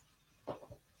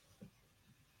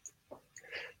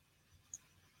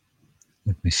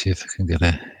 Let me see if I can get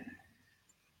a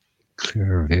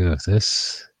clearer view of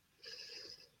this.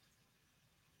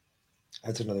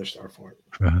 That's another star fort.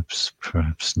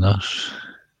 Perhaps not.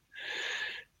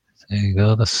 I There you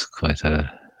go. That's quite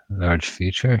a large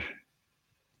feature.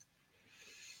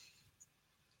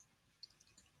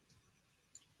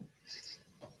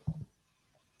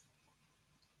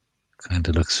 Kind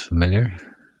of looks familiar.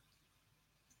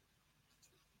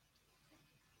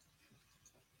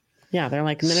 Yeah, they're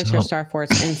like miniature So- star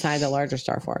forts inside the larger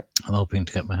star fort. I'm hoping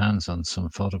to get my hands on some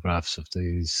photographs of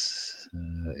these,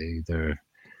 either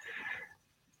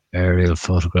aerial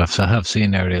photographs. I have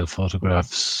seen aerial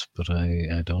photographs, but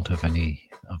I don't have any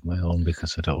of my own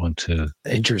because I don't want to.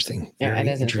 Interesting. Yeah, Very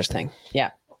it is interesting.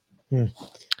 Yeah. Hmm.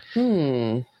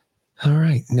 All All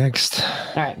right, next.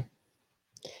 right.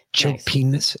 Choke Next.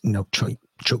 penis. No, choke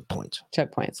points.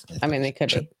 Choke points. I mean, they could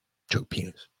Choke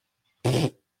penis.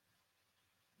 be.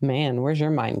 Man, where's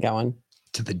your mind going?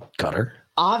 To the gutter.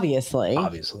 Obviously.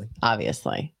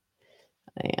 Obviously.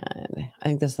 And I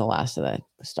think this is the last of the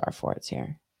star forts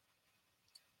here.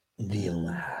 The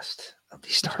last of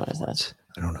these star Which one is forts.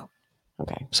 I don't know.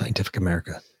 Okay. Scientific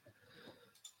America.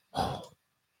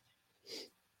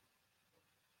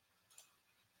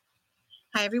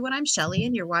 Hi, everyone. I'm Shelley,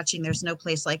 and you're watching There's No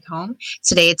Place Like Home.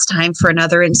 Today, it's time for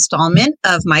another installment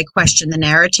of my Question the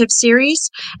Narrative series.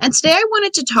 And today, I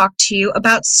wanted to talk to you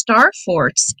about star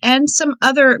forts and some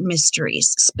other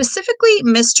mysteries, specifically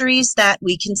mysteries that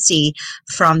we can see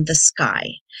from the sky.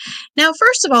 Now,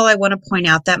 first of all, I want to point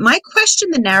out that my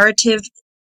Question the Narrative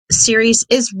series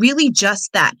is really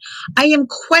just that. I am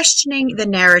questioning the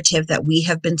narrative that we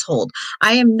have been told.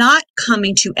 I am not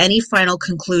coming to any final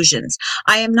conclusions.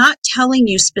 I am not telling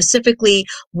you specifically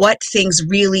what things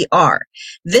really are.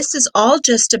 This is all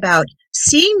just about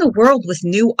seeing the world with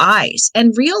new eyes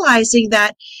and realizing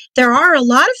that there are a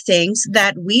lot of things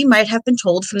that we might have been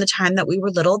told from the time that we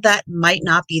were little that might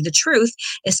not be the truth,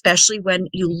 especially when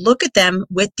you look at them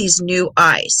with these new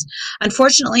eyes.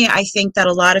 Unfortunately, I think that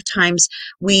a lot of times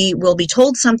we will be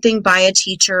told something by a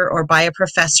teacher or by a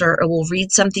professor, or we'll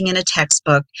read something in a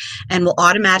textbook and will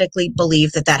automatically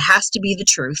believe that that has to be the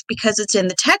truth because it's in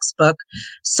the textbook.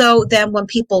 So then when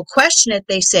people question it,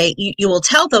 they say, you will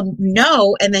tell them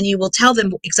no, and then you will tell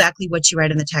them exactly what you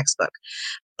read in the textbook.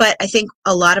 But I think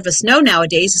a lot of us know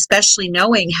nowadays, especially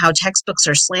knowing how textbooks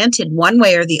are slanted one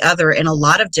way or the other in a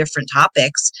lot of different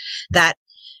topics, that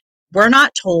we're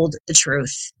not told the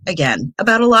truth, again,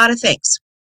 about a lot of things.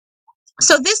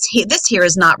 So this here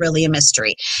is not really a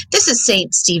mystery. This is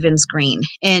St. Stephen's Green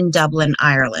in Dublin,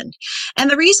 Ireland. And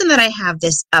the reason that I have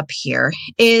this up here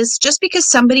is just because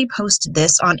somebody posted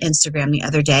this on Instagram the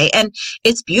other day, and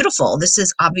it's beautiful. This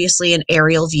is obviously an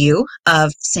aerial view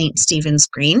of St. Stephen's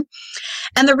Green.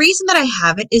 And the reason that I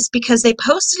have it is because they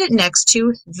posted it next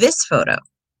to this photo.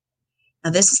 Now,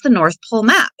 this is the North Pole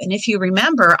map. And if you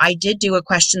remember, I did do a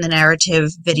Question the Narrative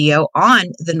video on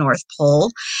the North Pole.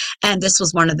 And this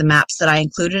was one of the maps that I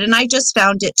included. And I just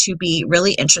found it to be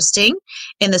really interesting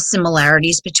in the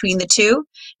similarities between the two.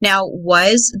 Now,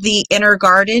 was the inner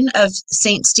garden of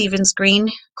St. Stephen's Green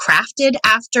crafted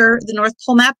after the North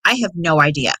Pole map? I have no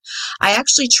idea. I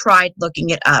actually tried looking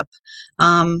it up.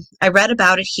 I read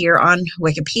about it here on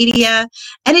Wikipedia,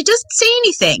 and it doesn't say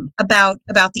anything about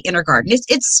the inner garden.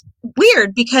 It's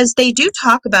weird because they do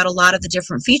talk about a lot of the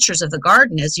different features of the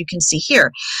garden, as you can see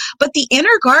here. But the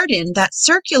inner garden, that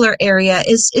circular area,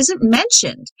 isn't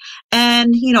mentioned.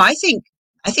 And,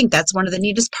 I think that's one of the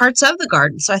neatest parts of the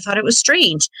garden. So I thought it was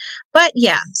strange. But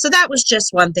yeah, so that was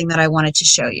just one thing that I wanted to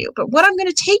show you. But what I'm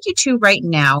going to take you to right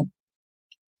now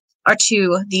are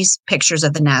to these pictures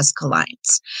of the Nazca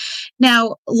Lines.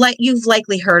 Now, you've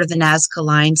likely heard of the Nazca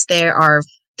Lines. There are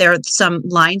some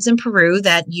lines in Peru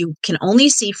that you can only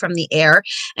see from the air.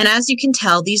 And as you can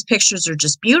tell, these pictures are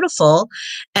just beautiful.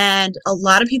 And a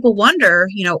lot of people wonder,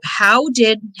 how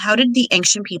did the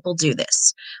ancient people do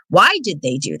this? Why did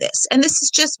they do this? And this is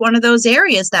just one of those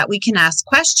areas that we can ask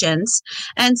questions.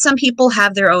 And some people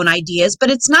have their own ideas,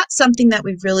 but it's not something that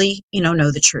we really,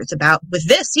 know the truth about with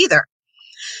this either.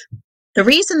 The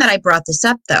reason that I brought this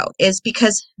up, though, is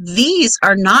because these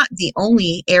are not the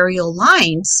only aerial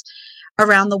lines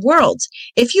around the world.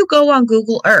 If you go on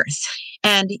Google Earth,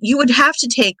 and you would have to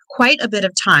take quite a bit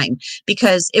of time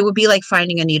because it would be like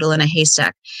finding a needle in a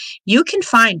haystack, you can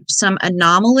find some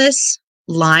anomalous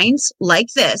lines like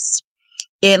this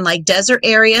in like desert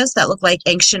areas that look like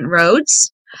ancient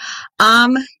roads.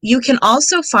 You can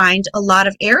also find a lot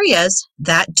of areas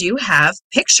that do have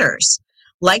pictures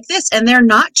like this, and they're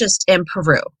not just in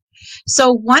Peru.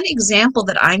 So one example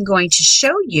that I'm going to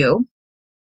show you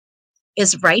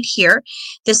is right here.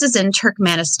 This is in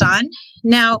Turkmenistan.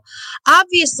 Now,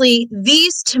 obviously,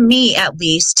 these, to me at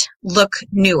least, look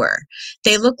newer.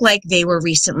 They look like they were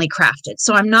recently crafted.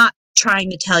 So I'm not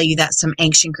trying to tell you that some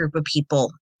ancient group of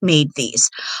people made these.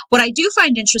 What I do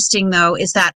find interesting, though,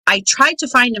 is that I tried to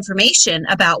find information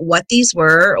about what these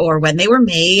were or when they were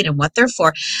made and what they're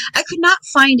for. I could not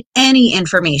find any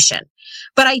information.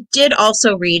 But I did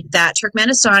also read that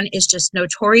Turkmenistan is just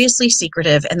notoriously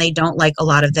secretive and they don't like a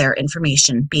lot of their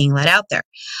information being let out there.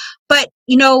 But,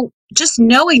 just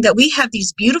knowing that we have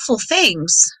these beautiful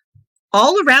things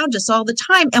all around us all the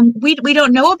time, and we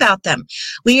don't know about them.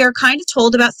 We are kind of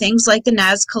told about things like the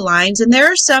Nazca lines, and there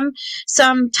are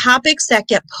some topics that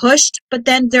get pushed, but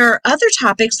then there are other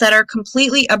topics that are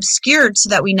completely obscured so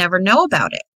that we never know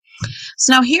about it.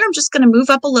 So now here I'm just going to move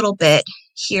up a little bit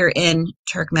here in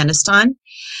Turkmenistan.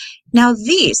 Now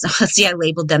these, let's see, I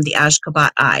labeled them the Ashgabat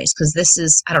eyes because this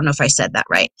is, I don't know if I said that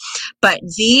right, but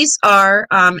these are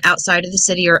outside of the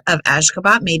city of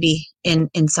Ashgabat, maybe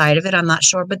inside of it, I'm not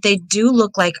sure, but they do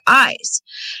look like eyes.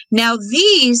 Now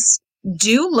these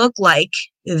do look like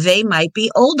they might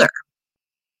be older.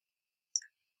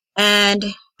 And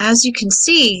as you can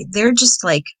see, they're just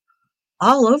like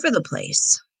all over the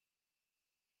place.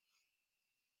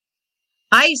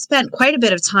 I spent quite a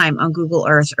bit of time on Google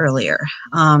Earth earlier,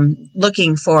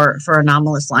 looking for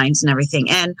anomalous lines and everything.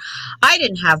 And I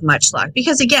didn't have much luck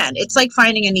because, again, it's like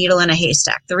finding a needle in a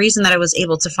haystack. The reason that I was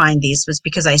able to find these was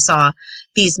because I saw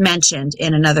these mentioned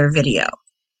in another video.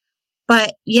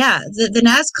 But yeah, the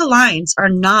Nazca lines are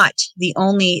not the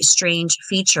only strange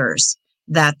features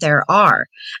that there are.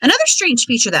 Another strange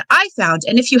feature that I found,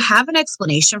 and if you have an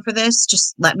explanation for this,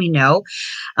 just let me know.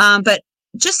 But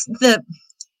just the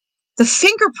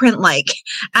fingerprint-like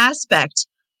aspect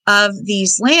of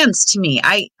these lands to me,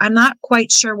 I'm not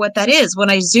quite sure what that is.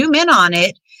 When I zoom in on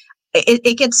it,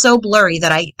 it gets so blurry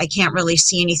that I can't really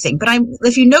see anything. But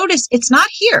if you notice, it's not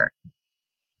here.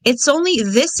 It's only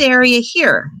this area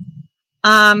here.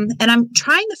 And I'm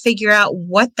trying to figure out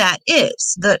what that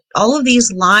is. All of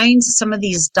these lines, some of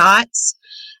these dots,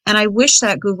 and I wish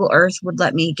that Google Earth would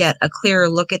let me get a clearer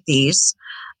look at these.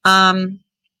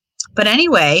 But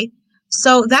anyway,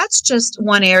 so that's just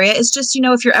one area. It's just,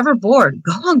 if you're ever bored,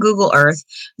 go on Google Earth,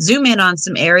 zoom in on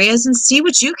some areas and see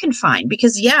what you can find.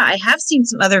 Because, yeah, I have seen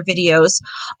some other videos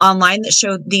online that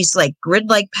show these like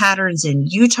grid-like patterns in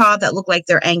Utah that look like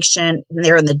they're ancient.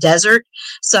 They're in the desert.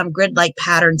 Some grid-like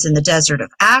patterns in the desert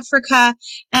of Africa.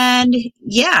 And,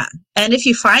 yeah, and if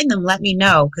you find them, let me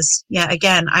know. Because, yeah,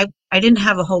 again, I didn't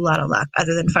have a whole lot of luck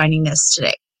other than finding this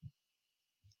today.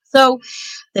 So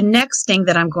the next thing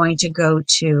that I'm going to go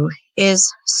to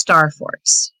is star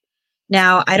forts.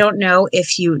 Now, I don't know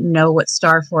if you know what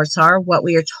star forts are. What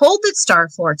we are told that star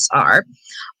forts are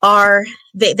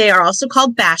they are also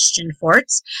called bastion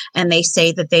forts, and they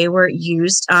say that they were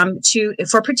used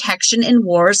for protection in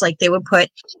wars. Like they would put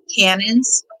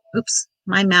cannons. Oops,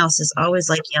 my mouse is always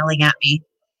like yelling at me.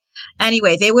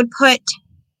 Anyway, they would put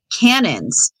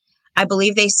cannons, I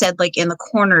believe they said, like in the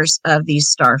corners of these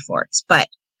star forts. But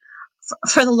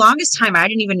for the longest time, I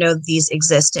didn't even know that these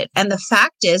existed. And the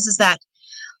fact is that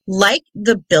like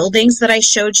the buildings that I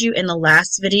showed you in the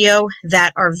last video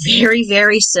that are very,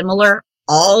 very similar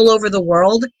all over the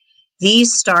world,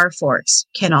 these star forts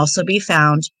can also be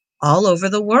found all over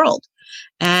the world.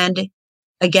 And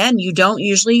again, you don't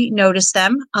usually notice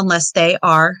them unless they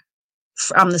are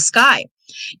from the sky.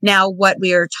 Now, what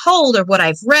we are told, or what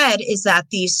I've read, is that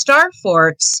these star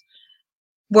forts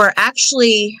were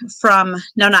actually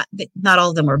not all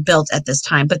of them were built at this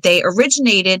time, but they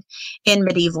originated in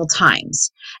medieval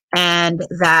times, and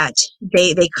that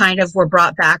they kind of were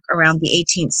brought back around the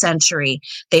 18th century.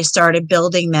 They started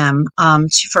building them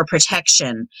for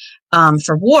protection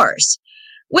for wars,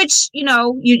 which,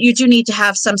 you do need to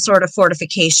have some sort of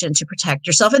fortification to protect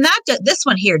yourself. And this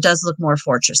one here does look more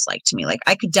fortress-like to me. Like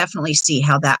I could definitely see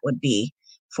how that would be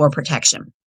for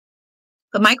protection.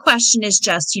 But my question is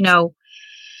just,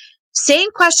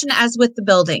 same question as with the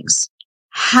buildings.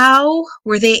 How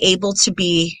were they able to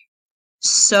be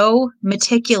so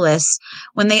meticulous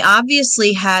when they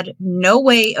obviously had no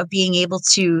way of being able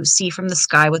to see from the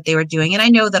sky what they were doing? And I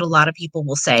know that a lot of people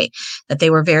will say that they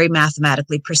were very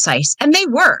mathematically precise, and they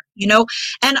were,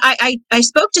 and I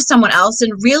spoke to someone else,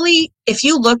 and really, if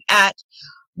you look at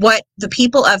what the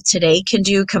people of today can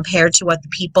do compared to what the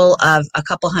people of a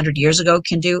couple hundred years ago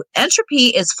can do, entropy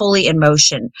is fully in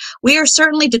motion. We are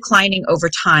certainly declining over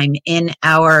time in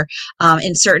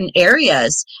certain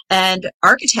areas, and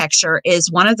architecture is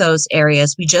one of those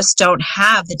areas. We just don't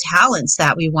have the talents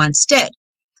that we once did.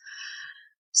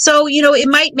 So, it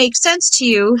might make sense to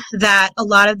you that a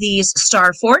lot of these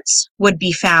star forts would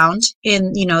be found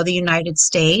in, the United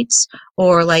States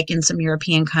or like in some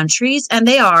European countries, and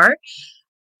they are.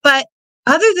 But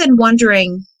other than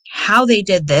wondering how they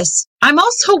did this, I'm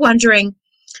also wondering,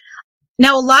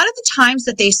 Now, a lot of the times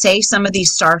that they say some of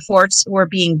these star forts were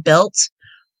being built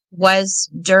was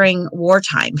during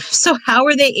wartime. So how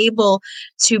are they able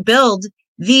to build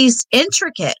these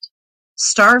intricate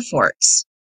star forts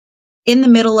in the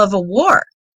middle of a war?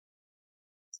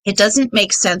 It doesn't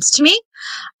make sense to me.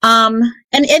 And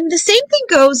the same thing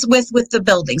goes with the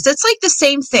buildings. It's like the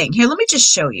same thing. Here, let me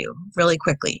just show you really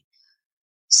quickly.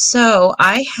 So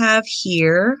I have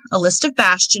here a list of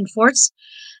bastion forts.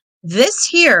 This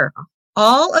here,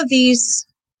 all of these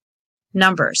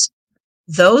numbers,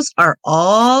 those are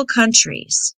all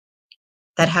countries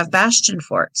that have bastion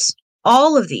forts.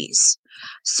 All of these.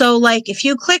 So like if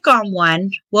you click on one,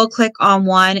 we'll click on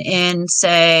one in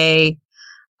say,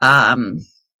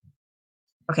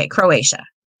 okay, Croatia.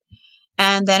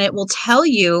 And then it will tell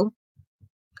you,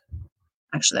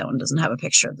 actually that one doesn't have a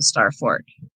picture of the star fort.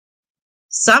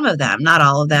 Some of them, not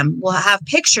all of them, will have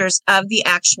pictures of the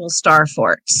actual star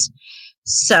forts.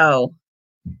 So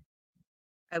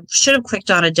I should have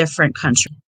clicked on a different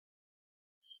country.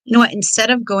 You know what?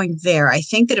 Instead of going there, I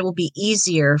think that it will be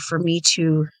easier for me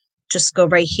to just go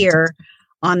right here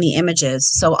on the images.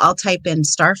 So I'll type in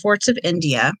star forts of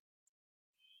India.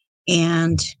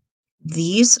 And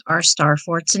these are star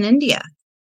forts in India.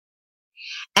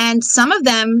 And some of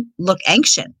them look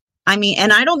ancient. I mean,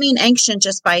 and I don't mean ancient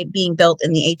just by being built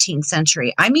in the 18th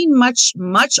century. I mean much,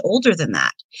 much older than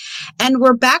that. And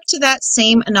we're back to that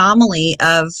same anomaly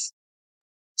of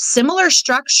similar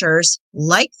structures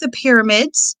like the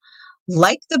pyramids,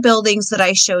 like the buildings that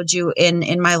I showed you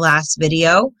in my last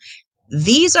video.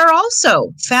 These are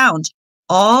also found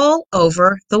all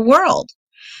over the world.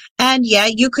 And yeah,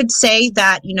 you could say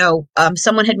that,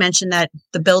 someone had mentioned that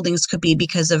the buildings could be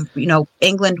because of,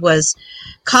 England was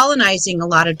colonizing a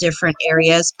lot of different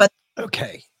areas. But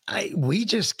okay, we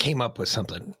just came up with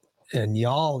something, and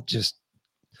y'all just.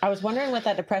 I was wondering what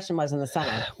that depression was in the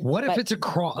center. What if it's a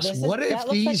cross? What if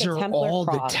these are all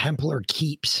the Templar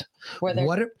keeps?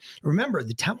 Remember,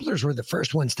 the Templars were the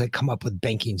first ones to come up with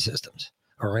banking systems.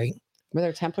 All right. Were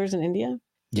there Templars in India?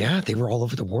 Yeah, they were all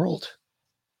over the world.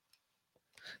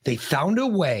 They found a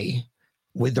way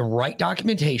with the right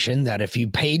documentation that if you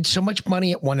paid so much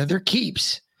money at one of their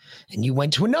keeps and you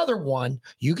went to another one,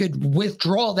 you could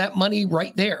withdraw that money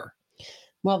right there.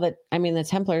 Well, the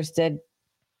Templars did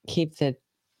keep the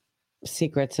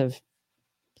secrets of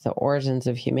the origins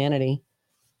of humanity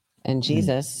and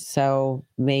Jesus. So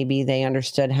maybe they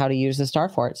understood how to use the star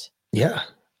forts. Yeah.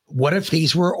 What if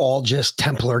these were all just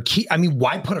Templar key? I mean,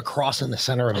 why put a cross in the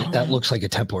center of it? That looks like a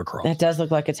Templar cross. That does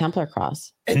look like a Templar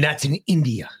cross. And that's in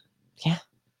India. Yeah.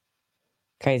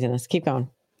 Craziness. Keep going.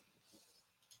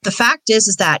 The fact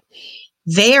is that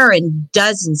they are in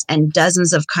dozens and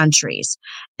dozens of countries.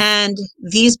 And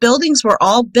these buildings were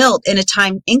all built in a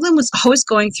time England was always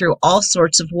going through all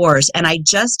sorts of wars. And I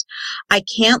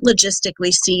can't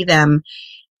logistically see them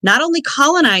not only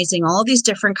colonizing all these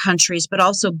different countries, but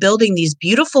also building these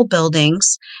beautiful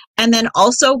buildings and then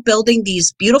also building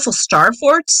these beautiful star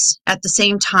forts at the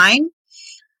same time.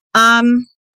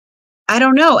 I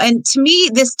don't know. And to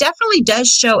me, this definitely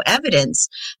does show evidence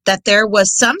that there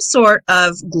was some sort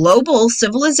of global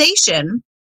civilization,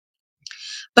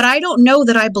 but I don't know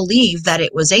that I believe that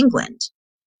it was England.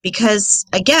 Because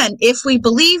again, if we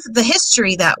believe the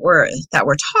history that we're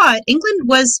taught,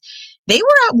 they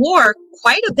were at war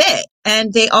quite a bit,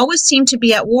 and they always seemed to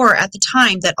be at war at the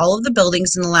time that all of the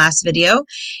buildings in the last video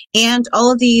and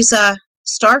all of these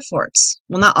star forts,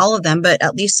 well, not all of them, but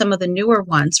at least some of the newer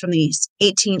ones from the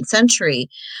 18th century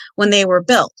when they were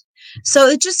built. So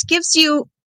it just gives you,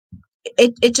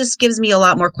 it just gives me a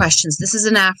lot more questions. This is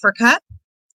in Africa.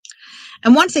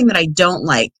 And one thing that I don't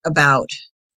like about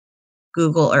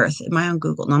Google Earth. Am I on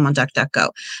Google? No, I'm on DuckDuckGo.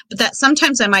 But that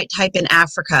sometimes I might type in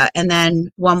Africa and then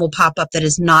one will pop up that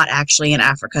is not actually in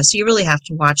Africa. So you really have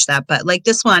to watch that. But like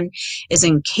this one is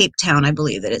in Cape Town, I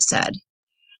believe that it said.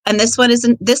 And this one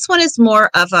is more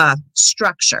of a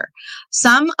structure.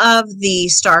 Some of the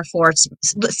star forts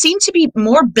seem to be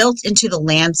more built into the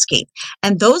landscape.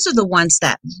 And those are the ones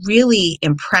that really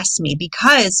impress me,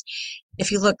 because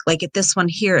if you look like at this one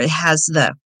here, it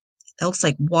looks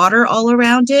like water all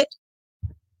around it.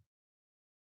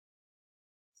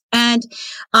 And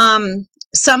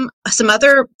some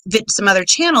other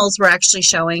channels were actually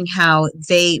showing how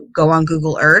they go on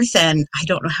Google Earth, and I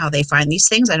don't know how they find these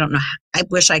things. I don't know. I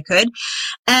wish I could.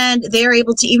 And they're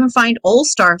able to even find old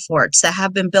star forts that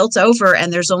have been built over,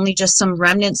 and there's only just some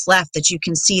remnants left that you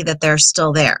can see that they're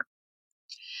still there.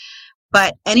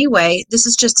 But anyway, this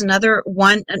is just another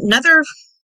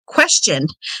question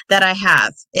that I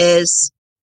have is,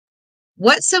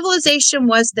 What civilization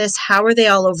was this? How are they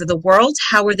all over the world?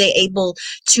 How were they able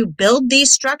to build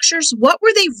these structures? What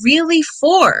were they really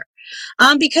for?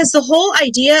 Because the whole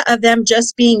idea of them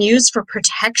just being used for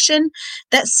protection,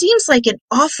 that seems like an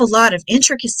awful lot of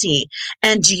intricacy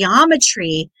and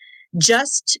geometry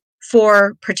just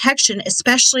for protection,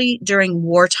 especially during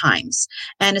war times,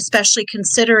 and especially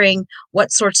considering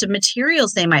what sorts of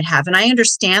materials they might have. And I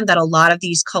understand that a lot of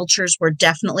these cultures were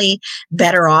definitely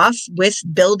better off with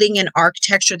building and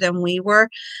architecture than we were,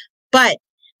 but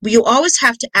you always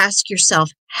have to ask yourself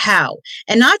how,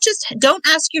 and not just don't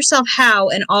ask yourself how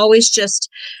and always just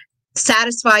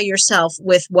satisfy yourself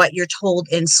with what you're told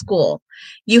in school.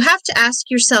 You have to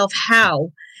ask yourself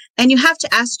how, and you have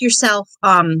to ask yourself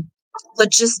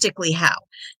logistically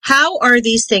how are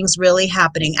these things really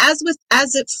happening? As with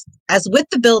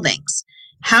the buildings,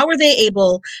 how are they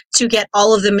able to get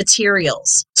all of the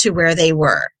materials to where they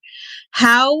were?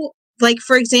 How, like,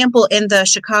 for example, in the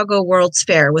Chicago World's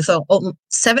Fair with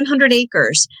 700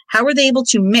 acres, how were they able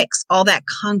to mix all that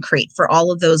concrete for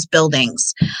all of those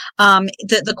buildings?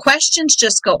 The questions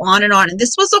just go on. And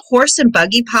this was a horse and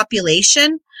buggy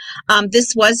population.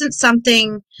 This wasn't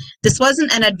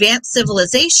an advanced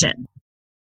civilization.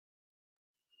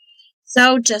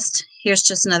 So here's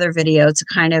just another video to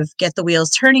kind of get the wheels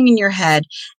turning in your head,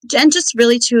 and just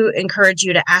really to encourage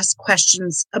you to ask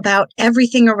questions about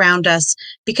everything around us,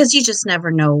 because you just never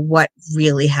know what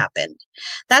really happened.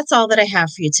 That's all that I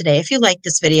have for you today. If you like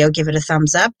this video, give it a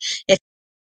thumbs up.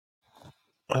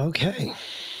 Okay.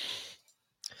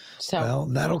 So, well,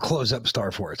 that'll close up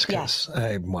Star Force because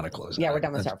I want to close it. Yeah, we're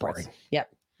done with Star Force. Yep.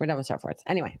 We're done with Star Force.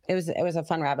 Anyway, it was a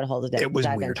fun rabbit hole to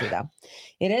dive into, though.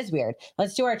 It is weird.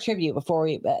 Let's do our tribute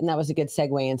and that was a good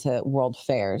segue into World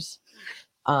Fairs.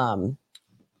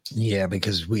 Yeah,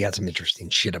 because we got some interesting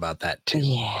shit about that too.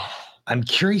 Yeah. I'm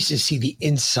curious to see the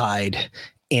inside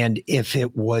and if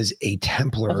it was a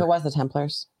Templar. If it was the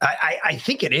Templars. I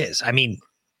think it is. I mean,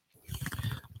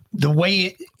 the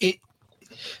way it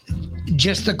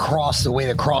just the way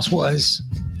the cross was.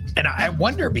 And I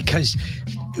wonder, because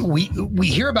we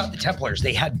hear about the Templars.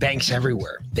 They had banks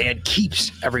everywhere. They had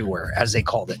keeps everywhere, as they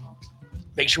called it.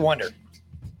 Makes you wonder.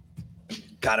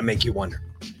 Gotta make you wonder.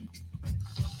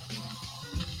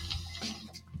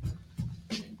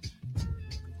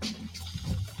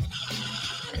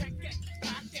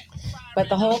 But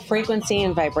the whole frequency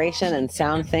and vibration and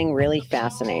sound thing really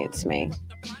fascinates me.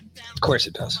 Of course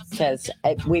it does. Because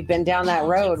we've been down that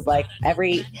road,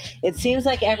 it seems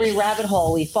like every rabbit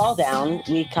hole we fall down,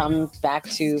 we come back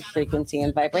to frequency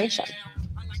and vibration.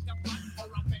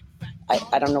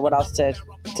 I don't know what else to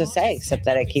say, except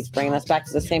that it keeps bringing us back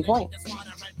to the same point.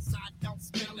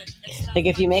 Like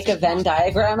if you make a Venn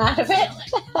diagram out of it,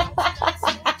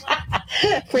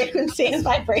 frequency and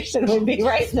vibration would be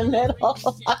right in the middle.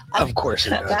 Of course it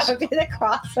does. That would be the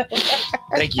crossover.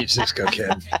 Thank you, Cisco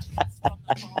Kid.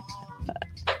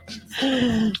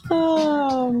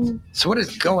 So what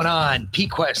is going on?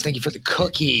 P-Quest, thank you for the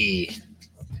cookie.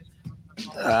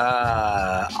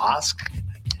 Ask.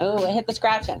 Oh, it hit the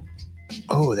scratching.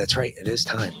 Oh, that's right. It is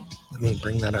time. Let me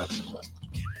bring that up.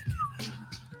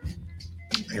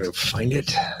 I gotta find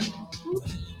it.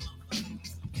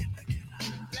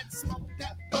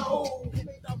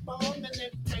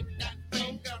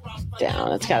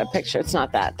 Down. It's got a picture. It's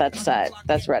not that.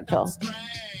 That's Red Pill.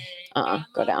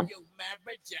 Go down.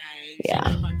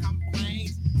 Yeah.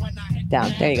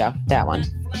 Down. There you go. That one.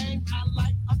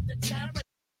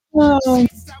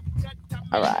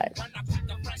 All right.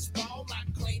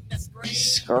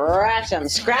 Scratch them.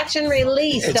 Scratch and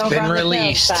release. It's over been on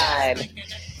released. The side.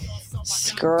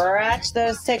 Scratch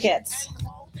those tickets.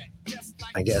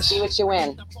 I guess. See what you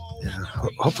win. Yeah.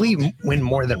 Hopefully you win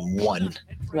more than one.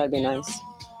 That'd be nice.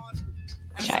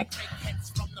 Okay.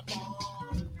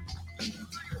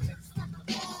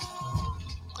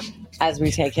 As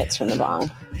we take hits from the bong.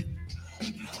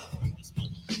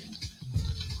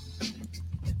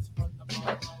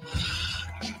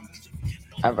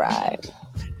 All right.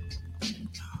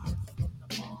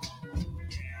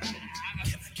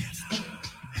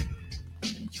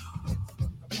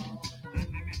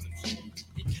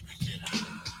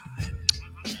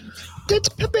 It's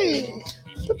Pepe.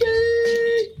 Pepe.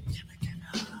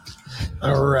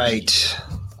 All right.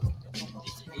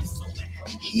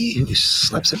 He who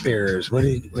sleeps at bears. What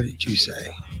did you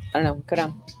say? I don't know. Go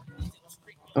down.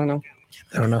 I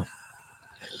don't know.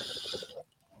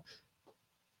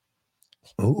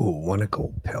 Ooh, won a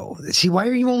gold pill. See, why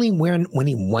are you only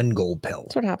winning one gold pill?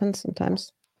 That's what happens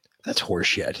sometimes. That's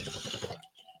horseshit.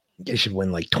 You should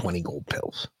win like 20 gold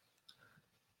pills.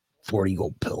 40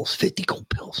 gold pills. 50 gold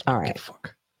pills. All right.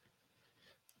 Fuck.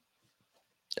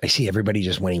 I see everybody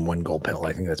just winning one gold pill.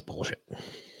 I think that's bullshit.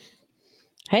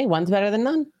 Hey, one's better than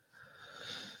none.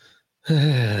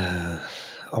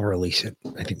 I'll release it,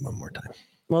 I think, one more time.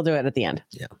 We'll do it at the end.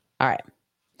 Yeah. All right.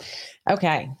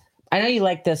 Okay. I know you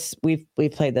like this. We've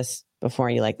played this before.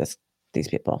 You like these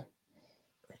people.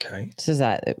 Okay. This is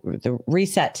the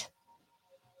reset.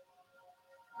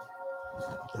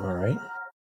 All right.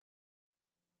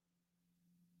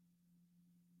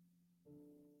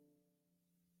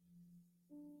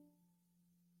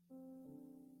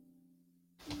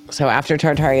 So after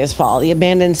Tartaria's fall, the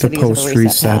abandoned The cities of a post reset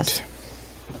reset. past.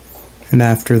 And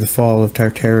after the fall of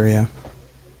Tartaria,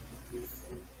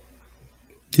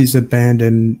 these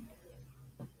abandoned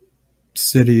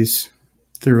cities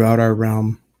throughout our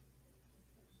realm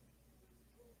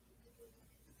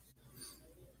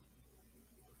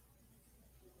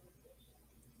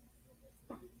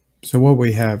So what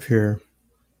we have here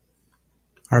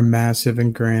are massive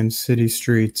and grand city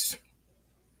streets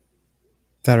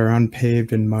that are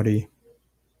unpaved and muddy,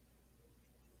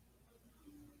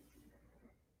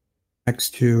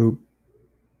 next to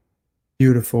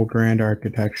beautiful grand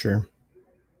architecture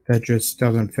that just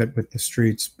doesn't fit with the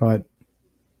streets. But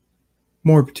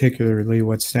more particularly,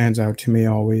 what stands out to me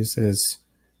always is,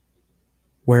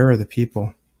 where are the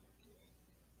people?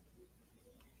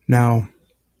 Now,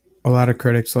 a lot of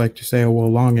critics like to say, oh, well,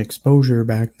 long exposure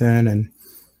back then and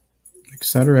et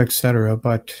cetera,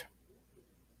 but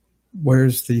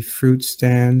where's the fruit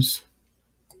stands,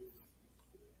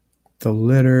 the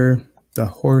litter, the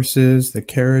horses, the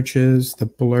carriages, the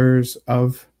blurs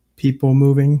of people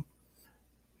moving?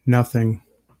 Nothing.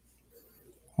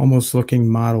 Almost looking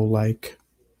model-like.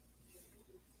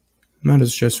 That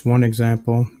is just one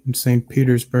example in St.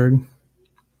 Petersburg.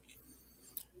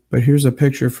 But here's a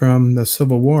picture from the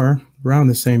Civil War, around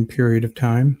the same period of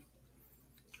time.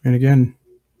 And again,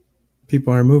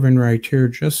 people are moving right here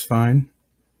just fine.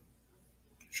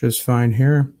 Just fine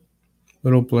here. A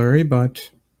little blurry,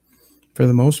 but for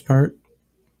the most part,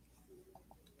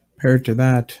 compared to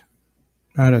that,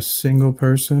 not a single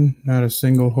person, not a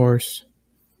single horse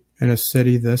in a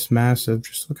city this massive.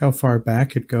 Just look how far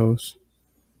back it goes.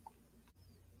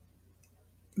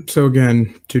 So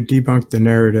again, to debunk the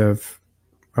narrative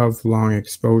of long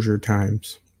exposure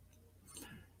times,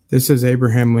 this is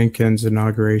Abraham Lincoln's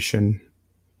inauguration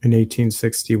in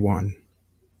 1861.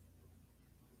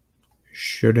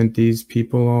 Shouldn't these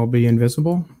people all be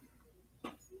invisible?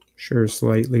 Sure,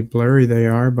 slightly blurry they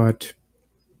are, but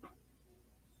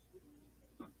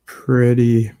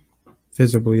pretty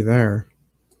visibly there.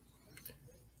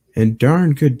 And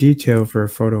darn good detail for a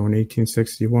photo in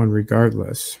 1861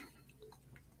 regardless.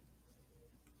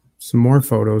 Some more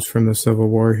photos from the Civil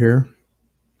War here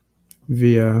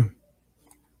via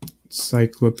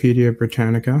Encyclopedia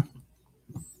Britannica.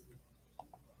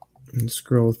 And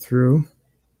scroll through.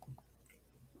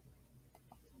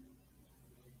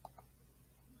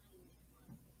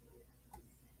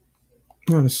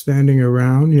 A lot of standing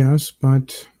around, yes,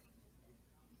 but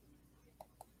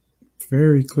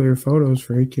very clear photos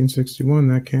for 1861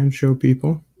 that can show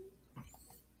people.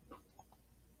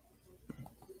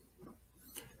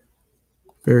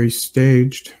 Very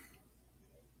staged.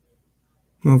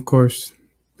 Well, of course,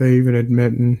 they even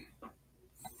admit in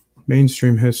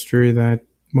mainstream history that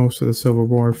most of the Civil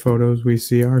War photos we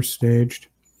see are staged.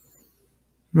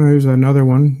 Well, here's another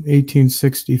one,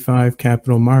 1865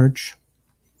 Capitol March.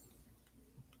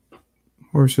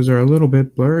 Horses are a little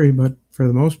bit blurry, but for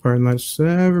the most part, unless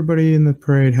everybody in the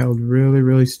parade held really,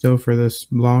 really still for this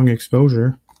long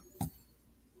exposure.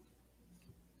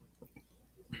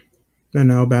 And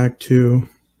now back to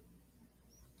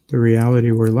the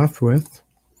reality we're left with.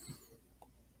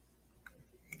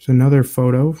 There's another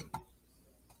photo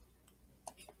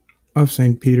of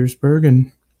St. Petersburg,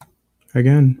 and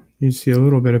again, you see a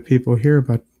little bit of people here,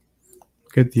 but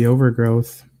look at the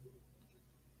overgrowth.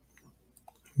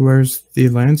 Where's the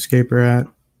landscaper at?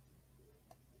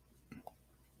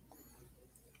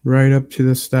 Right up to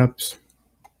the steps.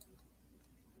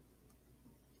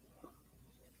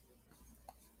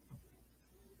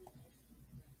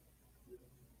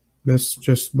 This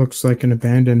just looks like an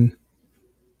abandoned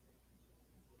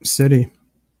city.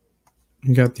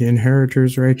 You got the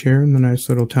inheritors right here in the nice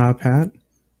little top hat,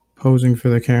 posing for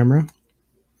the camera.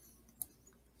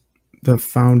 The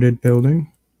founded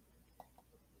building.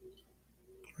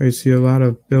 I see a lot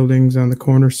of buildings on the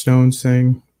cornerstone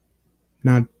saying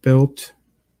not built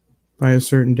by a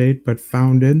certain date, but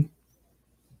founded.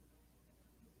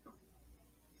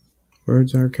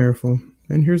 Words are careful.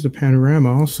 And here's a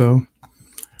panorama also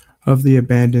of the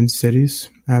abandoned cities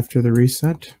after the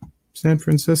reset. San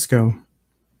Francisco.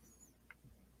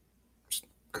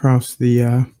 across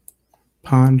the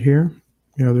pond here,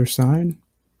 the other side.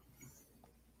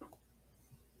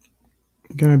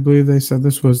 Again, I believe they said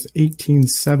this was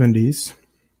 1870s.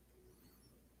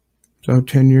 So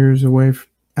 10 years away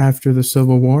after the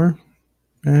Civil War.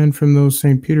 And from those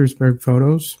St. Petersburg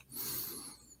photos,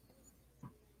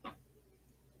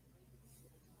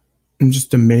 and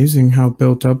just amazing how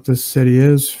built up this city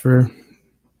is for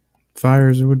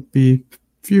fires. It would be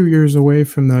a few years away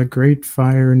from the Great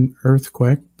Fire and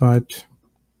earthquake, but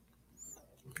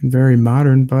very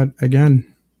modern. But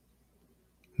again,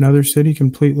 another city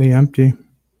completely empty.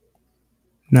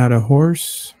 Not a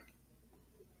horse,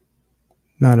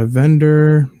 not a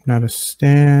vendor, not a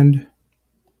stand.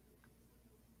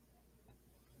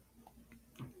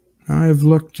 I've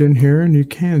looked in here and you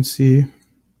can see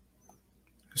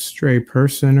a stray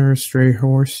person or a stray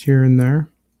horse here and there.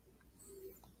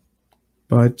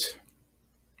 But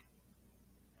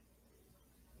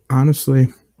honestly,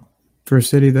 for a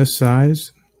city this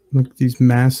size, look at these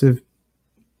massive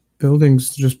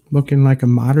buildings just looking like a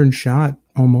modern shot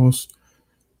almost.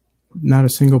 Not a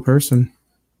single person.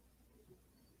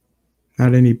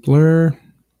 Not any blur.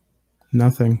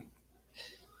 Nothing.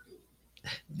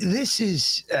 This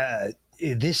is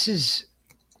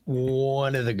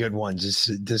one of the good ones.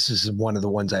 This is one of the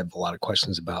ones I have a lot of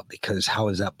questions about, because how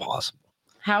is that possible?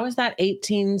 How is that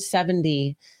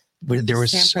 1870? Where there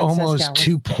was almost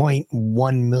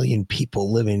 2.1 million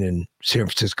people living in San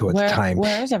Francisco at the time.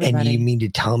 Where is everybody? And you mean to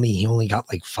tell me he only got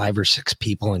like 5 or 6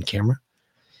 people on camera?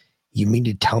 You mean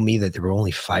to tell me that there were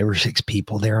only 5 or 6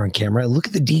 people there on camera? Look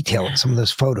at the detail in some of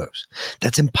those photos.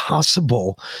 That's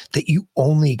impossible that you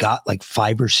only got like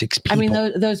 5 or 6 people. I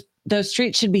mean, those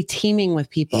streets should be teeming with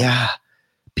people. Yeah.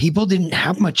 People didn't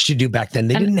have much to do back then.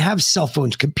 They didn't have cell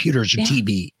phones, computers, or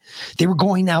TV. They were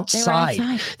going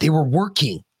outside. They were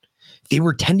working. They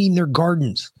were tending their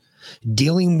gardens,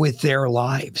 dealing with their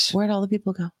lives. Where'd all the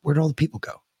people go? Where'd all the people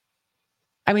go?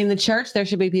 I mean, the church, there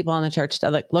should be people in the church.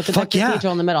 Like, look at the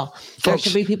cathedral in the middle. There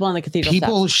should be people in the cathedral.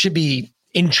 People should be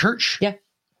in church. Yeah.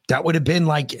 That would have been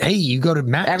like, hey, you go to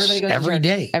mass Everybody goes every to church.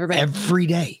 day. Every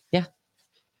day. Yeah.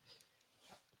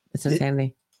 It's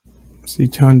insanity. See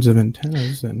tons of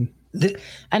antennas and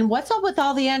what's up with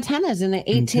all the antennas in the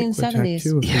 1870s?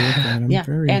 too, if you look at 'em. Yeah.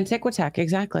 Very Antiquitech,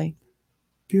 exactly.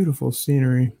 beautiful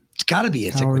scenery. It's got to be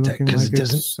a Tower Tech looking because like it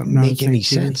it's doesn't something out of make any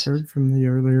St. sense. Petersburg from the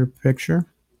earlier picture.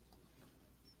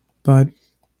 But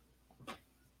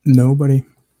nobody.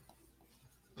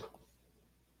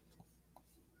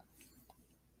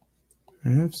 I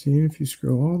have seen, if you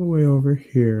scroll all the way over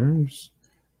here, there's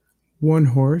one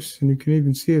horse, and you can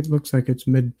even see it looks like it's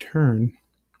mid-turn.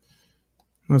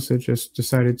 Unless it just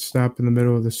decided to stop in the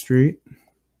middle of the street.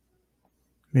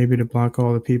 Maybe to block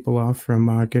all the people off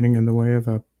from getting in the way of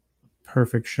a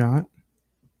perfect shot.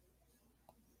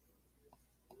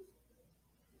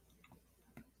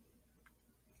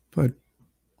 But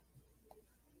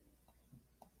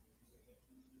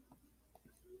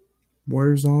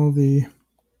where's all the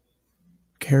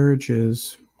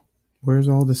carriages? Where's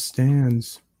all the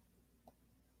stands?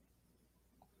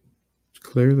 It's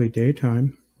clearly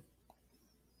daytime.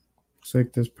 Looks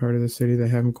like this part of the city they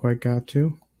haven't quite got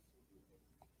to.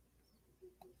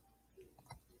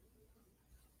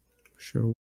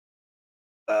 Sure.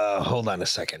 Hold on a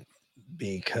second,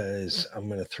 because I'm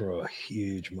going to throw a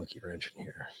huge monkey wrench in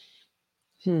here.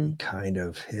 He kind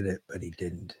of hit it, but he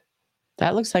didn't.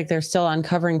 That looks like they're still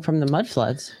uncovering from the mud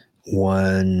floods.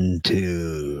 1,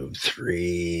 2,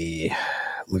 3.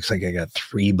 Looks like I got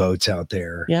 3 boats out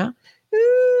there. Yeah.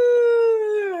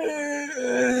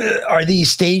 Are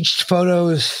these staged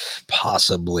photos?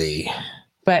 Possibly.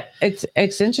 But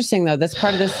it's interesting, though. This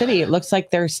part of the city, it looks like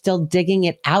they're still digging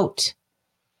it out.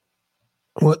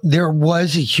 Well, there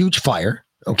was a huge fire.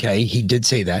 Okay, he did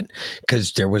say that,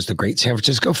 because there was the Great San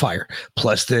Francisco Fire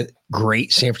plus the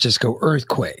Great San Francisco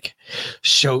Earthquake.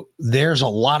 So there's a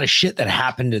lot of shit that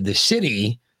happened to the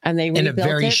city, and they in a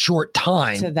very short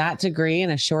time. To that degree, in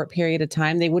a short period of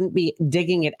time, they wouldn't be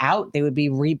digging it out. They would be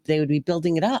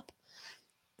building it up.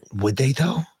 Would they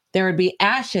though? There would be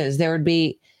ashes. There would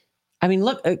be. I mean,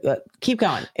 look. Keep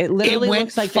going. It literally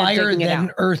looks like fire they're digging it then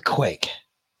out. Earthquake.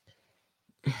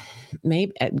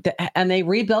 Maybe, and they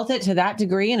rebuilt it to that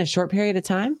degree in a short period of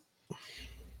time.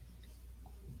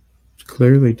 It's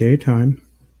clearly daytime.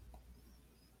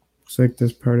 Looks like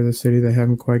this part of the city they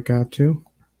haven't quite got to.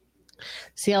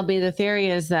 CLB, the theory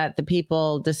is that the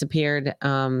people disappeared.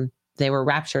 They were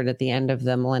raptured at the end of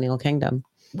the Millennial Kingdom.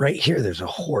 Right here, there's a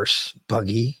horse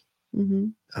buggy.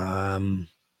 Mm-hmm. Um,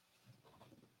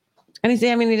 And he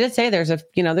did say there's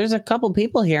a couple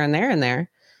people here and there,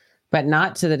 but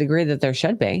not to the degree that there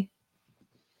should be.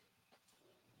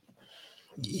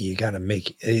 You got to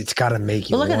make it's got to make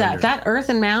you But look at wonder. that. That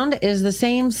earthen mound is the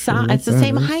same size. what It's the that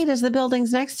same is. height as the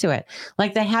buildings next to it.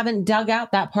 Like they haven't dug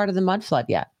out that part of the mud flood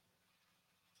yet.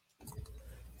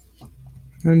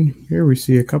 And here we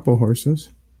see a couple horses.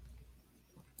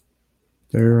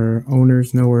 There are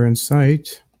owners nowhere in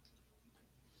sight.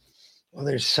 Well,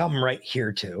 there's some right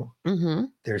here too. Mm-hmm.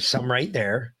 There's some right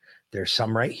there. There's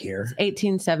some right here. It's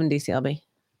 1870 CLB.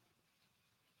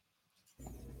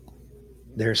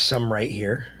 There's some right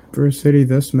here. For a city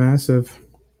this massive,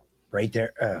 Right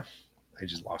there. I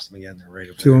just lost them again. They're right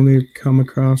over to there. only come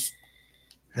across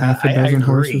half a I dozen agree.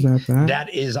 horses at that.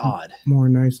 That is odd. More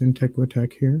nice in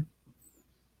Tequitech here.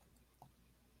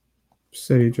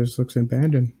 City just looks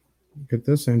abandoned. Look at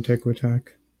this in Tequitech.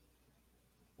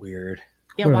 Weird.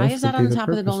 Yeah, What why else is would that be on the the top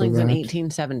of the purpose of buildings in that?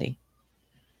 1870?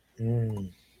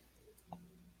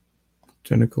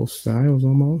 Identical styles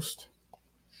almost.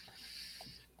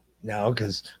 No,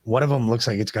 because one of them looks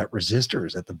like it's got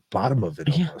resistors at the bottom of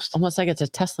it Yeah, almost. almost like it's a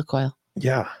Tesla coil.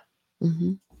 Yeah.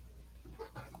 Mm-hmm.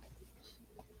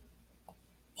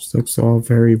 Just looks all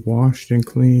very washed and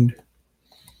cleaned.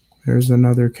 There's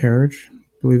another carriage. I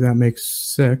believe that makes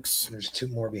 6. There's 2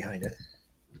 more behind it.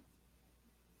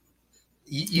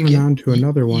 Moving on to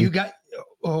another one. You got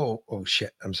oh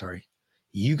shit. I'm sorry.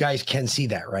 You guys can see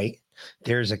that, right?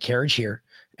 There's a carriage here,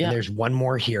 and Yeah. there's one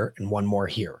more here and one more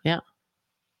here. Yeah.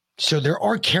 So there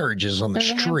are carriages on the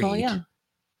There's a street, handful, yeah.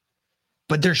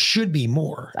 but there should be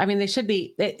more. I mean, they should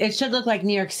be. It should look like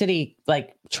New York City,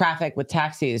 like traffic with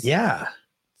taxis. Yeah.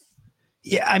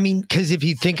 Yeah, I mean, because if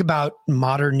you think about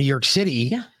modern New York City,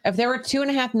 Yeah. If there were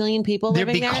 2.5 million people there'd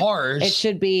living be there, cars. it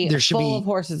should be there should full be of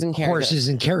horses and carriages. horses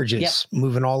and carriages Yep.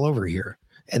 moving all over here,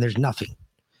 and there's nothing.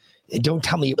 And don't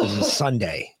tell me it was a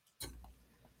Sunday.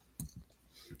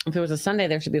 If it was a Sunday,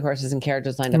 there should be horses and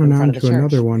carriages lined up in Moving front on of the to church.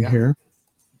 another one here.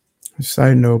 A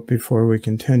side note before we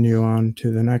continue on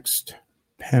to the next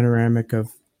panoramic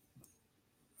of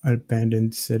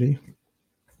abandoned city.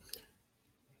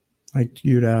 I'd like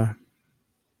you to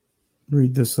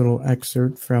read this little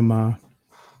excerpt from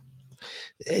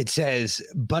It says,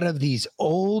 but of these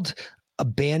old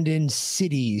abandoned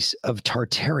cities of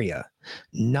Tartaria,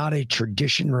 not a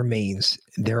tradition remains.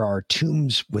 There are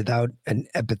tombs without an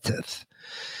epitaph.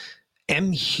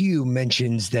 M. Hugh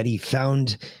mentions that he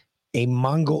found a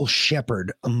Mongol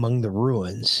shepherd among the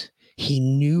ruins. He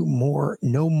knew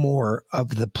no more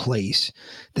of the place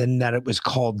than that it was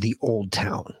called the Old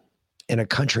Town, in a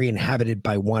country inhabited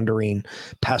by wandering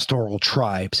pastoral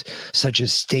tribes, such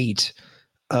as state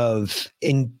of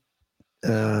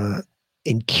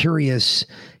incurious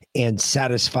and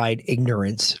satisfied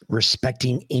ignorance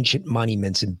respecting ancient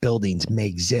monuments and buildings may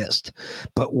exist,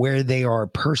 but where they are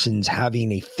persons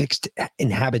having a fixed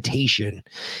inhabitation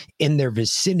in their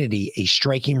vicinity, a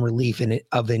striking relief in it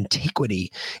of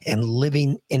antiquity and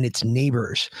living in its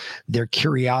neighbors, their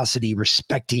curiosity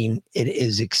respecting it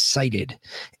is excited,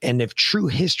 and if true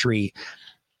history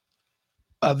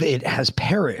of it has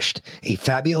perished, a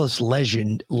fabulous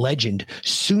legend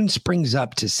soon springs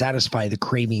up to satisfy the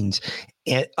cravings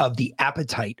of the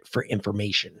appetite for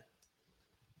information.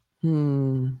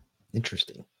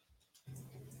 Interesting.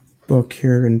 book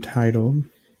here entitled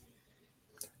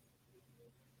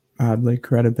Oddly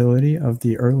Credibility of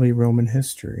the Early Roman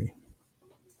History.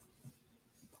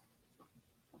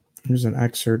 Here's an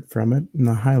excerpt from it in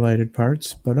the highlighted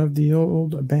parts. But of the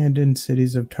old abandoned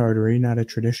cities of Tartary, not a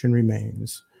tradition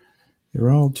remains.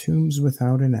 They're all tombs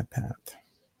without an epitaph.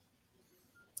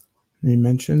 He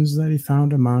mentions that he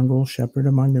found a Mongol shepherd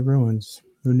among the ruins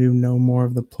who knew no more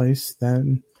of the place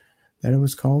than that it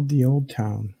was called the Old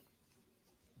Town.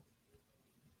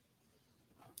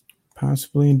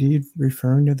 Possibly indeed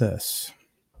referring to this.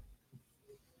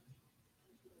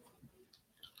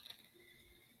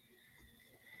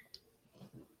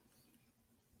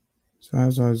 So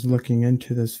as I was looking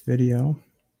into this video,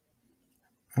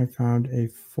 I found a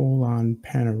full-on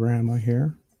panorama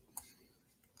here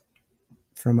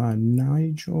from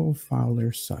Nigel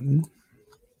Fowler Sutton.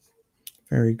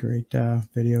 Very great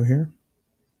video here.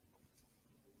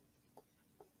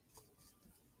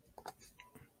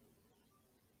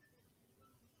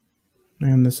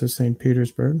 And this is St.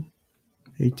 Petersburg,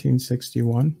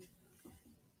 1861.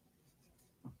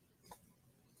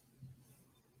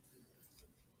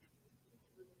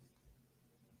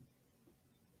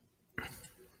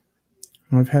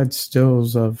 I've had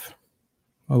stills of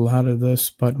a lot of this,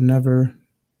 but never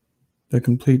the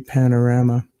complete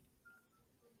panorama.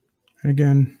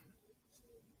 Again,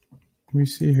 we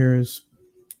see here is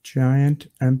giant,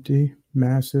 empty,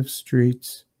 massive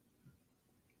streets.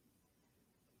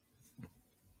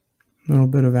 A little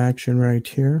bit of action right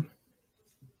here.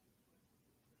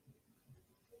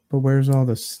 But where's all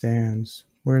the stands?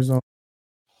 Where's all?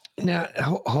 Now,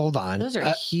 hold on. Those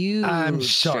are huge. I'm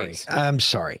sorry. streets. I'm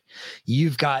sorry.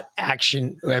 You've got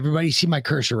action. Everybody see my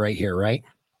cursor right here, right?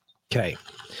 Okay.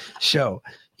 So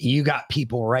you got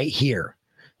people right here.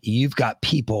 You've got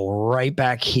people right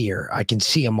back here. I can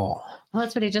see them all. Well,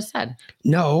 that's what he just said.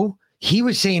 No, he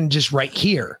was saying just right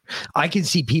here. I can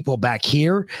see people back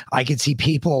here. I can see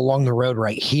people along the road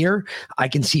right here. I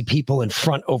can see people in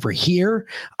front over here.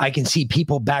 I can see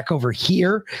people back over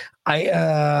here.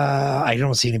 I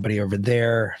don't see anybody over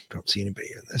there. Don't see anybody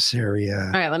in this area.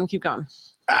 All right, let him keep going.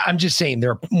 I'm just saying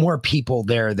there are more people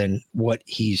there than what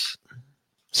he's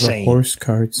The saying. horse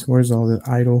carts. Where's all the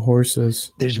idle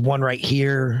horses? There's one right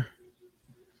here.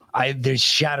 There's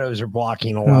shadows are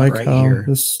blocking a I lot like right how here.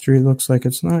 this street looks like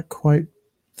it's not quite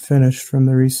finished from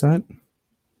the reset.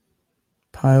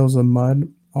 Piles of mud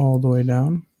all the way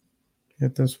down.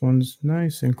 Yet this one's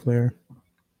nice and clear.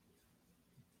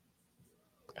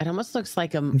 It almost looks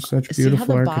like There's such see how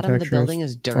beautiful the bottom of the architecture building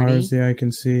as is far as dirty? the eye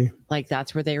can see. Like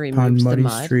that's where they On removed the muddy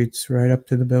mud. streets right up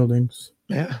to the buildings.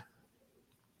 Yeah.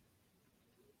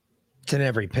 It's in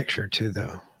every picture too,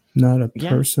 though. Not a Yeah,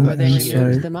 person where they in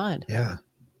removed sight. the mud. Yeah.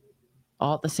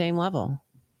 All at the same level.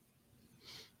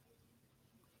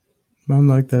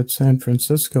 Unlike that San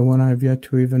Francisco one, I've yet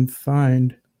to even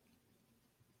find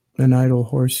an idle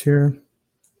horse here.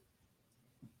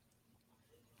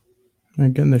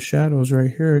 Again, the shadows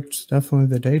right here, it's definitely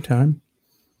the daytime.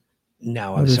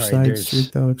 No, I'm Other sorry. side There's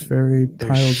street that looks very there's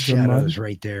piles of shadows mud.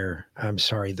 right there. I'm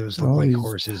sorry. Those look All like these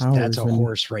horses. That's towers a and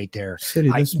horse right there. City,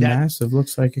 this massive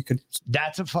looks like it could.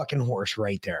 That's a fucking horse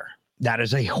right there. That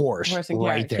is a horse, Horse and right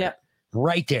carriage, there. yep.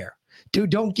 Right there. Dude,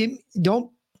 don't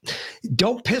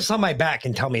piss on my back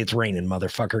and tell me it's raining,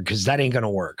 motherfucker, because that ain't gonna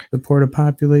work. Support a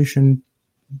population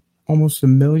almost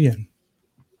 1 million.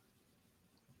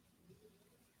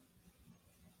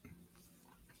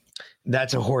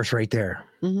 That's a horse right there.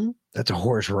 Mm-hmm. That's a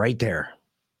horse right there.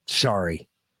 Sorry.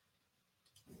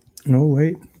 No,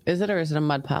 wait. Is it or is it a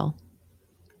mud pile?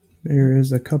 There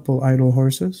is a couple idle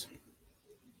horses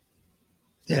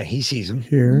Yeah, he sees them.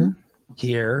 here.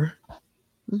 Here.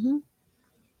 Mm-hmm.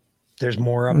 There's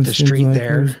more up It the seems street like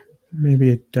there. there's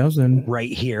maybe a dozen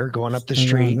Right here, going up the around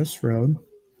street. this road.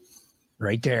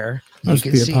 Right there. You Must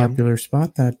can be a see 'em. popular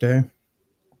spot that day.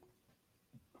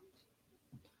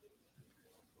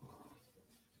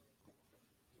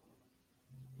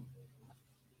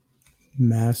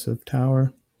 Massive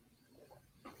tower.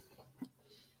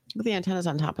 Look at the antennas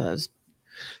on top of those.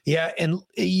 Yeah, and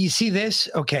you see this?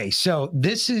 Okay, so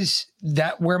this is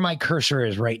that where my cursor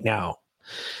is right now.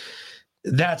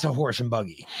 That's a horse and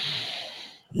buggy.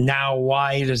 Now,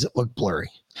 why does it look blurry?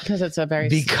 Because it's a very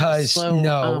Because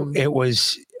slow, it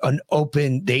was an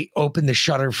open. They opened the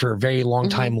shutter for a very long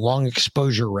time, long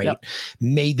exposure rate,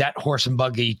 made that horse and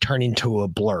buggy turn into a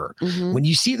blur. Mhm. When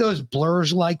you see those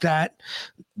blurs like that,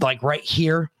 like right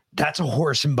here, that's a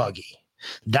horse and buggy.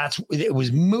 It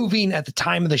was moving at the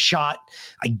time of the shot.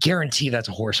 I guarantee that's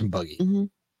a horse and buggy. Mm-hmm.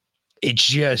 It's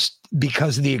just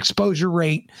because of the exposure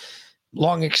rate,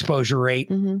 long exposure rate,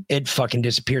 it fucking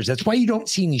disappears. That's why you don't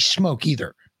see any smoke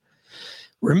either.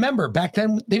 Remember, back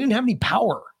then they didn't have any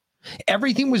power.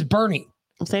 Everything was burning.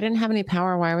 If they didn't have any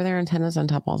power, why were there antennas on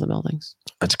top of all the buildings?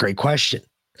 That's a great question.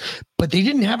 But they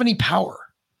didn't have any power.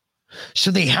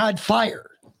 So they had fire.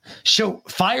 So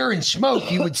fire and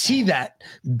smoke, you would see that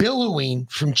billowing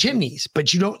from chimneys,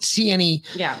 but you don't see any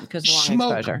because the long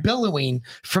smoke exposure. billowing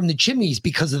from the chimneys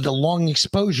because of the long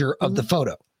exposure of the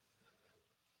photo.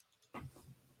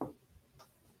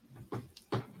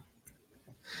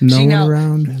 No See, one now,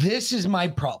 around. this is my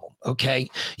problem. Okay.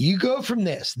 You go from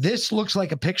this. This looks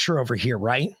like a picture over here,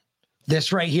 right?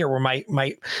 This right here, where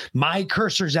my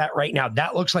cursor's at right now,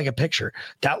 that looks like a picture.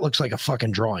 That looks like a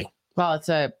fucking drawing. Well, it's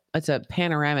a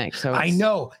panoramic, so I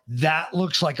know that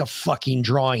looks like a fucking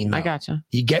drawing. Though. I gotcha.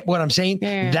 You get what I'm saying?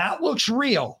 Yeah. That looks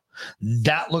real.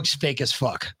 That looks fake as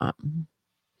fuck.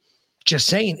 Just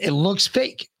saying, it looks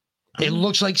fake. It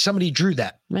looks like somebody drew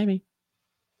that. Maybe.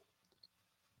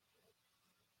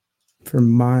 For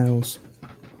miles.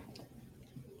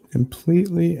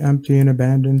 Completely empty and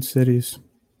abandoned cities.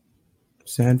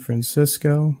 San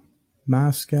Francisco,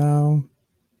 Moscow,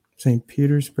 St.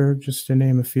 Petersburg, just to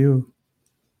name a few.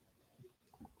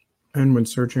 And when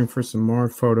searching for some more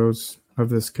photos of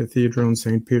this cathedral in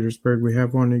St. Petersburg, we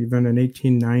have one even in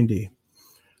 1890,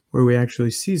 where we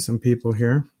actually see some people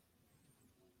here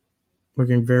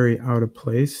looking very out of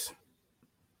place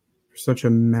for such a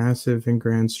massive and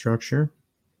grand structure.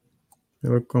 They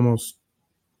look almost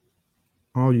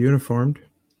all uniformed,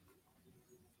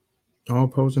 all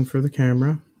posing for the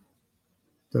camera.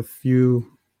 The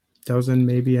few dozen,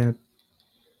 maybe at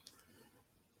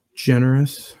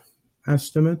generous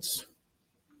estimates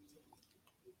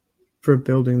for a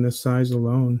building this size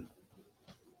alone.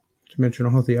 To mention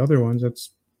all the other ones,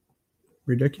 that's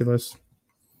ridiculous.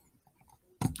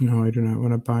 No, I do not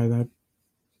want to buy that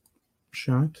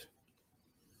shot.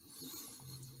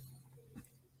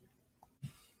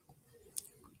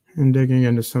 And digging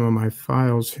into some of my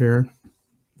files here,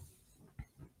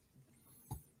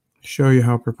 show you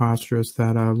how preposterous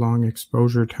that long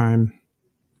exposure time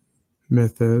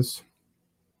myth is.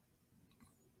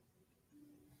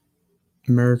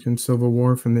 American Civil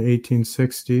War from the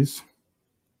 1860s.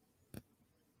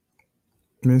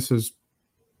 This is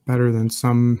better than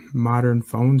some modern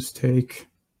phones take.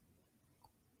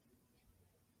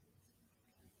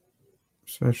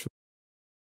 Especially.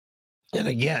 And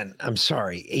again, I'm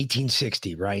sorry,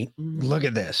 1860, right? Look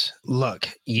at this. Look,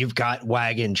 you've got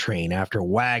wagon train after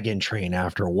wagon train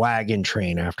after wagon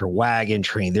train after wagon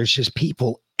train. There's just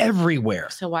people everywhere.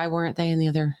 So why weren't they in the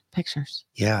other pictures?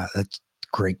 Yeah, that's a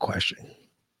great question.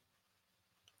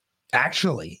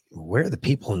 Actually, where are the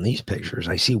people in these pictures?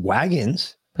 I see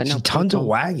wagons, but I see tons of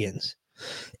wagons,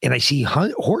 and I see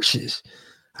horses.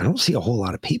 I don't see a whole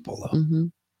lot of people,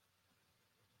 though.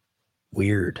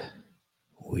 Weird.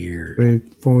 They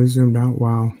fully zoomed out.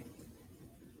 Wow.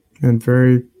 And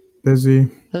very busy.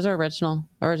 Those are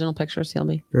original pictures,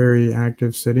 Sylvie. Very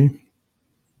active city.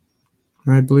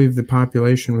 I believe the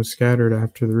population was scattered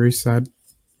after the reset,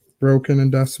 broken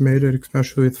and decimated,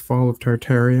 especially with the fall of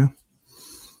Tartaria.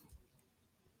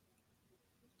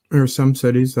 There are some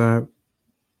cities that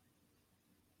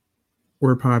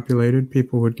were populated,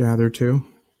 people would gather to.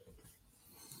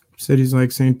 Cities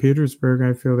like St. Petersburg,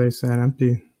 I feel they sat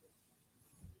empty.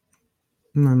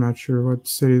 I'm not sure what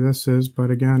city this is,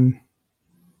 but again,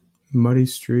 muddy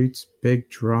streets, big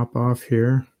drop off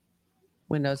here.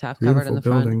 Windows half covered in the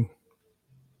building. Front.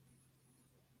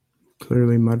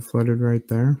 Clearly mud flooded right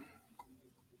there.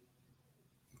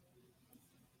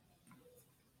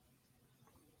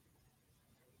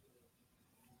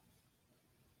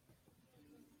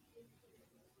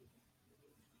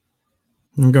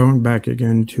 I'm going back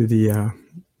again to the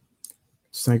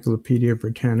Encyclopedia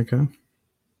Britannica.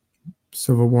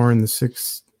 Civil War in the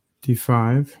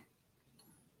 65.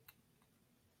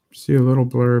 See a little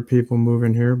blur of people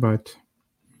moving here, but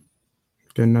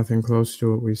again, nothing close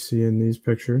to what we see in these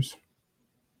pictures.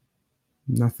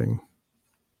 Nothing.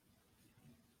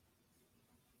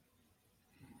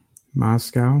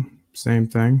 Moscow, same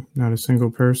thing. Not a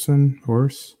single person,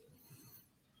 horse.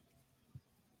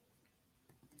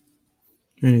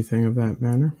 Anything of that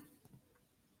manner.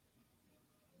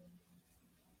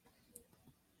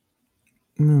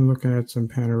 And looking at some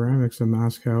panoramics of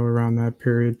Moscow around that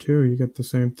period too, you get the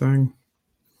same thing.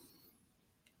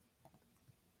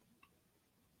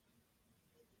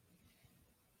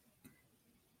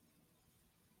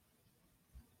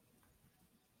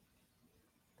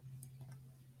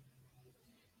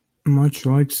 Much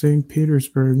like St.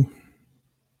 Petersburg.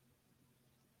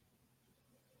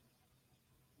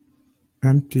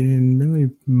 Empty and really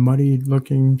muddy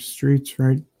looking streets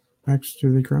right next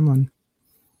to the Kremlin.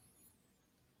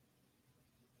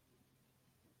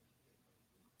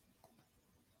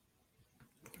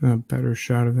 A better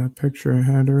shot of that picture I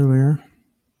had earlier.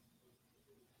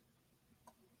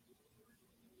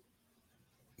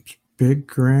 It's big,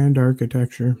 grand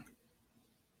architecture.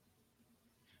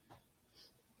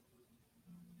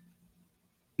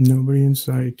 Nobody in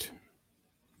sight.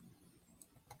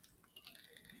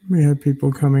 We had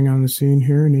people coming on the scene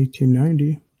here in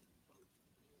 1890.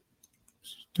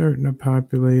 Starting to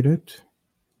populate it.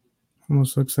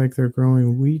 Almost looks like they're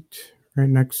growing wheat right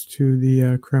next to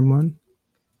the Kremlin.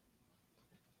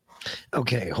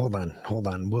 Okay, hold on.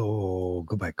 Whoa,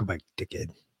 go back,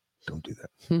 dickhead. Don't do that.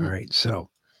 All right,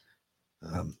 so,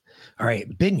 all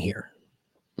right, been here.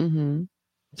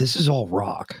 This is all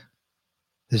rock.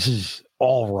 Doesn't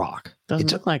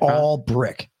look like all rock.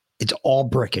 brick. It's all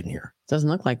brick in here. Doesn't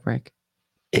look like brick.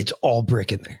 It's all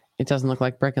brick in there. It doesn't look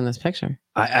like brick in this picture.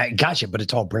 I gotcha, but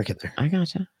it's all brick in there. I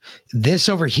gotcha. This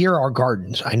over here are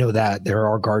gardens. I know that there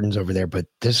are gardens over there, but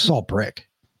this is all brick.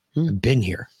 I've been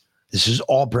here. This is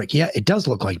all brick. Yeah, it does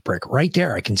look like brick. Right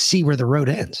there, I can see where the road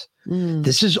ends.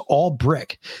 This is all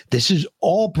brick. This is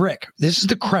all brick. This is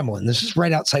the Kremlin. This is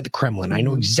right outside the Kremlin. I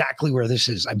know exactly where this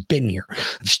is. I've been here.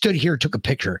 I've stood here, took a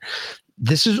picture.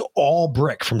 This is all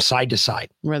brick from side to side.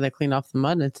 Where they cleaned off the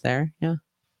mud, it's there. Yeah.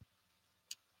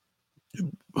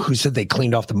 Who said they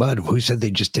cleaned off the mud? Who said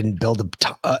they just didn't build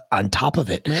on top of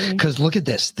it? Because look at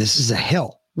this. This is a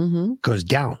hill. Goes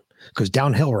down. Goes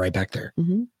downhill right back there.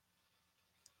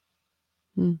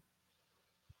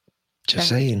 Just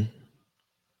saying.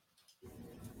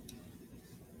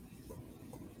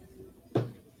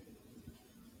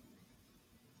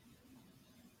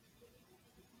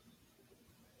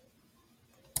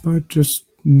 But just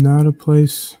not a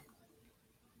place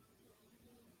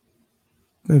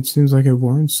that seems like it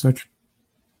warrants such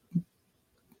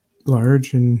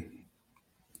large and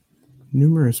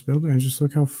numerous buildings. Just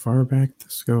look how far back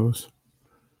this goes.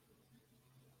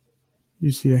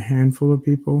 You see a handful of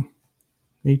people,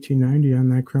 1890 on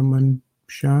that Kremlin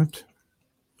shot.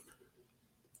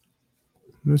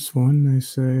 This one, they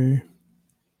say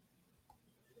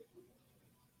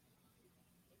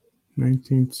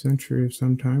 19th century of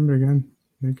some time, but again,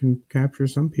 they can capture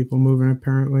some people moving.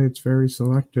 Apparently, it's very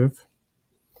selective.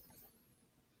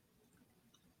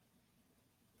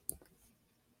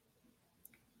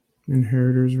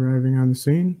 Inheritors arriving on the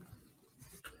scene.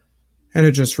 And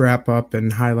to just wrap up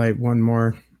and highlight one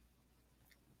more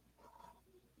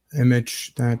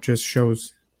image that just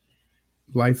shows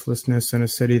lifelessness in a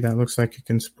city that looks like it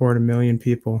can support 1 million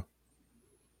people.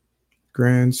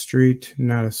 Grand Street,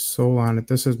 not a soul on it.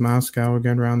 This is Moscow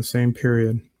again around the same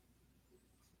period.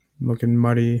 Looking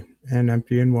muddy and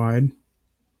empty and wide.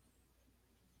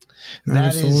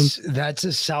 That's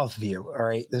a south view. All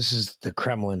right. This is the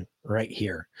Kremlin right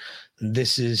here.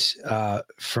 This is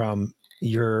from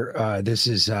your this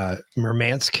is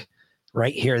Murmansk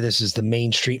right here. This is the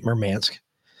main street Murmansk.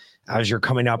 As you're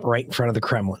coming up right in front of the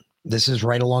Kremlin. This is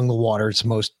right along the water. It's the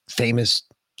most famous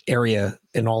area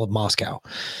in all of Moscow.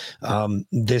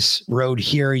 This road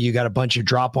here, you got a bunch of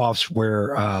drop-offs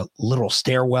where little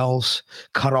stairwells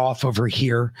cut off over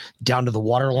here down to the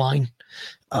water line.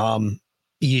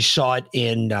 You saw it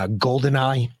in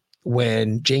GoldenEye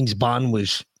when James Bond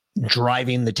was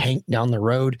driving the tank down the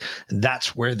road.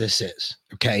 That's where this is.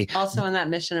 Okay. Also in that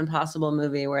Mission Impossible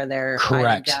movie where they're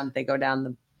correct. Down, they go down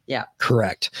the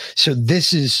Correct. So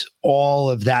this is all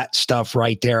of that stuff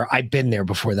right there. I've been there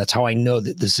before. That's how I know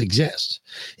that this exists.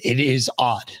 It is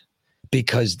odd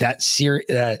because that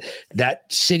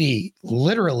city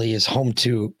literally is home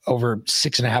to over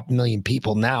 6.5 million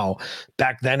people now.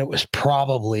 Back then, it was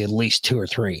probably at least 2 or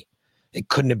 3. It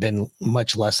couldn't have been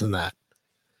much less than that.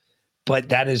 But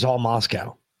that is all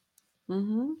Moscow.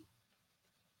 Mm-hmm.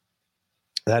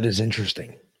 That is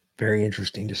interesting. Very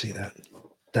interesting to see that.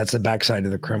 That's the backside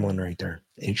of the Kremlin right there.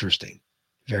 Interesting.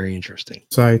 Very interesting.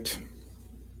 Site.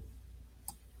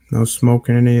 No smoke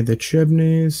in any of the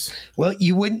chimneys. Well,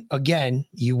 you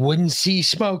wouldn't see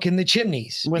smoke in the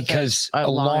chimneys because a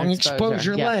long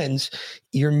exposure lens,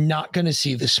 you're not going to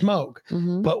see the smoke.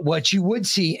 Mm-hmm. But what you would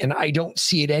see, and I don't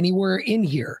see it anywhere in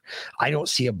here, I don't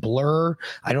see a blur.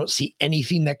 I don't see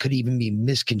anything that could even be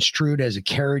misconstrued as a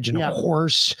carriage and a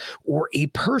horse or a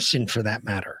person for that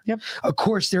matter. Yep. Of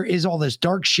course, there is all this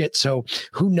dark shit. So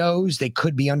who knows? They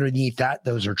could be underneath that.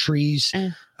 Those are trees.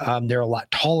 They're a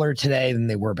lot taller today than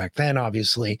they were back then,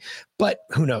 obviously, but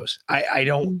who knows? I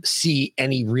don't see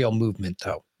any real movement,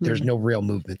 though. There's no real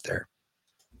movement there.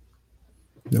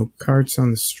 No carts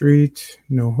on the street.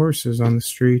 No horses on the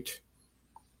street.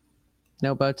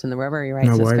 No boats in the river. You're right.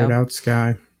 No Cisco. whited out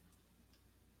sky.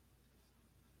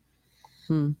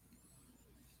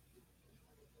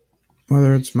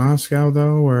 Whether it's Moscow,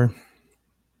 though, or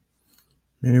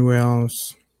anywhere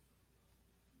else.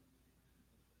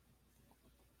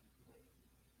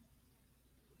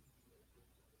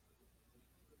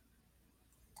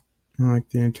 I like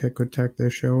the Antiquitech they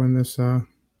show in this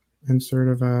insert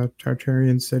of a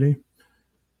Tartarian city.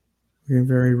 Looking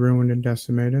very ruined and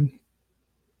decimated.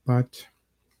 But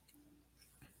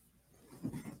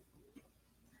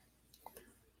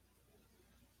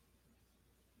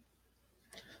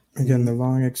again, the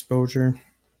long exposure.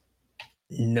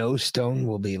 No stone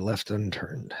will be left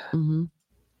unturned. Mm-hmm.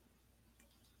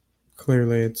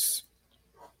 Clearly, it's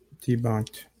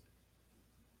debunked.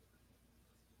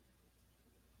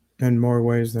 In more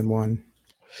ways than one.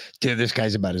 Dude, this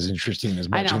guy's about as interesting as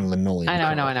watching linoleum.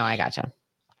 I know. I gotcha.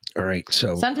 All right,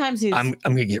 so sometimes I'm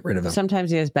gonna get rid of him. Sometimes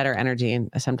he has better energy,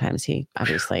 and sometimes he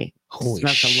obviously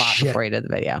smoked a lot before he did the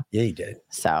video. Yeah, he did.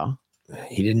 So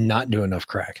he did not do enough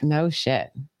crack. No shit.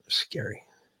 Scary.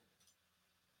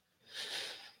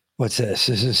 What's this?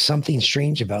 This is something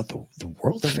strange about the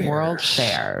World Fairs. World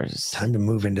Fairs. Time to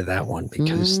move into that one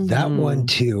because that one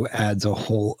too adds a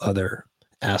whole other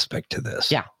aspect to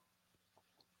this. Yeah.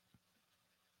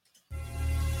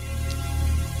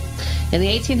 In the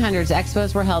 1800s,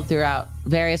 expos were held throughout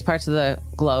various parts of the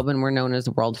globe and were known as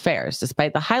world fairs.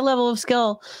 Despite the high level of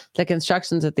skill the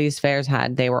constructions at these fairs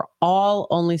had, they were all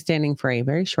only standing for a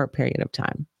very short period of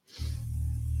time.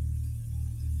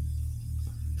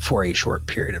 for a short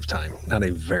period of time, not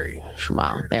a very short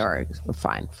Well, they were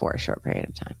fine for a short period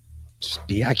of time. Just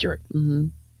be accurate. Mm-hmm.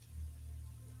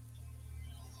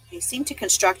 They seem to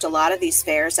construct a lot of these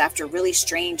fairs after really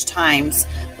strange times.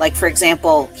 Like, for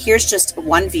example, here's just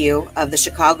one view of the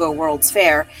Chicago World's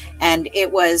Fair, and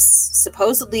it was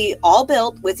supposedly all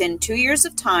built within 2 years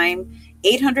of time,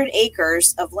 800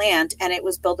 acres of land, and it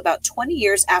was built about 20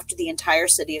 years after the entire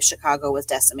city of Chicago was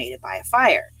decimated by a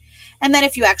fire. And then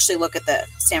if you actually look at the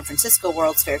San Francisco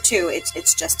World's Fair too,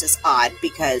 it's just as odd,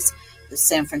 because the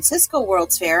San Francisco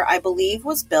World's Fair, I believe,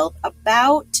 was built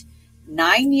about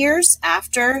 9 years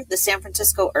after the San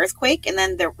Francisco earthquake, and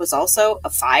then there was also a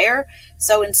fire.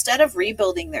 So instead of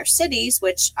rebuilding their cities,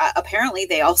 which apparently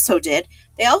they also did,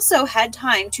 they also had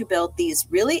time to build these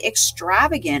really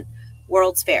extravagant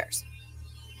World's Fairs.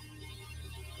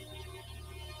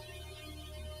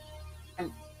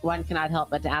 And one cannot help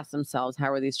but to ask themselves,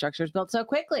 how were these structures built so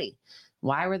quickly?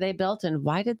 Why were they built, and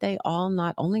why did they all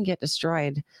not only get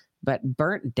destroyed, but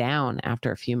burnt down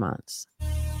after a few months?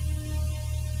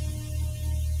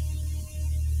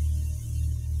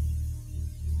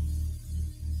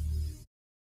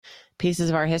 Pieces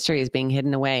of our history is being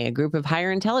hidden away. A group of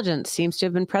higher intelligence seems to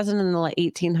have been present in the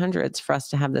 1800s for us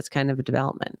to have this kind of a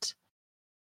development.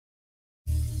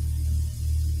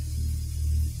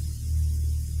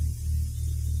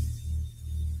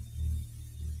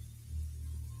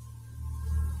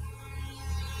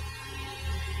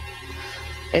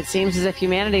 It seems as if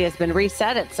humanity has been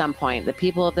reset at some point. The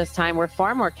people of this time were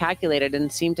far more calculated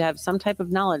and seem to have some type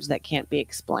of knowledge that can't be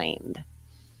explained.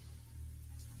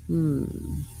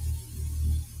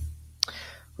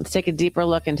 Let's take a deeper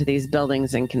look into these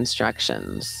buildings and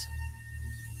constructions.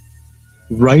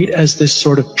 Right as this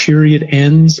sort of period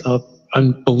ends of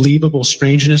unbelievable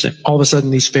strangeness, and all of a sudden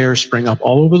these fairs spring up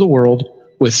all over the world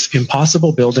with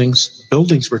impossible buildings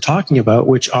we're talking about,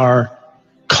 which are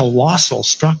colossal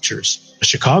structures.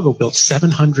 Chicago built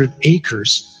 700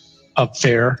 acres of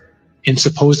fair in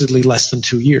supposedly less than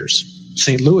 2 years.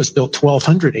 St. Louis built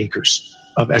 1,200 acres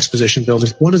of exposition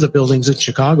buildings. One of the buildings in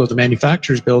Chicago, the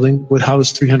manufacturers building, would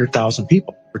house 300,000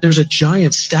 people. There's a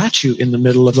giant statue in the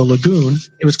middle of the lagoon.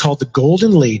 It was called the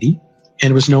Golden Lady,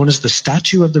 and it was known as the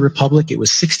Statue of the Republic. It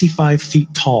was 65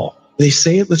 feet tall. They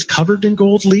say it was covered in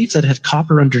gold leaf that had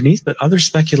copper underneath, but others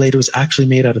speculate it was actually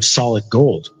made out of solid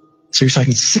gold. So you're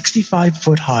talking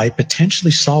 65-foot high,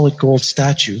 potentially solid gold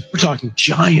statue. We're talking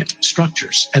giant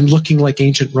structures and looking like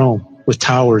ancient Rome with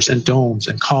towers and domes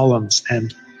and columns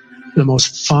and the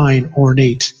most fine,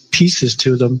 ornate pieces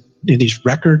to them in these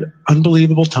record,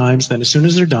 unbelievable times. Then as soon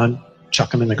as they're done,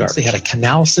 chuck them in the garbage. They had a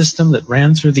canal system that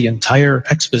ran through the entire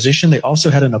exposition. They also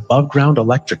had an above-ground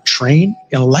electric train.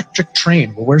 An electric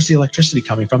train, well, where's the electricity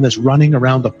coming from? That's running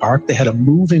around the park. They had a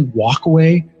moving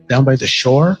walkway down by the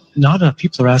shore. Not enough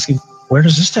people are asking, where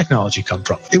does this technology come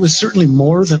from? It was certainly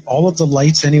more than all of the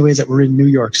lights anyway that were in New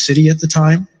York City at the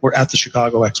time were at the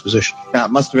Chicago Exposition.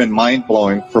 That must have been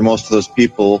mind-blowing for most of those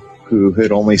people who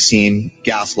had only seen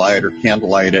gaslight or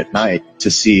candlelight at night to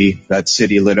see that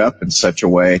city lit up in such a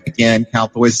way. Again,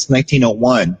 count the ways. It's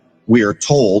 1901. We are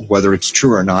told, whether it's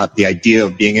true or not, the idea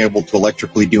of being able to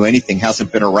electrically do anything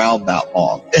hasn't been around that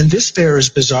long. And this fair is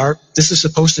bizarre. This is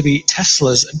supposed to be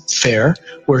Tesla's fair,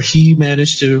 where he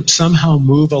managed to somehow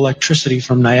move electricity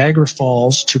from Niagara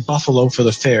Falls to Buffalo for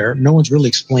the fair. No one's really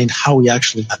explained how he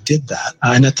actually did that.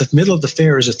 And at the middle of the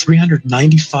fair is a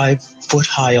 395-foot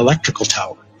high electrical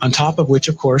tower, on top of which,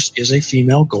 of course, is a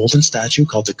female golden statue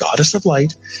called the Goddess of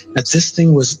Light. And this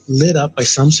thing was lit up by,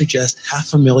 some suggest,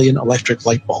 500,000 electric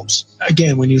light bulbs.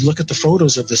 Again, when you look at the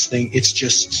photos of this thing, it's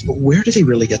just, where do they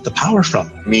really get the power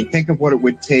from? I mean, think of what it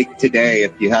would take today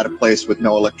if you had a place with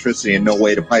no electricity and no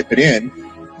way to pipe it in,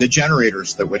 the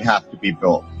generators that would have to be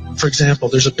built. For example,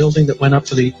 there's a building that went up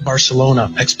for the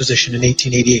Barcelona exposition in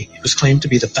 1888. It was claimed to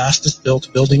be the fastest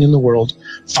built building in the world,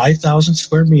 5,000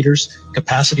 square meters,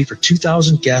 capacity for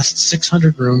 2,000 guests,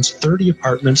 600 rooms, 30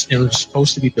 apartments, and it was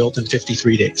supposed to be built in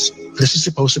 53 days. This is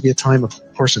supposed to be a time of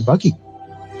horse and buggy.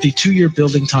 The 2-year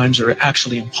building times are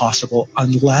actually impossible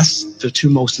unless the two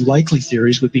most likely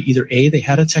theories would be either A, they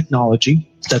had a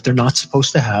technology that they're not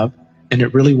supposed to have, and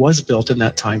it really was built in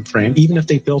that time frame. Even if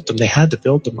they built them, they had to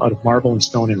build them out of marble and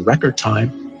stone in record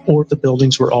time, or the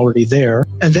buildings were already there.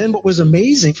 And then what was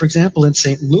amazing, for example, in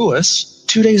St. Louis,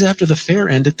 2 days after the fair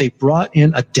ended, they brought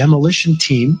in a demolition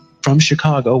team from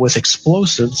Chicago with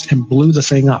explosives and blew the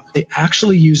thing up. They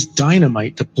actually used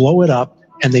dynamite to blow it up,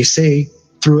 and they say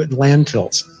threw it in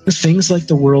landfills. Things like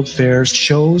the World Fairs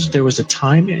shows there was a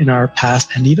time in our past,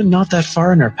 and even not that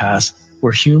far in our past,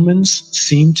 where humans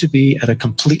seem to be at a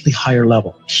completely higher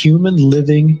level. Human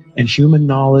living and human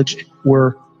knowledge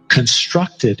were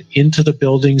constructed into the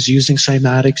buildings using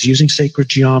cymatics, using sacred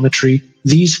geometry.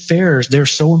 These fairs, they're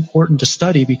so important to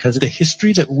study because the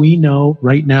history that we know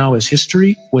right now as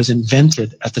history was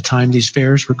invented at the time these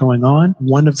fairs were going on.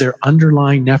 One of their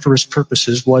underlying nefarious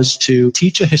purposes was to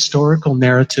teach a historical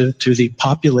narrative to the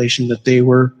population that they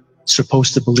were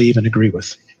supposed to believe and agree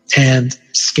with. And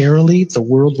scarily, the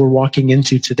world we're walking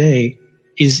into today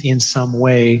is in some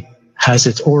way has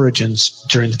its origins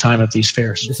during the time of these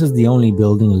fairs. This is the only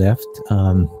building left.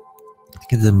 I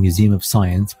think it's the Museum of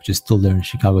Science, which is still there in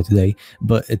Chicago today,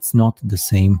 but it's not the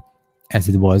same as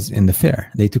it was in the fair.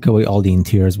 They took away all the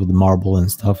interiors with the marble and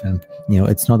stuff, and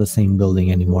it's not the same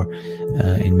building anymore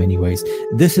in many ways.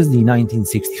 This is the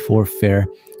 1964 fair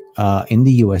in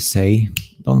the USA.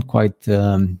 Don't quite...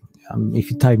 if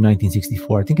you type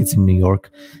 1964, I think it's in New York,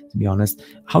 to be honest.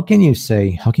 How can you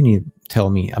tell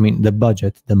me, I mean, the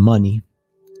budget, the money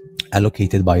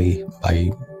allocated by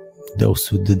those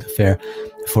who did the fair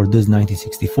for this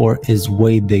 1964 is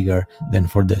way bigger than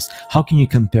for this? How can you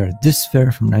compare this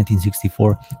fair from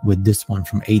 1964 with this one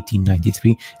from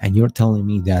 1893? And you're telling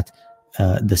me that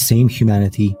the same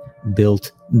humanity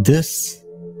built this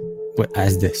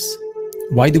as this?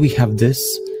 Why do we have this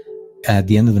at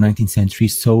the end of the 19th century,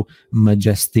 so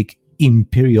majestic,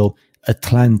 imperial,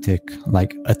 Atlantic,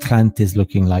 like Atlantis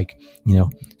looking like,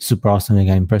 super awesome,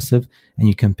 mega impressive, and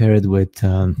you compare it with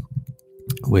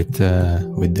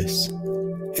this?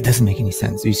 It doesn't make any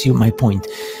sense. You see my point?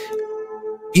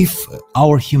 If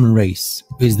our human race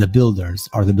are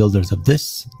the builders of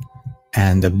this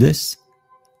and of this,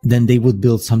 then they would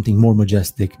build something more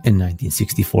majestic in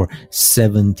 1964,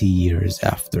 70 years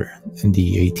after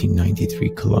the 1893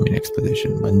 Columbian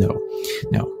expedition. But no.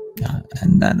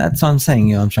 And that's what I'm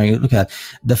saying. I'm trying to look at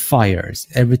the fires.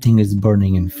 Everything is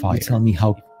burning in fire. You tell me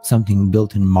how something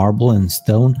built in marble and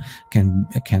stone can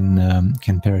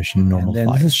perish in normal fire.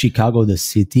 This is Chicago, the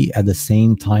city, at the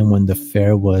same time when the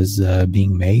fair was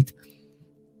being made.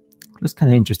 It was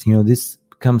kind of interesting. This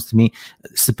comes to me,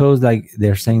 suppose like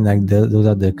they're saying like those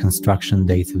are the construction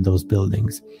dates of those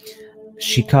buildings.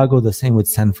 Chicago, the same with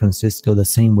San Francisco, the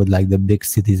same with like the big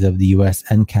cities of the US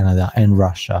and Canada and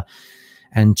Russia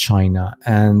and China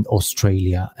and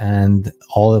Australia and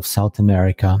all of South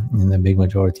America in the big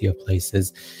majority of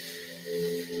places,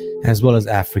 as well as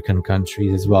African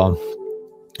countries as well,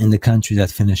 in the countries that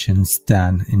finish in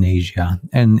Stan in Asia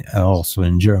and also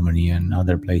in Germany and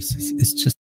other places. It's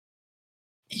just,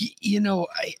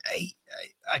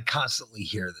 I constantly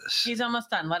hear this. He's almost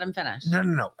done. Let him finish.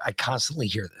 No. I constantly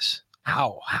hear this.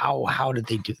 How did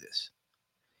they do this?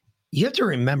 You have to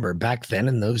remember, back then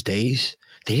in those days,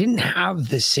 they didn't have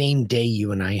the same day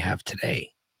you and I have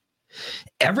today.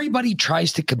 Everybody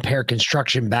tries to compare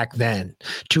construction back then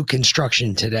to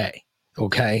construction today.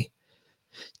 Okay.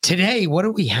 Today, what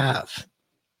do we have?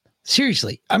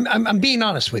 Seriously, I'm being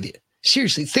honest with you.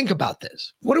 Seriously, think about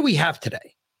this. What do we have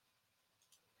today?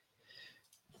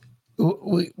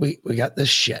 We got this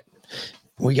shit.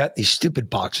 We got these stupid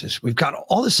boxes. We've got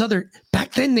all this other.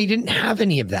 Back then, they didn't have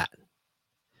any of that.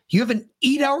 You have an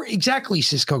 8-hour, exactly,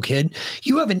 Cisco Kid.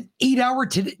 You have an 8-hour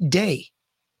day.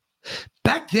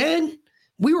 Back then,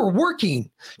 we were working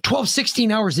 12,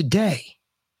 16 hours a day.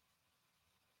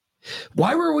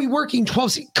 Why were we working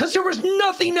 12? Because there was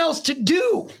nothing else to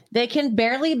do. They can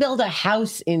barely build a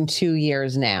house in 2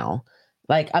 years now,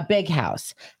 like a big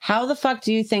house. How the fuck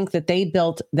do you think that they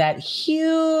built that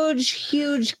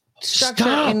huge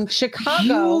structure in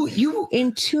Chicago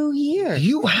in 2 years?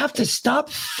 You have to stop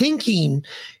thinking.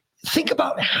 Think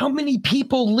about how many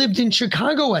people lived in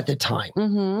Chicago at the time.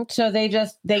 Mm-hmm. So they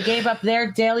gave up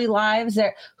their daily lives.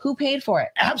 Who paid for it?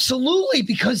 Absolutely,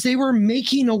 because they were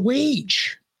making a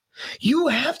wage. You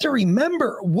have to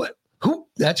remember who.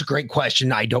 That's a great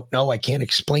question. I don't know. I can't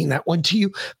explain that one to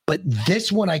you. But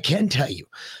this one I can tell you.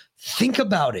 Think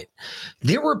about it.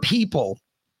 There were people.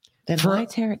 Then why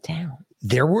tear it down?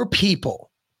 There were people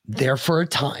there for a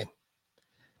time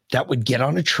that would get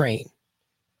on a train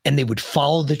and they would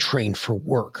follow the train for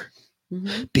work.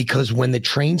 Mm-hmm. Because when the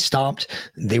train stopped,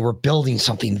 they were building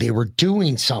something. They were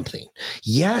doing something.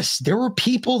 Yes, there were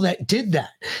people that did that.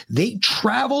 They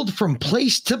traveled from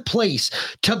place to place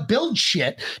to build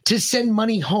shit to send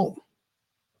money home.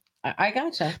 I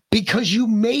gotcha. Because you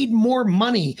made more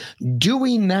money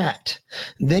doing that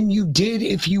than you did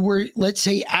if you were, let's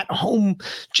say, at home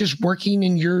just working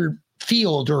in your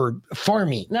field or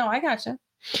farming. No, I gotcha.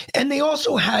 And they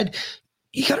also had,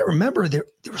 you got to remember, there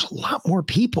was a lot more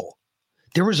people.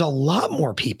 There was a lot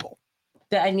more people.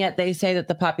 And yet they say that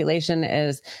the population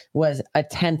was a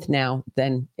tenth now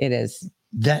than it is.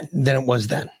 Than it was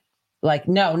then. Like,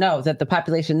 no, that the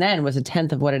population then was a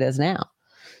tenth of what it is now.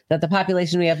 that the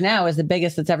population we have now is the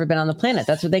biggest that's ever been on the planet.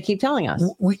 That's what they keep telling us.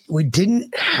 We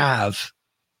didn't have,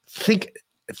 think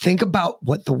about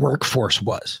what the workforce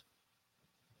was.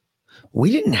 We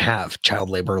didn't have child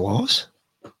labor laws.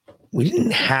 We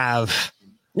didn't have.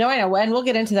 No, I know. And we'll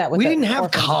get into that. We didn't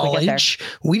have college.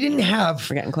 We didn't have.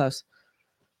 We're getting close.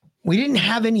 We didn't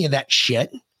have any of that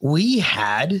shit. We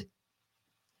had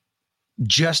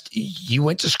just, you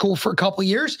went to school for a couple of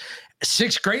years,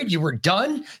 6th grade, you were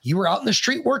done. You were out in the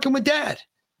street working with dad.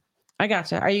 I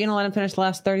gotcha. Are you going to let him finish the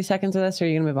last 30 seconds of this, or are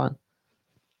you going to move on?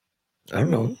 I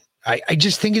don't know. I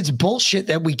just think it's bullshit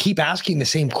that we keep asking the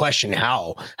same question.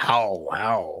 How?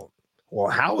 Well,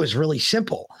 how is really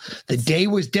simple. The day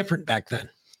was different back then.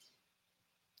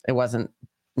 It wasn't.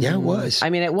 Yeah, it was.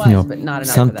 I mean, it was, but not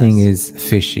enough. Something is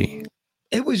fishy.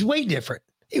 It was way different.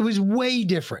 It was way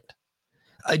different.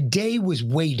 A day was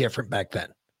way different back then.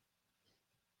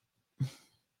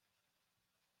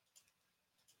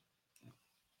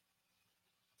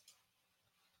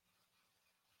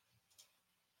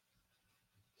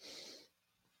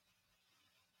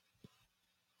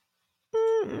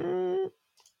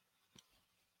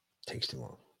 Takes too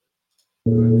long.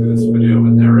 This video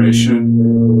with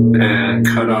narration and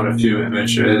cut out a few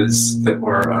images that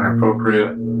were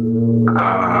inappropriate.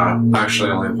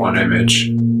 Actually, only one image,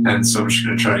 and so I'm just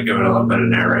going to try to give it a little bit of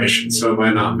narration. So it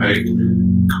might not make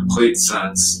complete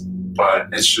sense, but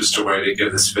it's just a way to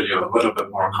give this video a little bit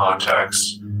more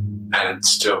context and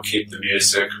still keep the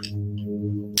music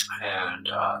and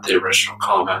the original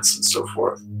comments and so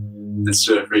forth,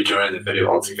 instead of redoing the video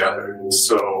altogether.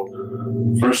 So,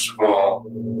 first of all,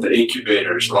 the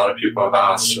incubators. A lot of people have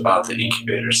asked about the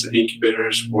incubators. The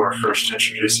incubators were first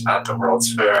introduced at the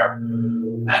World's Fair,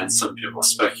 and some people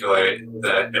speculate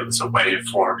that it was a way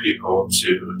for people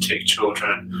to take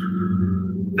children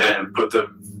and put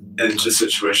them into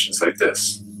situations like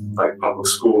this, like public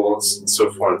schools and so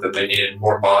forth, that they needed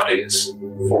more bodies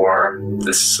for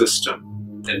this system.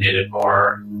 They needed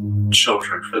more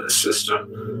children for the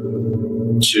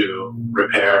system to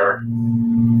repair,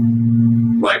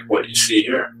 like what you see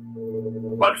here,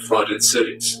 mud-flooded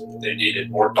cities. They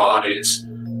needed more bodies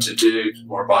to dig,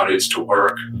 more bodies to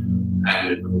work,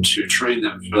 and to train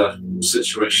them for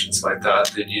situations like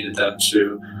that. They needed them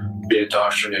to be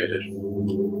indoctrinated.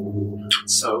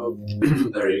 So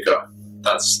there you go.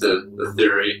 That's the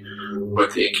theory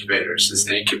with the incubators. Is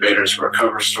the incubators were a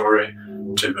cover story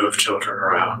to move children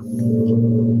around,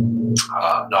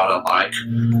 not unlike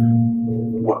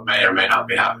what may or may not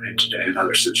be happening today in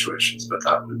other situations, but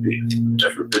that would be a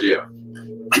different video,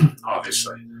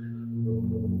 obviously.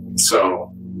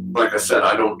 So, like I said,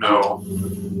 I don't know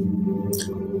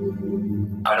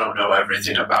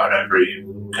everything about every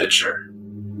picture,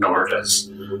 nor does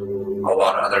a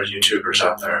lot of other YouTubers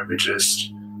out there. We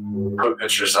just put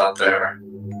pictures out there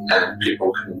and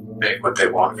people can make what they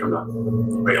want from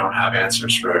them. We don't have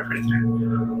answers for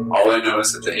everything. All I know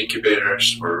is that the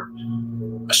incubators were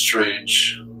a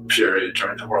strange period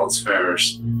during the World's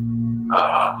Fair's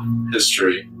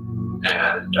history,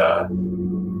 and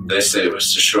they say it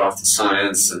was to show off the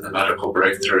science and the medical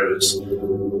breakthroughs.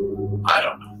 I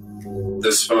don't know.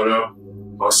 This photo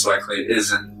most likely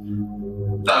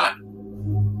isn't that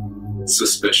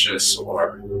suspicious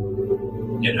or,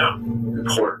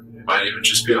 important. It might even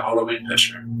just be a Halloween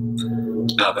picture.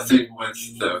 Now, the thing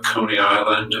with the Coney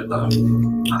Island and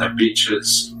the other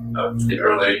beaches of the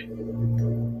early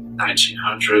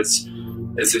 1900s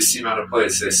is they seem out of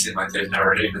place. They seem like they've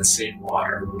never even seen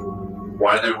water.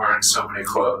 Why are they wearing so many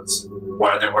clothes?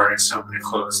 Why are they wearing so many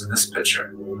clothes in this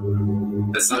picture?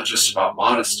 It's not just about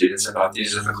modesty. It's about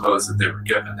these are the clothes that they were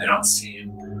given. They don't seem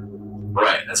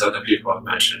right, as other people have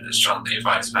mentioned, as John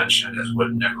Levi's mentioned, as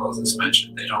Wood Nichols has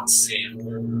mentioned. They don't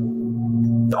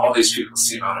seem, all these people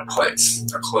seem out of place.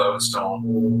 Their clothes don't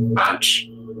match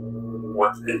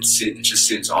what it just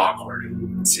seems awkward.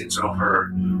 It seems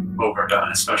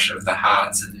overdone, especially with the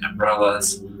hats and the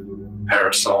umbrellas,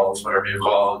 parasols, whatever you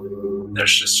call them.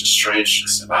 There's just a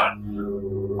strangeness about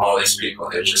all these people.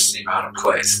 They just seem out of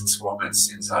place. This woman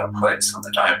seems out of place on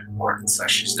the diving board. It's like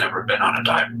she's never been on a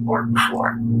diving board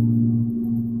before.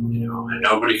 And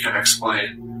nobody can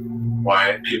explain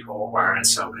why people were wearing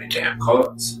so many damn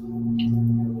clothes.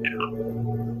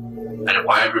 And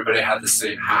why everybody had the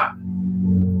same hat.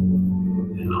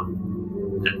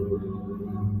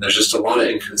 There's just a lot of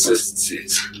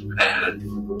inconsistencies. And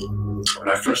when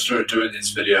I first started doing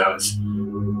these videos,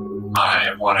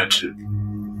 I wanted to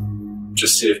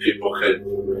just see if people could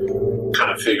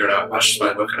kind of figure it out just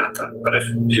by looking at them. But if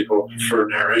people prefer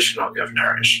narration, I'll give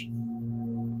narration.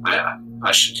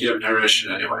 I should give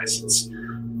narration anyways.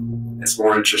 it's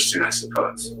more interesting, I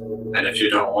suppose. And if you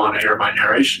don't want to hear my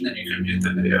narration, then you can mute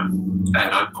the video. And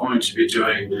I'm going to be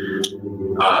doing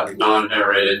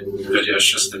non-narrated videos,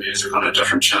 just the music, on a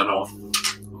different channel. I'm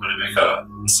going to make a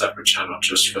separate channel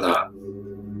just for that.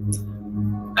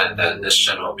 And then this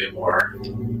channel will be more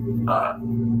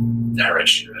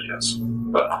narration videos.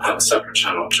 But I'll have a separate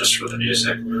channel just for the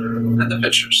music and the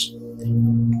pictures.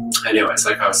 Anyways,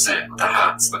 like I was saying, the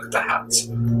hats, look at the hats.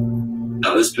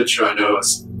 Now this picture I know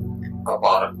is a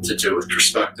lot to do with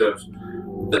perspective,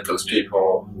 that those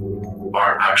people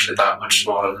aren't actually that much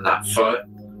smaller than that foot,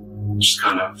 just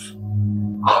kind of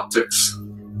optics,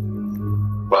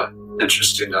 but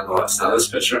interesting nonetheless. Now this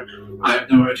picture, I have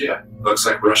no idea. It looks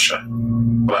like Russia,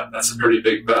 but that's a pretty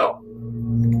big bell.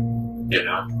 You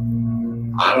know,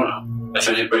 I don't know. If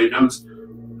anybody knows,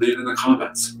 leave in the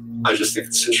comments. I just think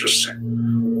it's interesting.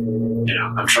 You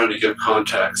know, I'm trying to give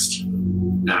context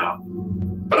now,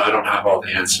 but I don't have all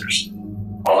the answers.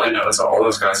 All I know is all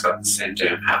those guys got the same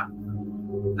damn hat,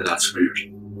 and that's weird.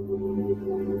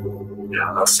 You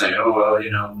know, they'll say, oh, well,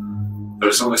 you know,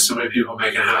 there's only so many people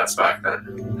making hats back then,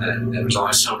 and there was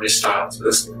only so many styles of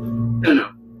this. You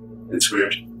know, it's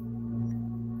weird.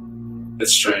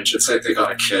 It's strange. It's like they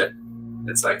got a kit.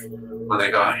 It's like when they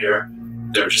got here,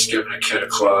 they were just given a kit of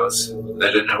clothes.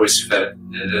 They didn't always fit.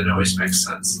 It didn't always make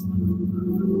sense.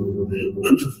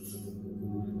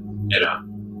 You know.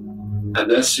 And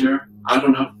this year, I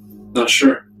don't know. Not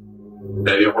sure.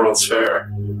 Maybe a World's Fair.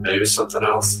 Maybe something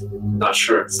else. Not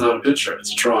sure. It's not a picture.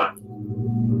 It's a drawing.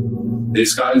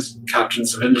 These guys,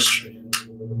 captains of industry.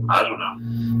 I don't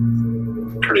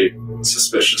know. Pretty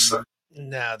suspicious.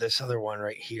 Now, this other one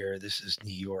right here, this is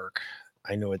New York.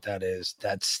 I know what that is.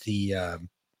 That's the,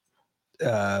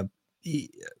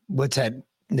 what's that?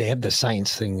 They have the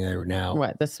science thing there now.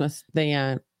 What? This must,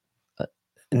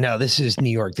 No, this is New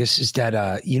York. This is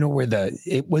that, you know, where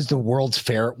it was the World's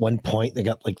Fair at one point. They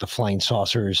got like the flying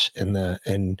saucers and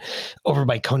over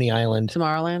by Coney Island.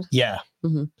 Tomorrowland? Yeah.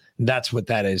 Mm-hmm. That's what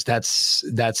that is. That's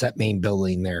that main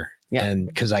building there. Yeah. And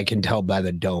because I can tell by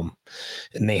the dome,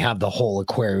 and they have the whole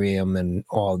aquarium and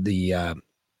all the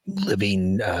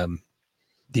living,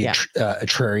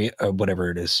 atrium, whatever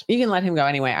it is. You can let him go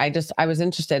anyway. I was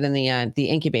interested in the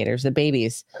incubators, the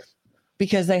babies,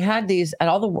 because they had these at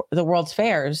all the World's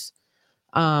Fairs.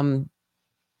 The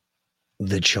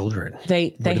children.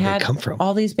 They had come from?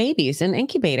 All these babies in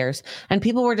incubators, and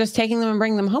people were just taking them and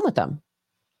bringing them home with them.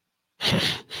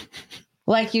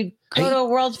 Like you'd go to a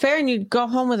World's Fair and you'd go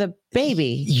home with a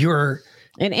baby. You're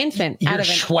an infant your out of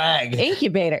an swag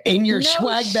incubator. In your No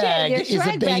swag shit, bag your is a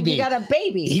swag baby. bag, you got a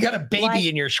baby. You got a baby Like,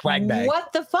 in your swag bag.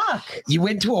 What the fuck? You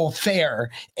went to a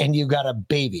fair and you got a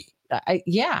baby.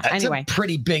 Yeah. That's anyway, a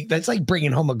pretty big. That's like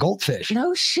bringing home a goldfish.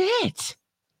 No shit.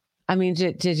 I mean,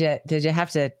 did you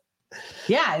have to?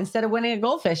 Yeah. Instead of winning a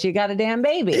goldfish, you got a damn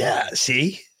baby. Yeah.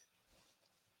 See.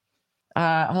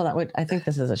 Hold on. Wait, I think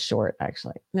this is a short.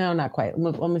 Actually, no, not quite.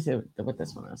 Let me see what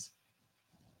this one is.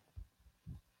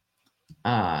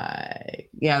 Yeah,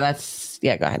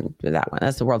 go ahead and do that one.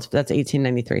 That's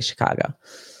 1893 Chicago.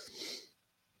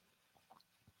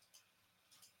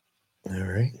 All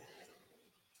right.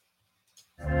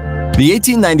 The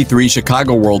 1893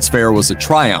 Chicago World's Fair was a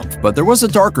triumph, but there was a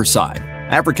darker side.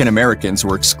 African Americans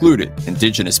were excluded,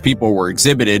 indigenous people were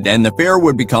exhibited, and the fair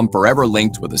would become forever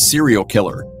linked with a serial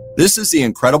killer. This is the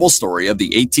incredible story of the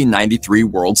 1893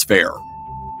 World's Fair.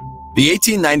 The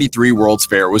 1893 World's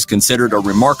Fair was considered a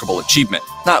remarkable achievement,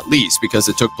 not least because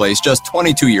it took place just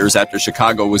 22 years after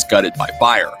Chicago was gutted by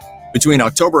fire. Between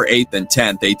October 8th and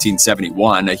 10th,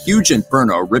 1871, a huge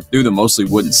inferno ripped through the mostly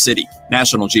wooden city.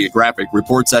 National Geographic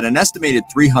reports that an estimated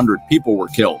 300 people were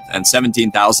killed and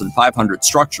 17,500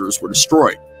 structures were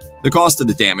destroyed. The cost of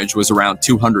the damage was around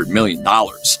 $200 million.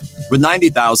 With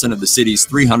 90,000 of the city's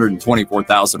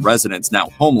 324,000 residents now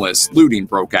homeless, looting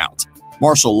broke out.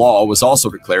 Martial law was also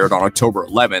declared on October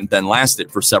 11th and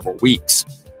lasted for several weeks.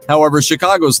 However,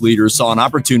 Chicago's leaders saw an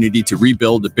opportunity to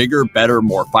rebuild a bigger, better,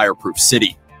 more fireproof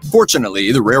city.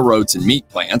 Fortunately, the railroads and meat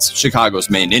plants, Chicago's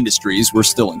main industries, were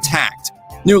still intact.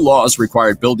 New laws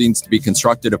required buildings to be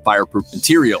constructed of fireproof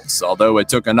materials, although it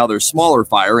took another smaller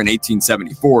fire in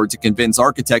 1874 to convince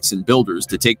architects and builders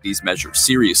to take these measures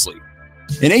seriously.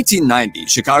 In 1890,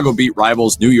 Chicago beat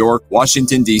rivals New York,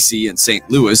 Washington, D.C., and St.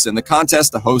 Louis in the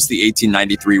contest to host the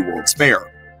 1893 World's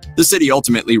Fair. The city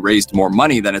ultimately raised more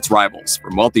money than its rivals,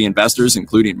 from wealthy investors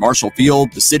including Marshall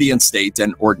Field, the city and state,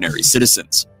 and ordinary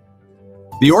citizens.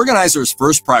 The organizers'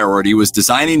 first priority was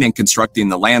designing and constructing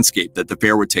the landscape that the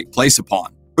fair would take place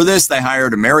upon. For this, they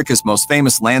hired America's most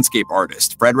famous landscape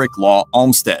artist, Frederick Law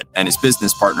Olmsted, and his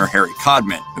business partner, Harry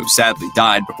Codman, who sadly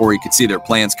died before he could see their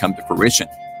plans come to fruition.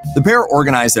 The pair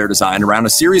organized their design around a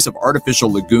series of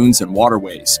artificial lagoons and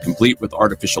waterways, complete with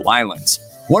artificial islands.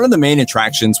 One of the main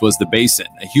attractions was the Basin,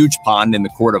 a huge pond in the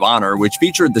Court of Honor, which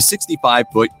featured the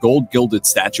 65-foot gold-gilded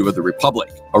statue of the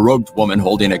Republic, a robed woman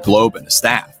holding a globe and a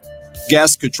staff.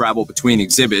 Guests could travel between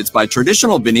exhibits by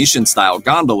traditional Venetian-style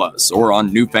gondolas or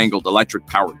on newfangled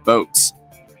electric-powered boats.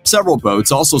 Several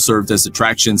boats also served as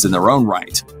attractions in their own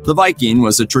right. The Viking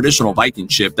was a traditional Viking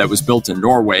ship that was built in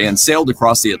Norway and sailed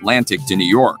across the Atlantic to New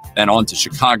York, then on to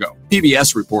Chicago.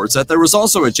 PBS reports that there was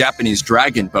also a Japanese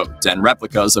dragon boat and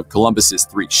replicas of Columbus's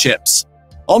 3 ships.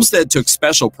 Olmsted took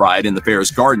special pride in the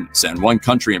fair's gardens, and one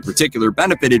country in particular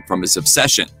benefited from his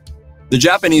obsession. The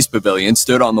Japanese pavilion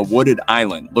stood on the wooded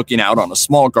island, looking out on a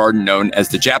small garden known as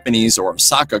the Japanese or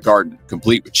Osaka Garden,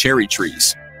 complete with cherry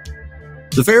trees.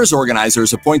 The fair's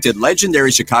organizers appointed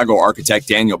legendary Chicago architect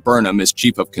Daniel Burnham as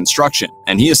chief of construction,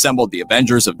 and he assembled the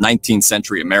Avengers of 19th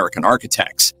century American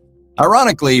architects.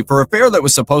 Ironically, for a fair that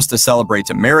was supposed to celebrate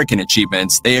American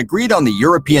achievements, they agreed on the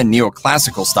European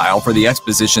neoclassical style for the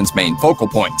exposition's main focal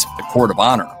point, the Court of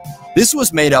Honor. This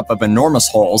was made up of enormous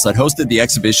halls that hosted the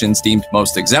exhibitions deemed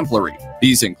most exemplary.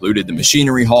 These included the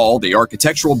Machinery Hall, the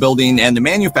Architectural Building, and the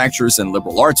Manufacturers and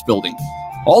Liberal Arts Building.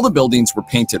 All the buildings were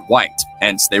painted white,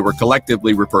 hence they were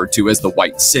collectively referred to as the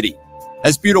White City.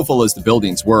 As beautiful as the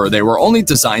buildings were, they were only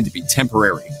designed to be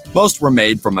temporary. Most were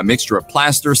made from a mixture of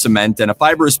plaster, cement, and a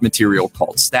fibrous material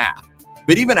called staff.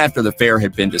 But even after the fair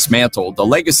had been dismantled, the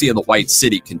legacy of the White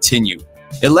City continued.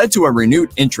 It led to a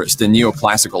renewed interest in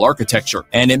neoclassical architecture,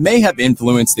 and it may have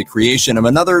influenced the creation of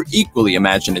another equally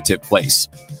imaginative place.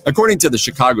 According to the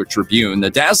Chicago Tribune, the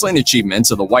dazzling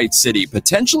achievements of the White City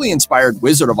potentially inspired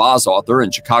Wizard of Oz author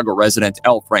and Chicago resident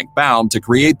L. Frank Baum to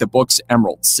create the book's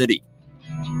Emerald City.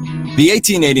 The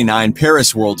 1889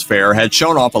 Paris World's Fair had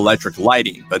shown off electric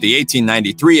lighting, but the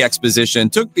 1893 exposition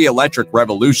took the electric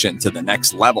revolution to the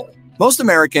next level. Most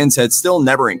Americans had still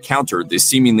never encountered this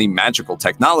seemingly magical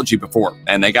technology before,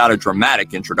 and they got a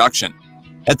dramatic introduction.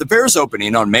 At the fair's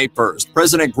opening on May 1st,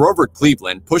 President Grover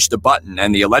Cleveland pushed a button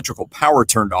and the electrical power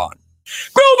turned on.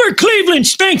 Grover Cleveland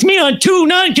spanked me on 2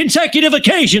 non-consecutive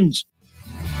occasions.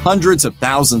 Hundreds of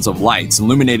thousands of lights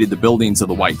illuminated the buildings of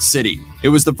the White City. It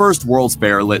was the first World's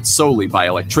Fair lit solely by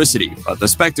electricity, but the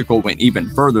spectacle went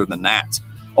even further than that.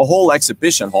 A whole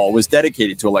exhibition hall was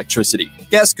dedicated to electricity.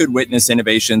 Guests could witness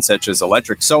innovations such as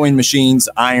electric sewing machines,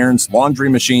 irons, laundry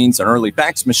machines, an early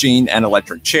fax machine, and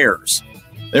electric chairs.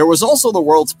 There was also the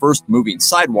world's first moving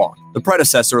sidewalk, the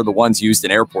predecessor of the ones used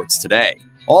in airports today.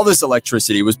 All this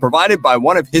electricity was provided by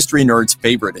one of history nerds'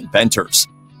 favorite inventors.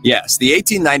 Yes, the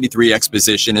 1893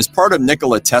 exposition is part of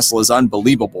Nikola Tesla's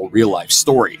unbelievable real-life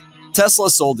story. Tesla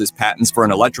sold his patents for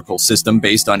an electrical system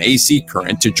based on AC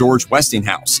current to George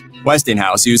Westinghouse.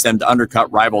 Westinghouse used them to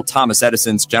undercut rival Thomas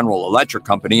Edison's General Electric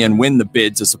Company and win the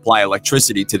bid to supply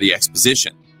electricity to the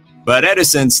exposition. But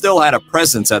Edison still had a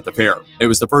presence at the fair. It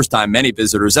was the first time many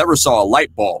visitors ever saw a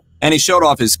light bulb, and he showed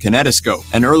off his kinetoscope,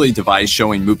 an early device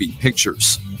showing moving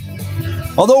pictures.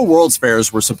 Although World's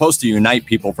Fairs were supposed to unite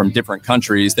people from different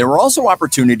countries, there were also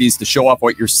opportunities to show off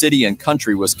what your city and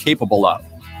country was capable of,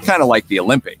 kind of like the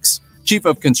Olympics. Chief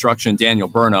of Construction Daniel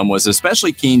Burnham was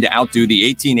especially keen to outdo the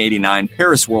 1889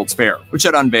 Paris World's Fair, which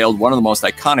had unveiled one of the most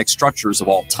iconic structures of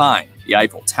all time, the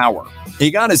Eiffel Tower.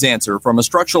 He got his answer from a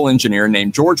structural engineer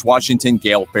named George Washington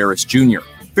Gale Ferris Jr.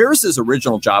 Ferris's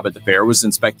original job at the fair was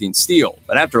inspecting steel,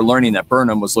 but after learning that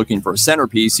Burnham was looking for a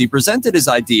centerpiece, he presented his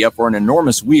idea for an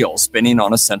enormous wheel spinning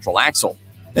on a central axle.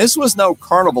 This was no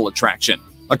carnival attraction.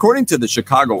 According to the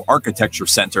Chicago Architecture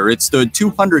Center, it stood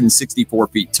 264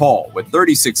 feet tall, with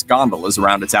 36 gondolas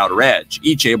around its outer edge,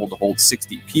 each able to hold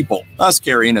 60 people, thus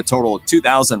carrying a total of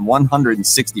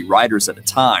 2,160 riders at a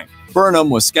time. Burnham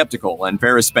was skeptical, and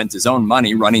Ferris spent his own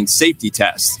money running safety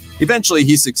tests. Eventually,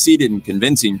 he succeeded in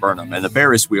convincing Burnham, and the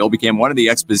Ferris wheel became one of the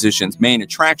exposition's main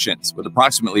attractions, with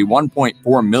approximately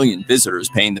 1.4 million visitors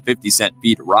paying the 50-cent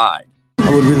fee to ride.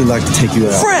 I would really like to take you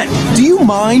out. Friend, do you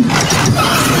mind?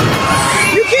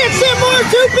 You can't sit more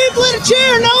than 2 people in a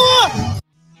chair, Noah!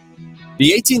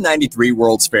 The 1893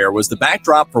 World's Fair was the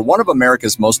backdrop for one of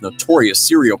America's most notorious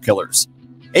serial killers.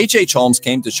 H.H. Holmes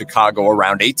came to Chicago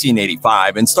around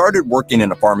 1885 and started working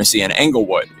in a pharmacy in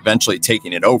Englewood, eventually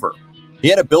taking it over. He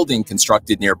had a building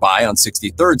constructed nearby on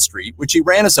 63rd Street, which he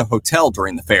ran as a hotel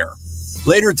during the fair.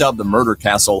 Later dubbed the Murder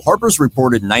Castle, Harper's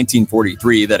reported in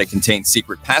 1943 that it contained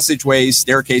secret passageways,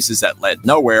 staircases that led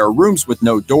nowhere, rooms with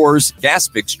no doors, gas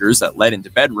fixtures that led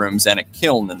into bedrooms, and a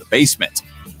kiln in the basement.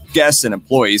 Guests and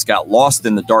employees got lost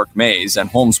in the dark maze, and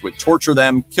Holmes would torture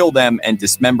them, kill them, and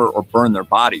dismember or burn their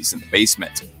bodies in the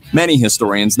basement. Many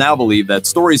historians now believe that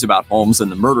stories about Holmes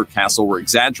and the murder castle were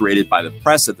exaggerated by the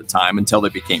press at the time until they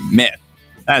became myth.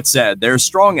 That said, there's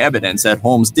strong evidence that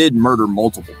Holmes did murder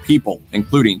multiple people,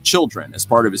 including children, as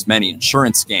part of his many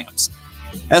insurance scams.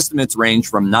 Estimates range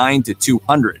from 9 to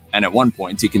 200, and at one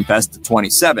point he confessed to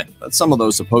 27, but some of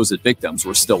those supposed victims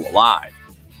were still alive.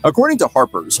 According to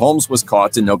Harper's, Holmes was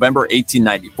caught in November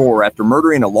 1894 after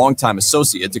murdering a longtime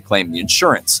associate to claim the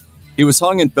insurance. He was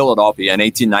hung in Philadelphia in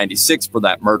 1896 for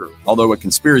that murder, although a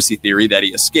conspiracy theory that he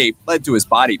escaped led to his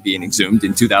body being exhumed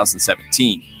in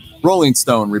 2017. Rolling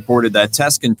Stone reported that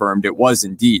tests confirmed it was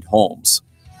indeed Holmes.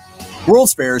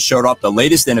 World's fairs showed off the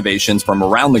latest innovations from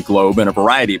around the globe in a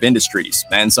variety of industries,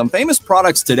 and some famous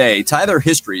products today tie their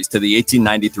histories to the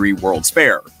 1893 World's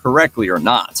Fair, correctly or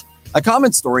not. A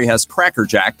common story has Cracker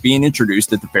Jack being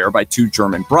introduced at the fair by two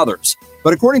German brothers.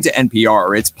 But according to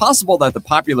NPR, it's possible that the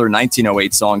popular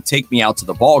 1908 song Take Me Out to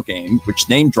the Ball Game, which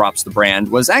name drops the brand,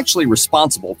 was actually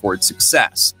responsible for its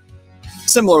success.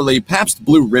 Similarly, Pabst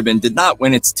Blue Ribbon did not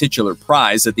win its titular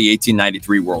prize at the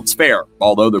 1893 World's Fair,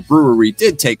 although the brewery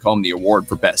did take home the award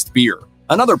for best beer.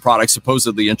 Another product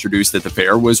supposedly introduced at the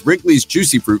fair was Wrigley's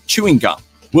Juicy Fruit Chewing Gum.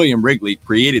 William Wrigley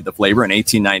created the flavor in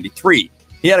 1893.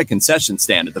 He had a concession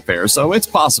stand at the fair, so it's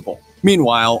possible.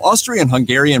 Meanwhile,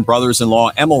 Austrian-Hungarian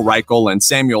brothers-in-law Emil Reichel and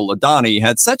Samuel Ladany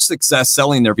had such success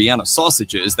selling their Vienna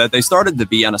sausages that they started the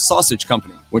Vienna Sausage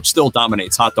Company, which still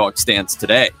dominates hot dog stands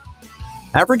today.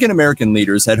 African-American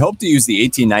leaders had hoped to use the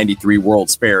 1893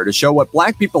 World's Fair to show what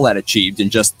black people had achieved in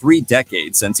just 3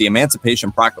 decades since the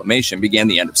Emancipation Proclamation began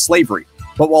the end of slavery.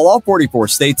 But while all 44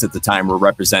 states at the time were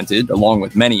represented, along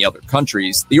with many other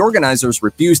countries, the organizers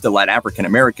refused to let African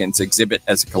Americans exhibit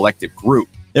as a collective group.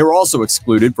 They were also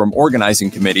excluded from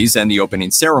organizing committees and the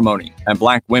opening ceremony, and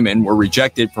black women were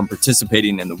rejected from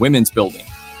participating in the women's building.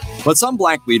 But some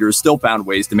black leaders still found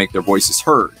ways to make their voices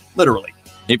heard, literally.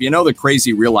 If you know the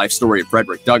crazy real-life story of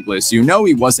Frederick Douglass, you know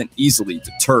he wasn't easily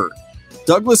deterred.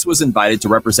 Douglass was invited to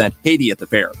represent Haiti at the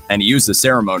fair, and he used the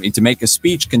ceremony to make a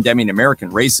speech condemning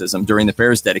American racism during the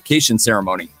fair's dedication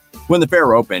ceremony. When the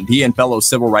fair opened, he and fellow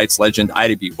civil rights legend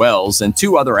Ida B. Wells and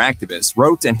 2 other activists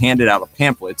wrote and handed out a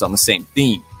pamphlet on the same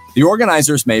theme. The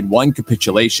organizers made one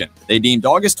capitulation. They deemed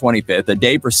August 25th a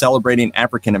day for celebrating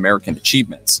African American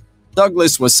achievements.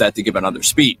 Douglass was set to give another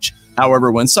speech.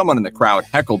 However, when someone in the crowd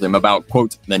heckled him about,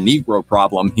 quote, the Negro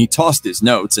problem, he tossed his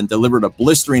notes and delivered a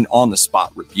blistering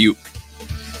on-the-spot rebuke.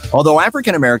 Although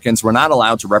African Americans were not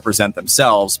allowed to represent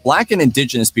themselves, Black and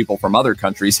Indigenous people from other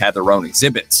countries had their own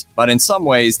exhibits. But in some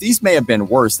ways, these may have been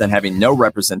worse than having no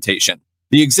representation.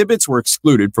 The exhibits were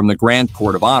excluded from the Grand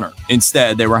Court of Honor.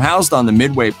 Instead, they were housed on the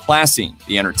Midway Placine,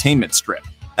 the entertainment strip.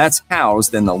 That's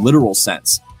housed in the literal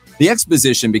sense. The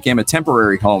exposition became a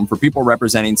temporary home for people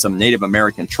representing some Native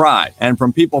American tribe and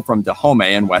from people from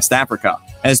Dahomey in West Africa.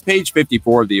 As page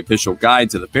 54 of the official guide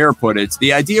to the fair put it,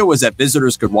 the idea was that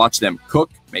visitors could watch them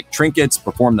cook, make trinkets,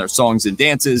 perform their songs and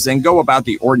dances, and go about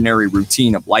the ordinary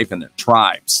routine of life in their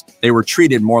tribes. They were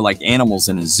treated more like animals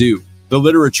in a zoo. The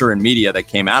literature and media that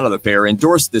came out of the fair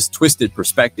endorsed this twisted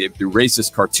perspective through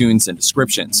racist cartoons and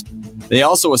descriptions. They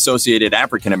also associated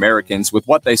African Americans with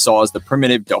what they saw as the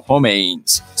primitive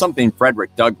Dahomeans, something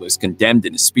Frederick Douglass condemned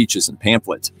in his speeches and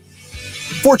pamphlet.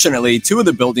 Fortunately, 2 of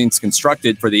the buildings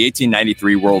constructed for the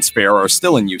 1893 World's Fair are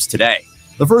still in use today.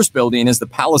 The first building is the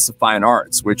Palace of Fine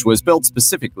Arts, which was built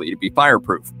specifically to be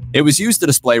fireproof. It was used to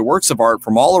display works of art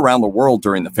from all around the world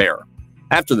during the fair.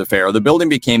 After the fair, the building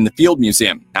became the Field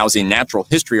Museum, housing natural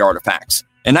history artifacts.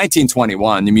 In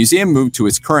 1921, the museum moved to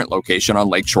its current location on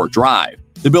Lakeshore Drive.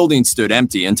 The building stood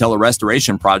empty until a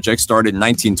restoration project started in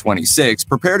 1926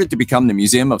 prepared it to become the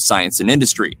Museum of Science and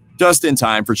Industry, just in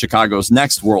time for Chicago's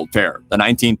next World Fair, the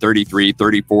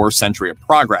 1933-34 Century of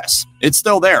Progress. It's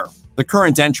still there. The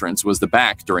current entrance was the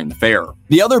back during the fair.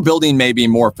 The other building may be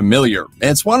more familiar.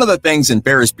 It's one of the things in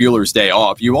Ferris Bueller's Day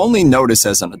Off you only notice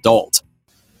as an adult.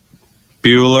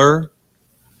 Bueller,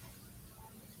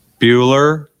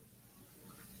 Bueller,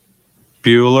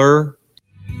 Bueller.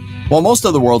 While most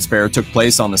of the World's Fair took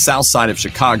place on the south side of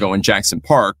Chicago in Jackson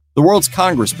Park, the World's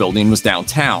Congress building was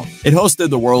downtown. It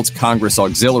hosted the World's Congress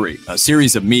Auxiliary, a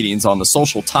series of meetings on the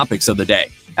social topics of the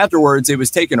day. Afterwards, it was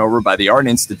taken over by the Art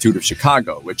Institute of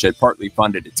Chicago, which had partly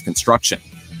funded its construction.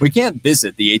 We can't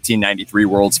visit the 1893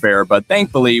 World's Fair, but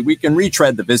thankfully, we can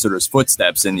retread the visitors'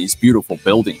 footsteps in these beautiful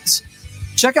buildings.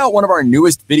 Check out one of our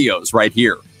newest videos right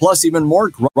here, plus even more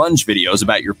grunge videos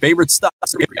about your favorite stuff.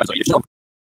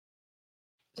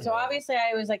 So obviously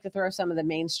I always like to throw some of the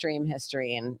mainstream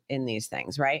history in these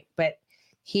things, right? But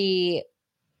in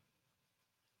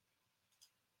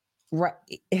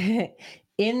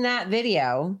that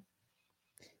video,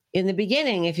 in the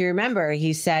beginning, if you remember,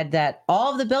 he said that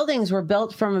all of the buildings were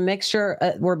built from a mixture,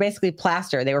 were basically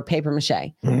plaster. They were paper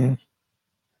mache. Mhm.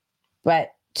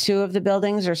 But 2 of the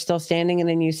buildings are still standing and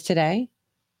in use today.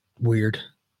 Weird.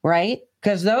 Right?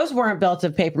 Because those weren't built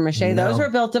of paper mache. No. Those were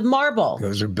built of marble.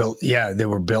 Those are built. Yeah, they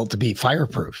were built to be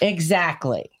fireproof.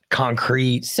 Exactly.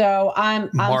 Concrete. So I'm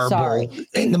marble. sorry.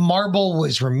 And the marble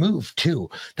was removed too.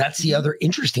 That's the other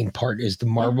interesting part is the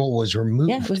marble was removed.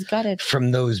 Yeah, it was gutted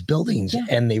from those buildings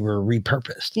and they were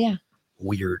repurposed. Yeah.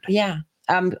 Weird. Yeah.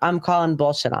 I'm calling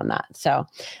bullshit on that. So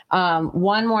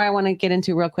one more I want to get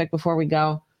into real quick before we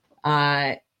go.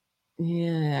 I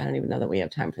don't even know that we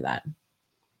have time for that.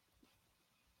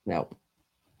 Nope.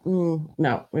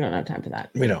 No, we don't have time for that.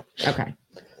 We don't. Okay.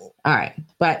 All right.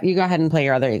 But you go ahead and play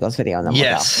your other Eagles video and then we'll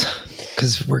go.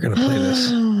 Because we're going to play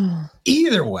this.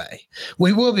 Either way,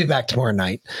 we will be back tomorrow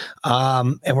night.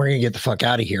 And we're going to get the fuck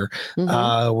out of here.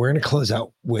 Mm-hmm. We're going to close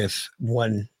out with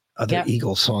one other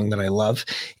Eagles song that I love.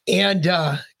 And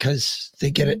because they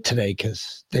get it today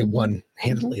because they won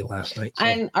handily last night. So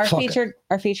And our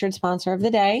featured sponsor of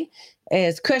the day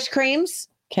is Kush Creams.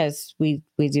 Because we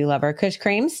do love our Kush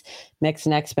creams. Mick's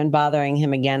neck's been bothering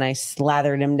him again. I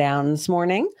slathered him down this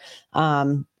morning.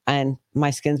 And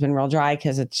my skin's been real dry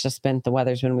because it's just been, the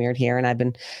weather's been weird here. And I've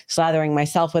been slathering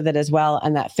myself with it as well.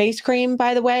 And that face cream,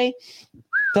 by the way,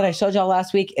 that I showed y'all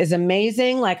last week is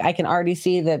amazing. Like I can already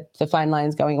see the fine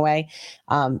lines going away.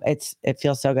 It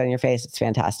feels so good on your face. It's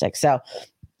fantastic. So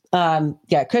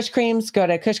Kush Creams, go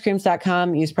to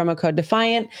kushcreams.com, use promo code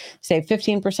Defiant, save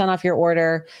 15% off your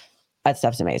order. That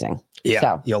stuff's amazing. Yeah,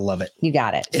 so, you'll love it. You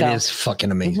got it. It is fucking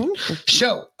amazing.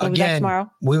 So We'll be back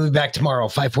tomorrow. We'll be back tomorrow,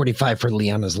 5:45 for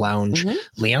Liana's Lounge.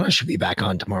 Liana should be back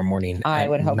on tomorrow morning. I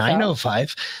would hope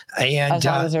 9:05. And as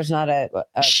long as there's not a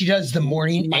she does the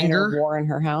morning anger war in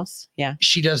her house. Yeah,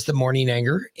 she does the morning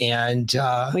anger, and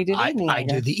we do the evening I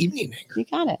anger. do the evening anger. You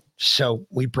got it. So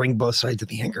we bring both sides of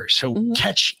the anger. So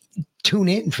tune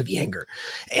in for the anger.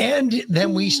 And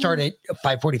then we start at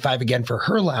 5:45 again for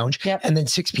her lounge. And then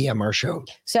 6 p.m. our show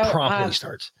promptly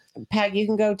starts. Peg, you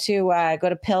can go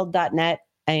to pilled.net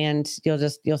and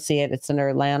you'll see it. It's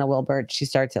under Liana Wilbert. She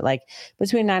starts at like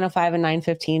between 9:05 and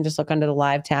 9:15. Just look under the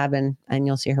live tab and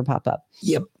you'll see her pop up.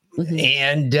 Yep.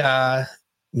 And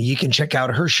you can check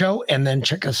out her show and then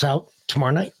check us out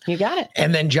tomorrow night. You got it.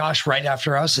 And then Josh right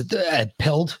after us at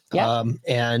Pilled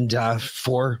and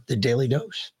for the Daily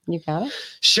Dose. You got it.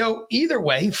 So either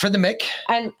way, for the Mick.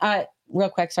 And real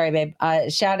quick, sorry, babe.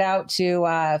 Shout out to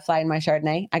Fly in My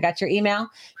Chardonnay. I got your email.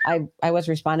 I was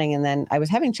responding and then I was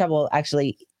having trouble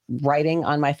actually writing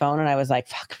on my phone. And I was like,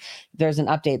 fuck, there's an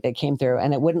update that came through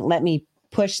and it wouldn't let me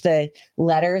push the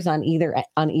letters on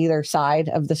either side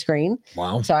of the screen.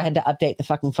 Wow. So I had to update the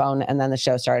fucking phone and then the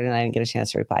show started and I didn't get a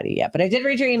chance to reply to you yet. But I did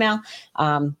read your email.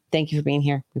 Thank you for being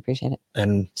here. We appreciate it.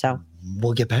 And so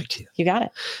we'll get back to you. You got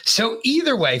it. So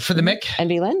either way, for the Mick and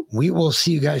V-Lynn, we will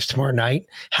see you guys tomorrow night.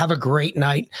 Have a great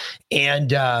night.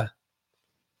 And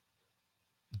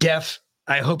Def,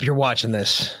 I hope you're watching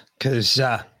this because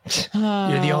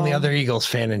you're the only other Eagles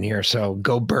fan in here. So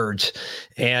go Birds.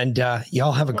 And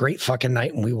y'all have a great fucking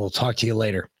night and we will talk to you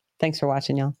later. Thanks for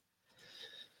watching, y'all.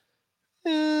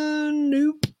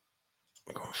 Nope.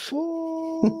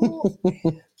 Full.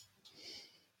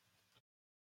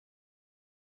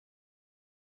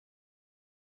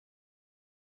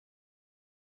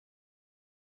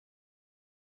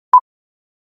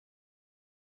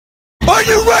 Are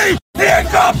you ready? Here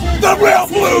comes the real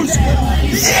blues!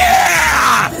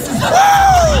 Yeah!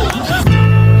 Woo!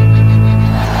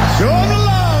 Show the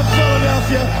love,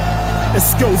 Philadelphia.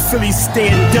 Let's go, Philly,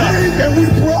 stand up. And we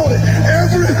brought it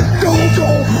every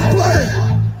doggone play.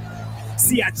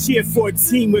 See, I cheer for a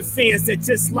team with fans that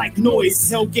just like noise.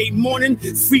 Tailgate morning,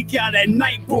 freak out at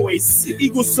night, boys.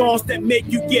 Eagle songs that make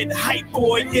you get hype,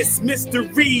 boy. It's Mr.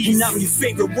 Reed. And I'm your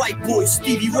favorite white boy,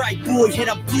 Stevie Wright boy. Head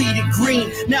up bleeding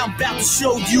green. Now I'm about to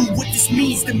show you what this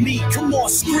means to me. Come on,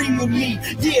 scream with me.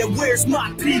 Yeah, where's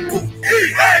my people?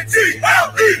 E-A-G-L-E-S,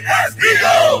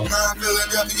 Eagle! My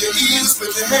Philadelphia Eagles,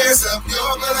 put your hands up.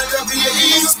 Your Philadelphia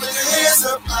Eagles, put your hands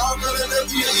up. Our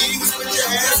Philadelphia Eagles, put your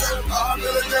hands up. Our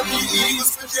Philadelphia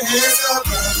Eagles, put your hands up.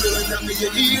 Our Philadelphia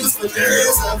Eagles, put your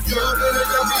hands up. Your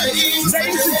Philadelphia Eagles, put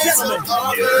your hands up.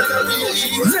 Our Philadelphia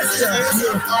Eagles, put your hands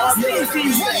up. Our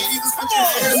Philadelphia Eagles, put your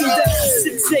hands up.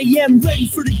 6 a.m. ready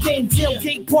for the game.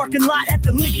 Tailgate parking lot at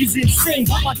the link is insane.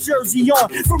 Put my jersey on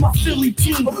for my Philly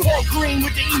team. All green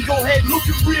with the eagle head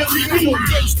looking really mean.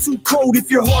 Days too cold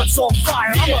if your heart's on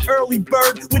fire. I'm an early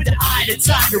bird with an eye to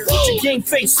tiger. Put your game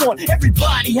face on,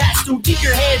 everybody has to. Keep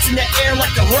your hands in the air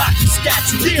like a rocky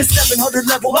statue. The 700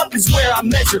 level up is where I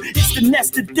measure. It's the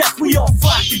nest of death, we all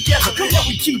fly together. Now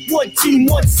we keep one team,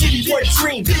 one city, one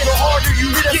dream. The harder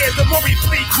you hit us, yeah, the more we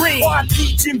bleed green.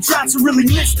 R.I.P. Jim Johnson really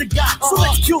missed the guy. So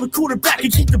let's kill the quarterback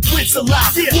and keep the blitz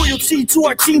alive. Loyalty to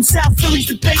our team, South Philly's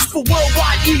the base for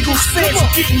worldwide Eagles fans. So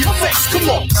get in your face, come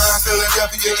on.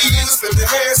 Philadelphia Eagles, put your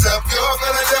hands up. Your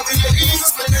Philadelphia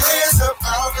Eagles, put your hands up.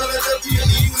 Our Philadelphia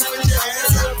Eagles, put your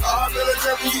hands up. Our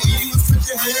Philadelphia Eagles, put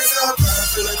your hands up. Our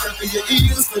Philadelphia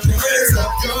Eagles, put your hands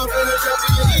up. Your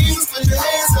Philadelphia Eagles, put your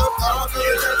hands up. Our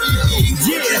Philadelphia Eagles,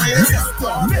 put your hands up.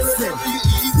 Our Philadelphia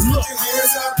Eagles, put your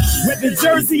hands up. Whether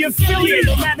Jersey or Philly,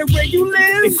 no matter where you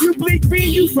live, if you bleed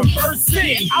green, you from First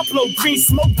City. I blow green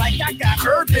smoke like I got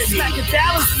urban. Like a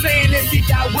Dallas fan if you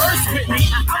got worse with me.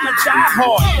 I'm a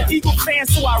diehard Eagle fan,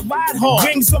 so I ride hard.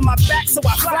 Wings on my back, so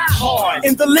I fly hard.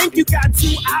 In the link, you got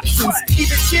two options.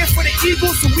 Either cheer for the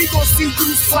Eagles, or we gon' see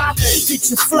you fly. Get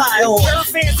your fly on. Bird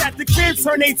fans at the crib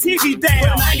turn their TV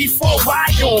down. 94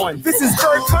 ride on. This is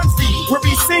Bird Country, where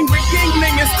we sing with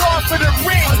Yingling and star for the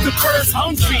ring. The Bird's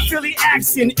hungry. Philly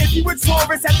action. If you a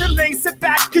tourist at the lane, sit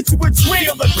back, get you a drink.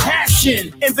 Feel the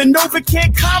passion in the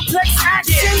Novocaine complex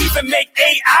action. Even make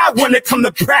AI wanna come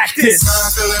to practice.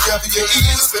 Philadelphia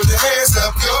Eagles, put your hands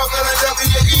up. Your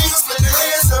Philadelphia Eagles, put your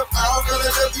hands up. Our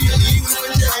Philadelphia Eagles,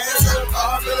 put your hands up.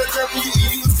 Our Philadelphia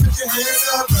Eagles, put your hands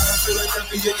up. Our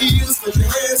Philadelphia Eagles, put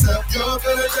your hands up. Your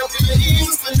Philadelphia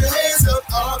Eagles, put your hands up.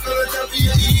 Our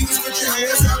Philadelphia Eagles, put your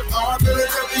hands up. Our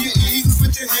Philadelphia Eagles,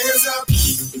 put your hands up.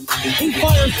 He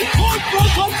fires hard for a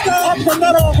touchdown. Up the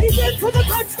middle. He's in for the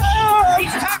touchdown.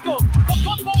 He's tackled. The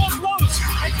football is loose.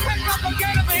 It's picked up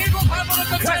again, and the Eagles have it at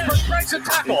the 10. Breaks a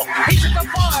tackle. He's at the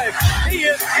 5. He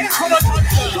is in for the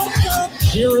touchdown.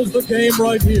 Here is the game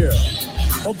right here.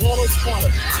 The ball is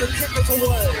spotted. The kick is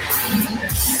away.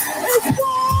 It's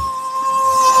gone!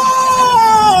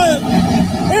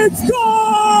 It's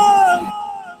gone!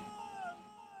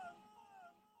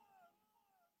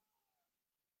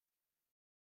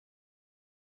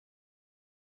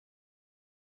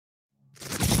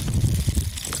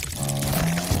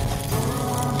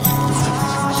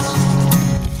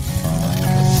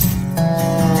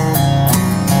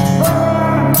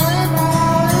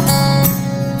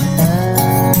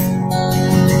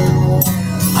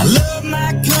 I love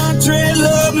my country,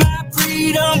 love my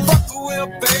freedom. Fuck the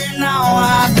welfare, now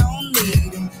I don't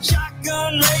need them.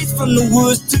 Shotgun race from the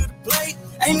woods to the plate.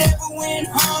 Ain't never went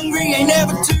hungry, ain't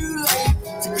never too late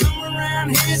to come around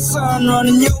here, son,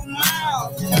 running your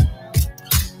mouth.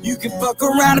 You can fuck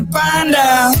around and find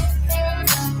out.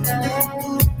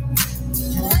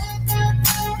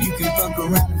 You can fuck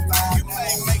around and find out. You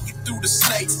may make it through the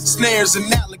snakes, snares,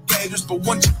 and alligators, but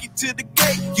once you get to the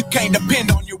gate, you can't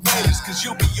depend on your waiters, cause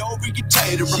you'll be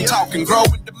over-irritated. I'm talking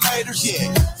growing tomatoes,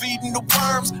 yeah, feeding the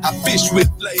worms I fish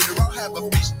with later. I'll have a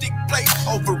fish stick plate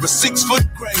over a 6-foot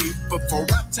grave before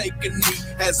I take a knee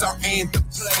as our anthem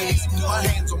plays. My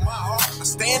hands on my heart, I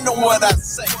stand on what I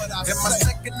say, and my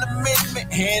Second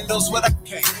Amendment handles what I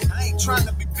can. I ain't trying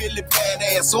to be Billy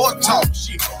Badass or talk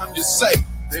shit, I'm just saying,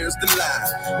 there's the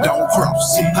line, don't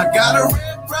cross it. I got a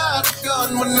Red Ryder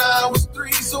gun when I was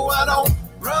 3, so I don't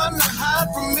run or hide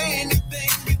from anything.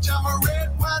 Bitch, I'm a red,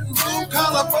 white, and blue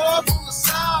collar boy from the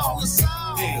South.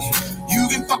 Yeah. You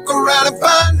can fuck around and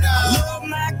find out. Love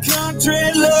my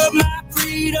country, love my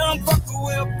freedom. Fuck the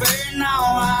welfare, now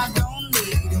I don't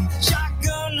need them.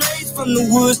 Shotgun race from the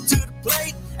woods to the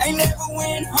plate. Ain't never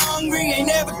went hungry, ain't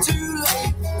never too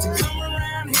late to come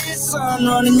around here, son,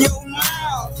 running your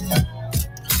mouth.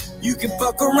 You can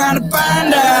fuck around and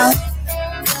find out.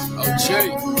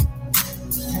 Okay.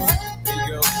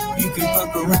 You can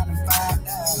fuck around and find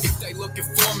out. If they looking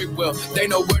for me, well, they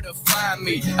know where to find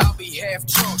me. I'll be half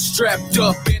drunk, strapped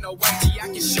up in a whitey. I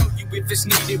can show you if it's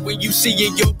needed. When you see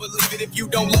it, you'll believe it. If you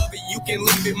don't love it, you can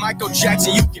leave it. Michael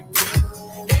Jackson, you can beat it.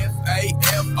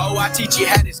 F-A-F-O, I teach you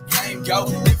how this game go.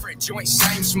 Different joints,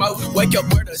 same smoke. Wake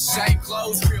up, wear the same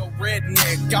clothes. Real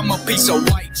redneck, I'm a piece of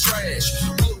white trash.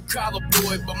 Blue collar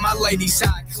boy, but my lady's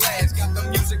high class. Got the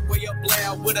music way up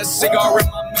loud with a cigar in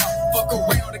my mouth. Fuck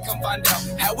around and come find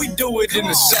out how we do it in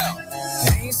the South.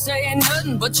 I ain't saying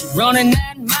nothing, but you're running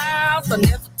that mouth. I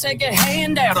never take a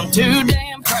handout, I'm too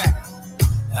damn proud.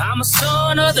 I'm a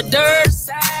son of the dirt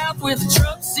South with a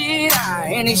truck seat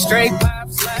high and these straight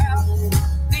pipes loud.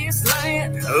 This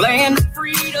land, a land of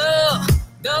freedom,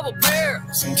 double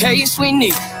barrels in case we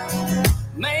need.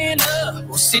 Man up,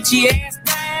 we'll sit your ass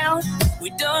down. We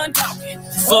done talking,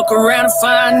 fuck around and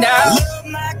find out. Love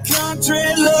my country,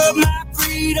 love my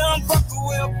freedom, fuck the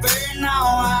welfare, now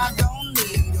I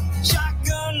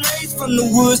from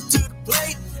the woods to the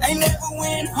plate. Ain't never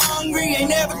went hungry, ain't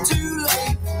never too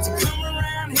late. So come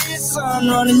around here, son,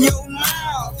 running your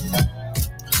mouth.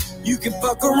 You can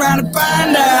fuck around and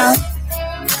find out.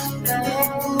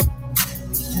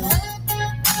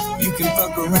 You can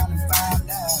fuck around and find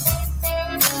out.